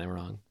company and I'm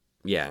wrong.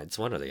 Yeah, it's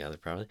one or the other,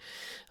 probably.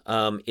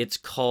 It's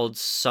called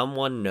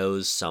Someone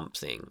Knows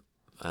Something.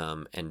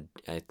 And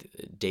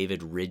David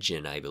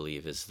Ridgen, I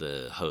believe, is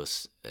the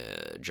host,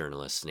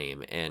 journalist's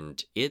name.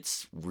 And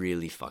it's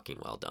really fucking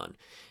well done.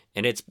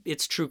 And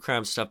it's true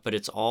crime stuff, but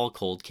it's all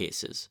cold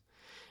cases.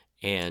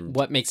 And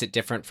what makes it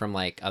different from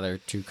like other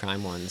true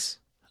crime ones?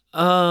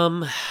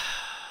 That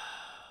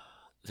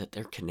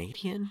they're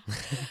Canadian.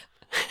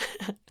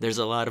 There's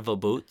a lot of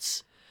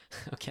boots.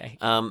 Okay.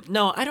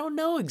 No, I don't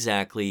know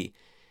exactly.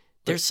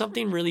 There's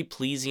something really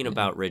pleasing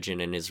about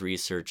Ridgen and his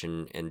research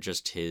and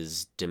just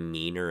his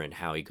demeanor and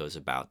how he goes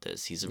about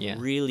this. He's a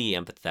really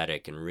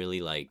empathetic and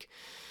really like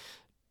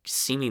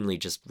seemingly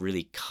just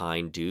really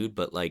kind dude,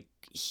 but like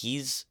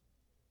he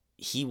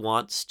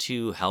wants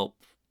to help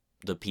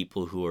the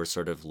people who are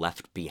sort of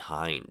left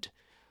behind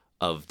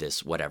of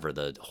this, whatever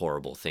the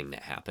horrible thing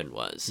that happened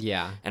was.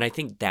 Yeah. And I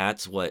think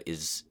that's what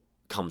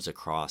comes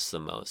across the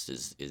most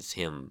is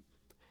him,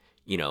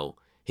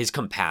 his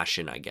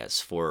compassion, I guess,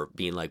 for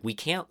being like, we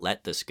can't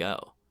let this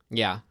go.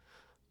 Yeah.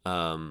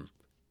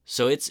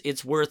 So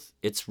it's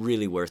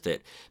really worth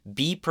it.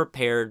 Be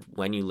prepared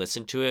when you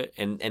listen to it,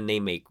 and they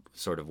make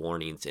sort of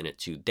warnings in it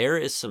too. There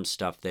is some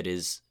stuff that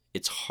it's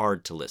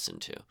hard to listen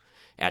to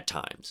at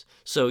times.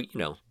 So, you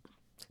know,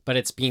 but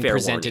it's being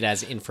presented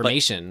as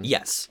information. But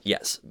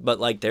yes. But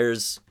like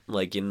there's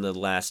like in the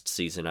last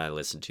season I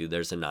listened to,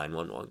 there's a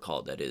 911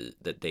 call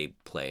that they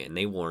play and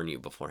they warn you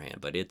beforehand,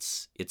 but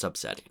it's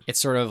upsetting. It's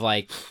sort of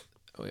like,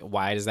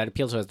 why does that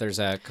appeal to us? There's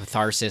a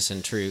catharsis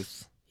in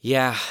truth.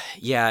 Yeah,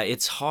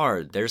 it's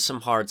hard. There's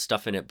some hard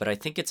stuff in it, but I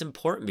think it's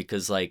important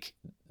because like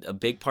a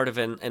big part of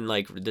it, and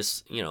like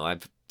this, you know,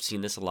 I've seen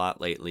this a lot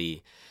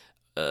lately,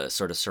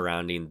 sort of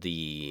surrounding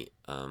the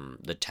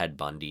Ted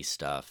Bundy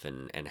stuff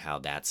and how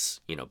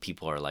that's, you know,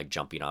 people are like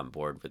jumping on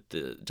board with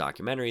the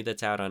documentary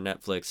that's out on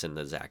Netflix and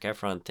the Zac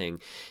Efron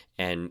thing,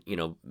 and you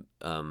know,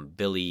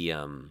 Billy,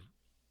 I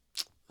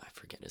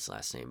forget his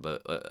last name,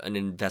 but an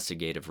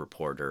investigative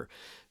reporter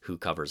who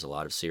covers a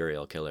lot of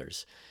serial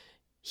killers.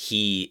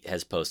 He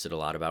has posted a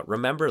lot about,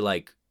 remember,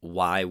 like,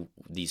 why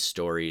these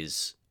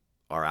stories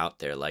are out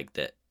there, like,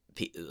 that,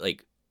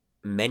 like,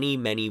 many,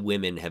 many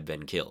women have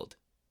been killed,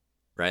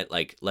 right?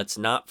 Like, let's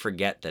not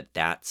forget that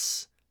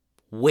that's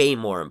way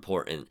more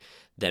important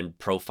than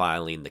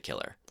profiling the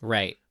killer.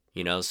 Right.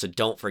 You know, so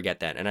don't forget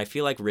that. And I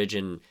feel like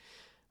Ridgen,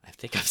 I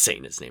think I'm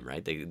saying his name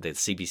right, the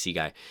CBC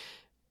guy,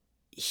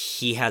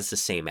 he has the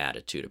same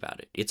attitude about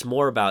it. It's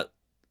more about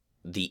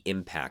the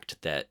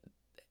impact that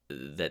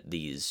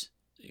these,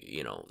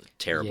 you know,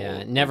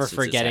 terrible never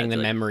forgetting the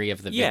memory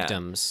of the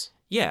victims.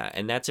 Yeah,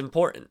 and that's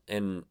important.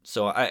 And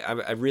so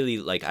I really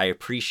like, I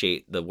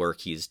appreciate the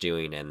work he's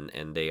doing,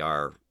 and they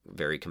are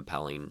very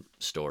compelling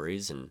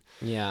stories. And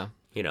yeah,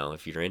 you know,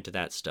 if you're into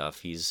that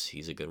stuff, he's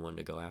a good one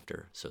to go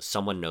after. So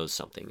Someone Knows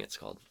Something, it's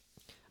called.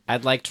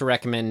 I'd like to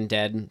recommend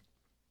Dead,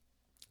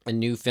 a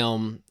new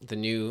film, the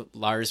new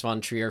Lars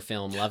von Trier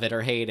film, Love It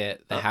or Hate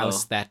It, The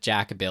House That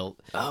Jack Built.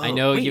 Oh, I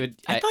know wait, you would.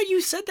 I thought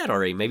you said that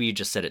already. Maybe you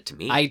just said it to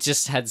me. I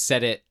just had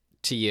said it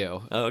to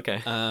you. Oh,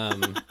 okay.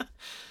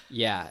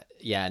 Yeah.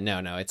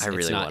 No, it's. I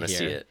really want to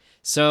see it.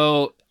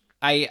 So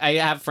I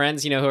have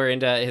friends, you know, who are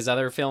into his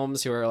other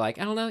films who are like,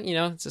 I don't know, you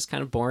know, it's just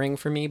kind of boring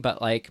for me.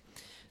 But like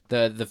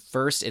the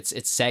first,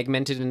 it's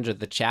segmented into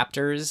the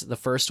chapters. The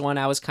first one,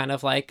 I was kind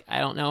of like, I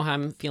don't know how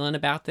I'm feeling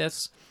about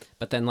this.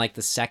 But then like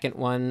the second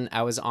one,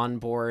 I was on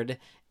board.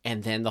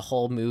 And then the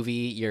whole movie,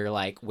 you're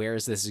like, where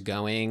is this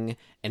going?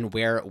 And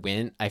where it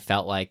went, I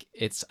felt like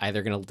it's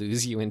either going to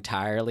lose you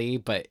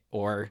entirely,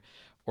 or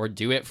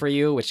do it for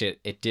you, which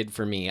it did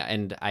for me.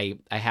 And I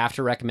have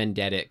to recommend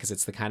Dead It, because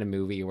it's the kind of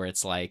movie where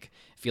it's like,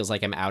 feels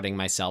like I'm outing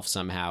myself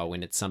somehow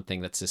when it's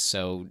something that's just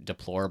so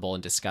deplorable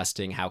and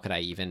disgusting. How could I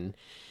even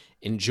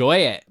enjoy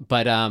it?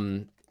 But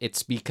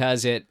it's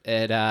because it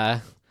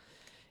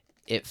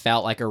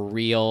felt like a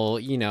real,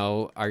 you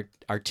know,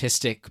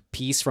 artistic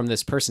piece from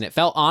this person. It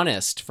felt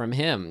honest from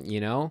him,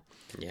 you know.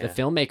 Yeah. The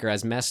filmmaker,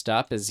 as messed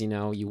up as, you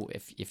know,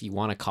 if you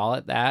want to call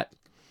it that,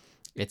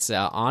 it's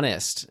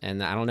honest.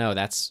 And I don't know,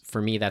 that's,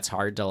 for me, that's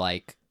hard to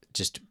like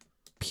just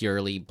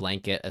purely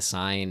blanket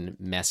assign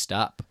messed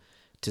up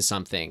to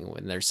something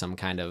when there's some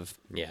kind of,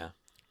 I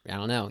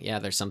don't know. Yeah,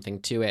 there's something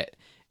to it.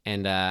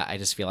 And I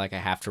just feel like I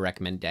have to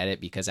recommend Dead It,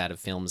 because out of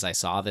films I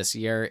saw this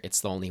year,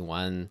 it's the only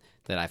one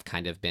that I've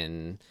kind of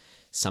been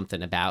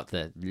something about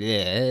the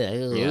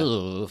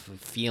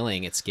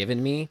feeling it's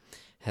given me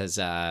has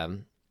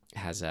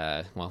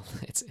well,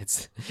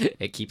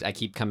 I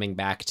keep coming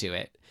back to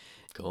it.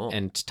 Cool.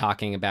 And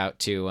talking about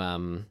too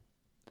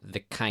the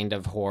kind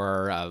of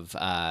horror of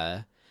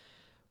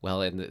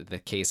well, in the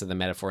case of the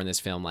metaphor in this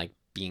film, like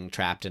being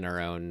trapped in our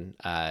own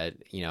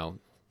you know,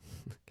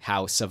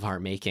 house of our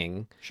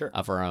making,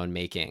 of our own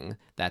making,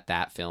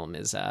 that film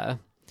is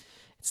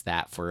it's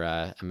that for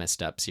a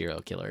messed up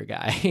serial killer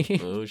guy.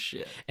 Oh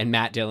shit. And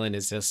Matt Dillon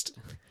is just,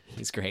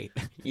 he's great.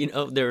 You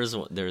know, this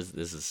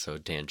is so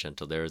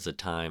tangential. There was a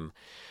time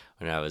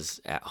when I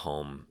was at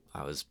home,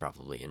 I was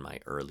probably in my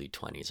early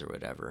 20s or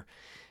whatever,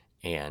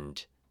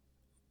 and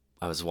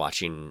I was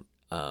watching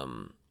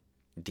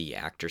the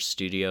Actor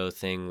Studio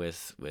thing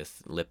with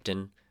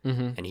Lipton.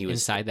 Mm-hmm. And he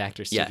was inside the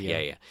Actor Studio.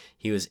 Yeah.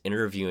 He was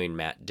interviewing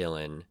Matt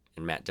Dillon,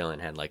 and Matt Dillon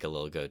had like a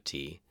little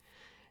goatee.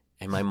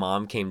 And my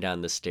mom came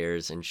down the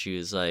stairs and she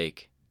was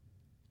like,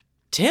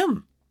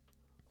 "Tim,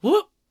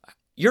 what?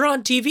 You're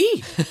on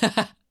TV."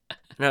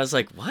 And I was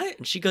like, "What?"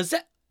 And she goes,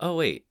 "Oh,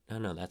 wait.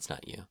 No, that's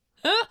not you."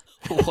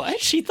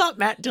 What? She thought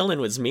Matt Dillon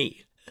was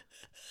me.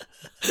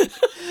 I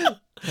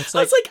was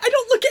like, I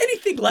don't look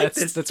anything like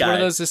this That's guy. one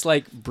of those just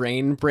like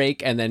brain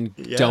break and then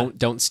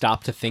don't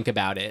stop to think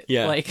about it.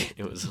 Yeah, like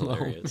it was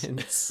hilarious.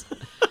 Moments.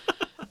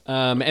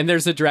 And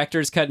there's a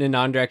director's cut and a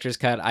non-director's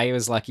cut. I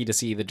was lucky to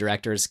see the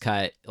director's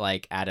cut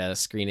like at a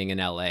screening in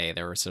LA.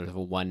 There were sort of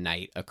a one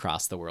night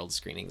across the world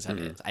screenings of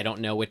it. I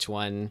don't know which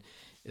one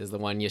is the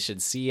one you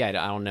should see. I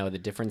don't know the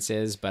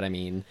differences, but I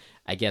mean,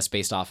 I guess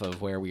based off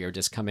of where we are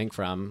just coming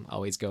from,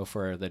 always go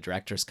for the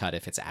director's cut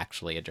if it's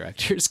actually a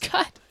director's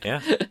cut.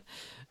 Yeah.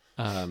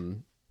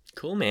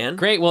 Cool, man.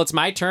 Great. Well, it's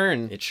my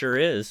turn. It sure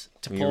is.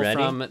 To pull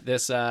from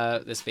this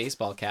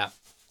baseball cap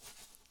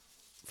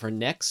for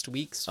next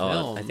week's Oh,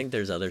 film. I think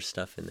there's other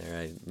stuff in there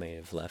I may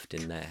have left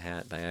in that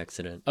hat by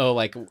accident. Oh,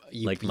 like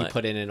you Like you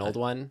put in an old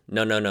one?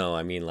 No.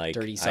 I mean, like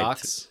Dirty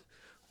socks?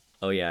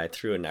 Oh yeah, I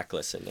threw a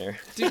necklace in there.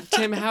 Dude,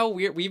 Tim, how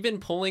weird. We've been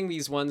pulling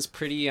these ones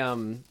pretty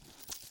on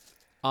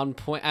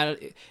point.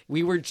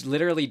 We were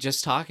literally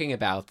just talking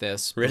about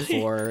this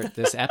before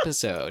this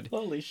episode.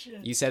 Holy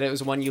shit. You said it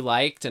was one you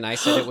liked, and I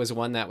said it was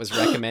one that was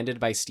recommended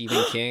by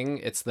Stephen King.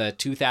 It's the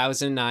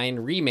 2009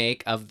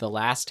 remake of The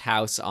Last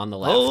House on the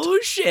Left. Oh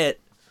shit.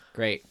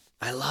 Great.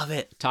 I love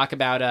it. Talk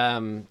about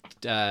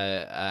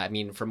I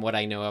mean, from what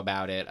I know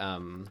about it,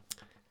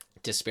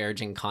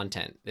 disparaging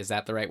content. Is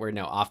that the right word?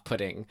 No,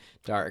 off-putting,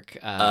 dark,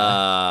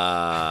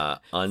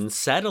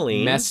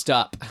 unsettling, messed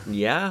up.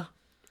 Yeah.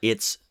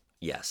 It's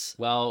yes.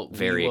 Well,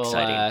 very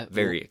exciting.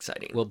 Very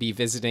exciting. We'll be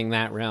visiting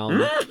that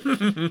realm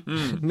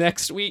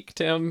next week,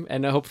 Tim,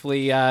 and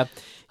hopefully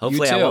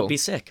hopefully I won't be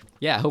sick.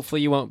 Yeah,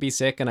 hopefully you won't be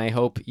sick, and I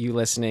hope you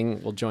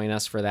listening will join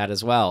us for that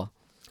as well.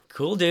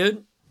 Cool,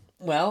 dude.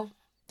 Well,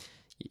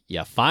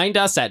 you find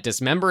us at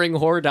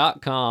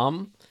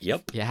dismemberinghorror.com.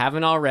 Yep. If you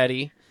haven't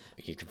already.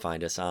 You can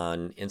find us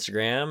on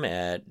Instagram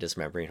at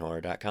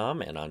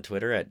dismemberinghorror.com and on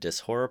Twitter at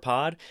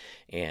dishorrorpod.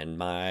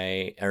 And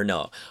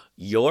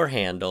your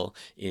handle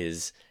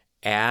is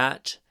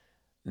at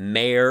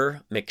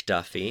Mayor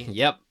McDuffie.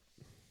 Yep.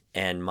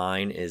 And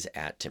mine is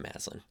at Tim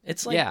Aslin.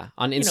 It's like,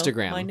 on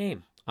Instagram. My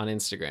name. On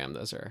Instagram,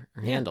 those are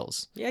our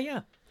handles.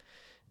 Yeah.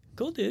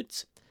 Cool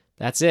dudes.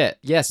 That's it.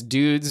 Yes,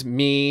 dudes,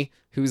 me,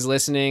 who's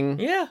listening.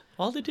 Yeah,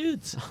 all the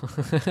dudes.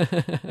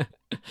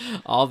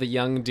 All the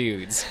young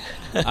dudes.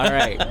 All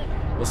right.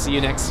 We'll see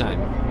you next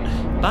time.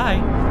 Bye.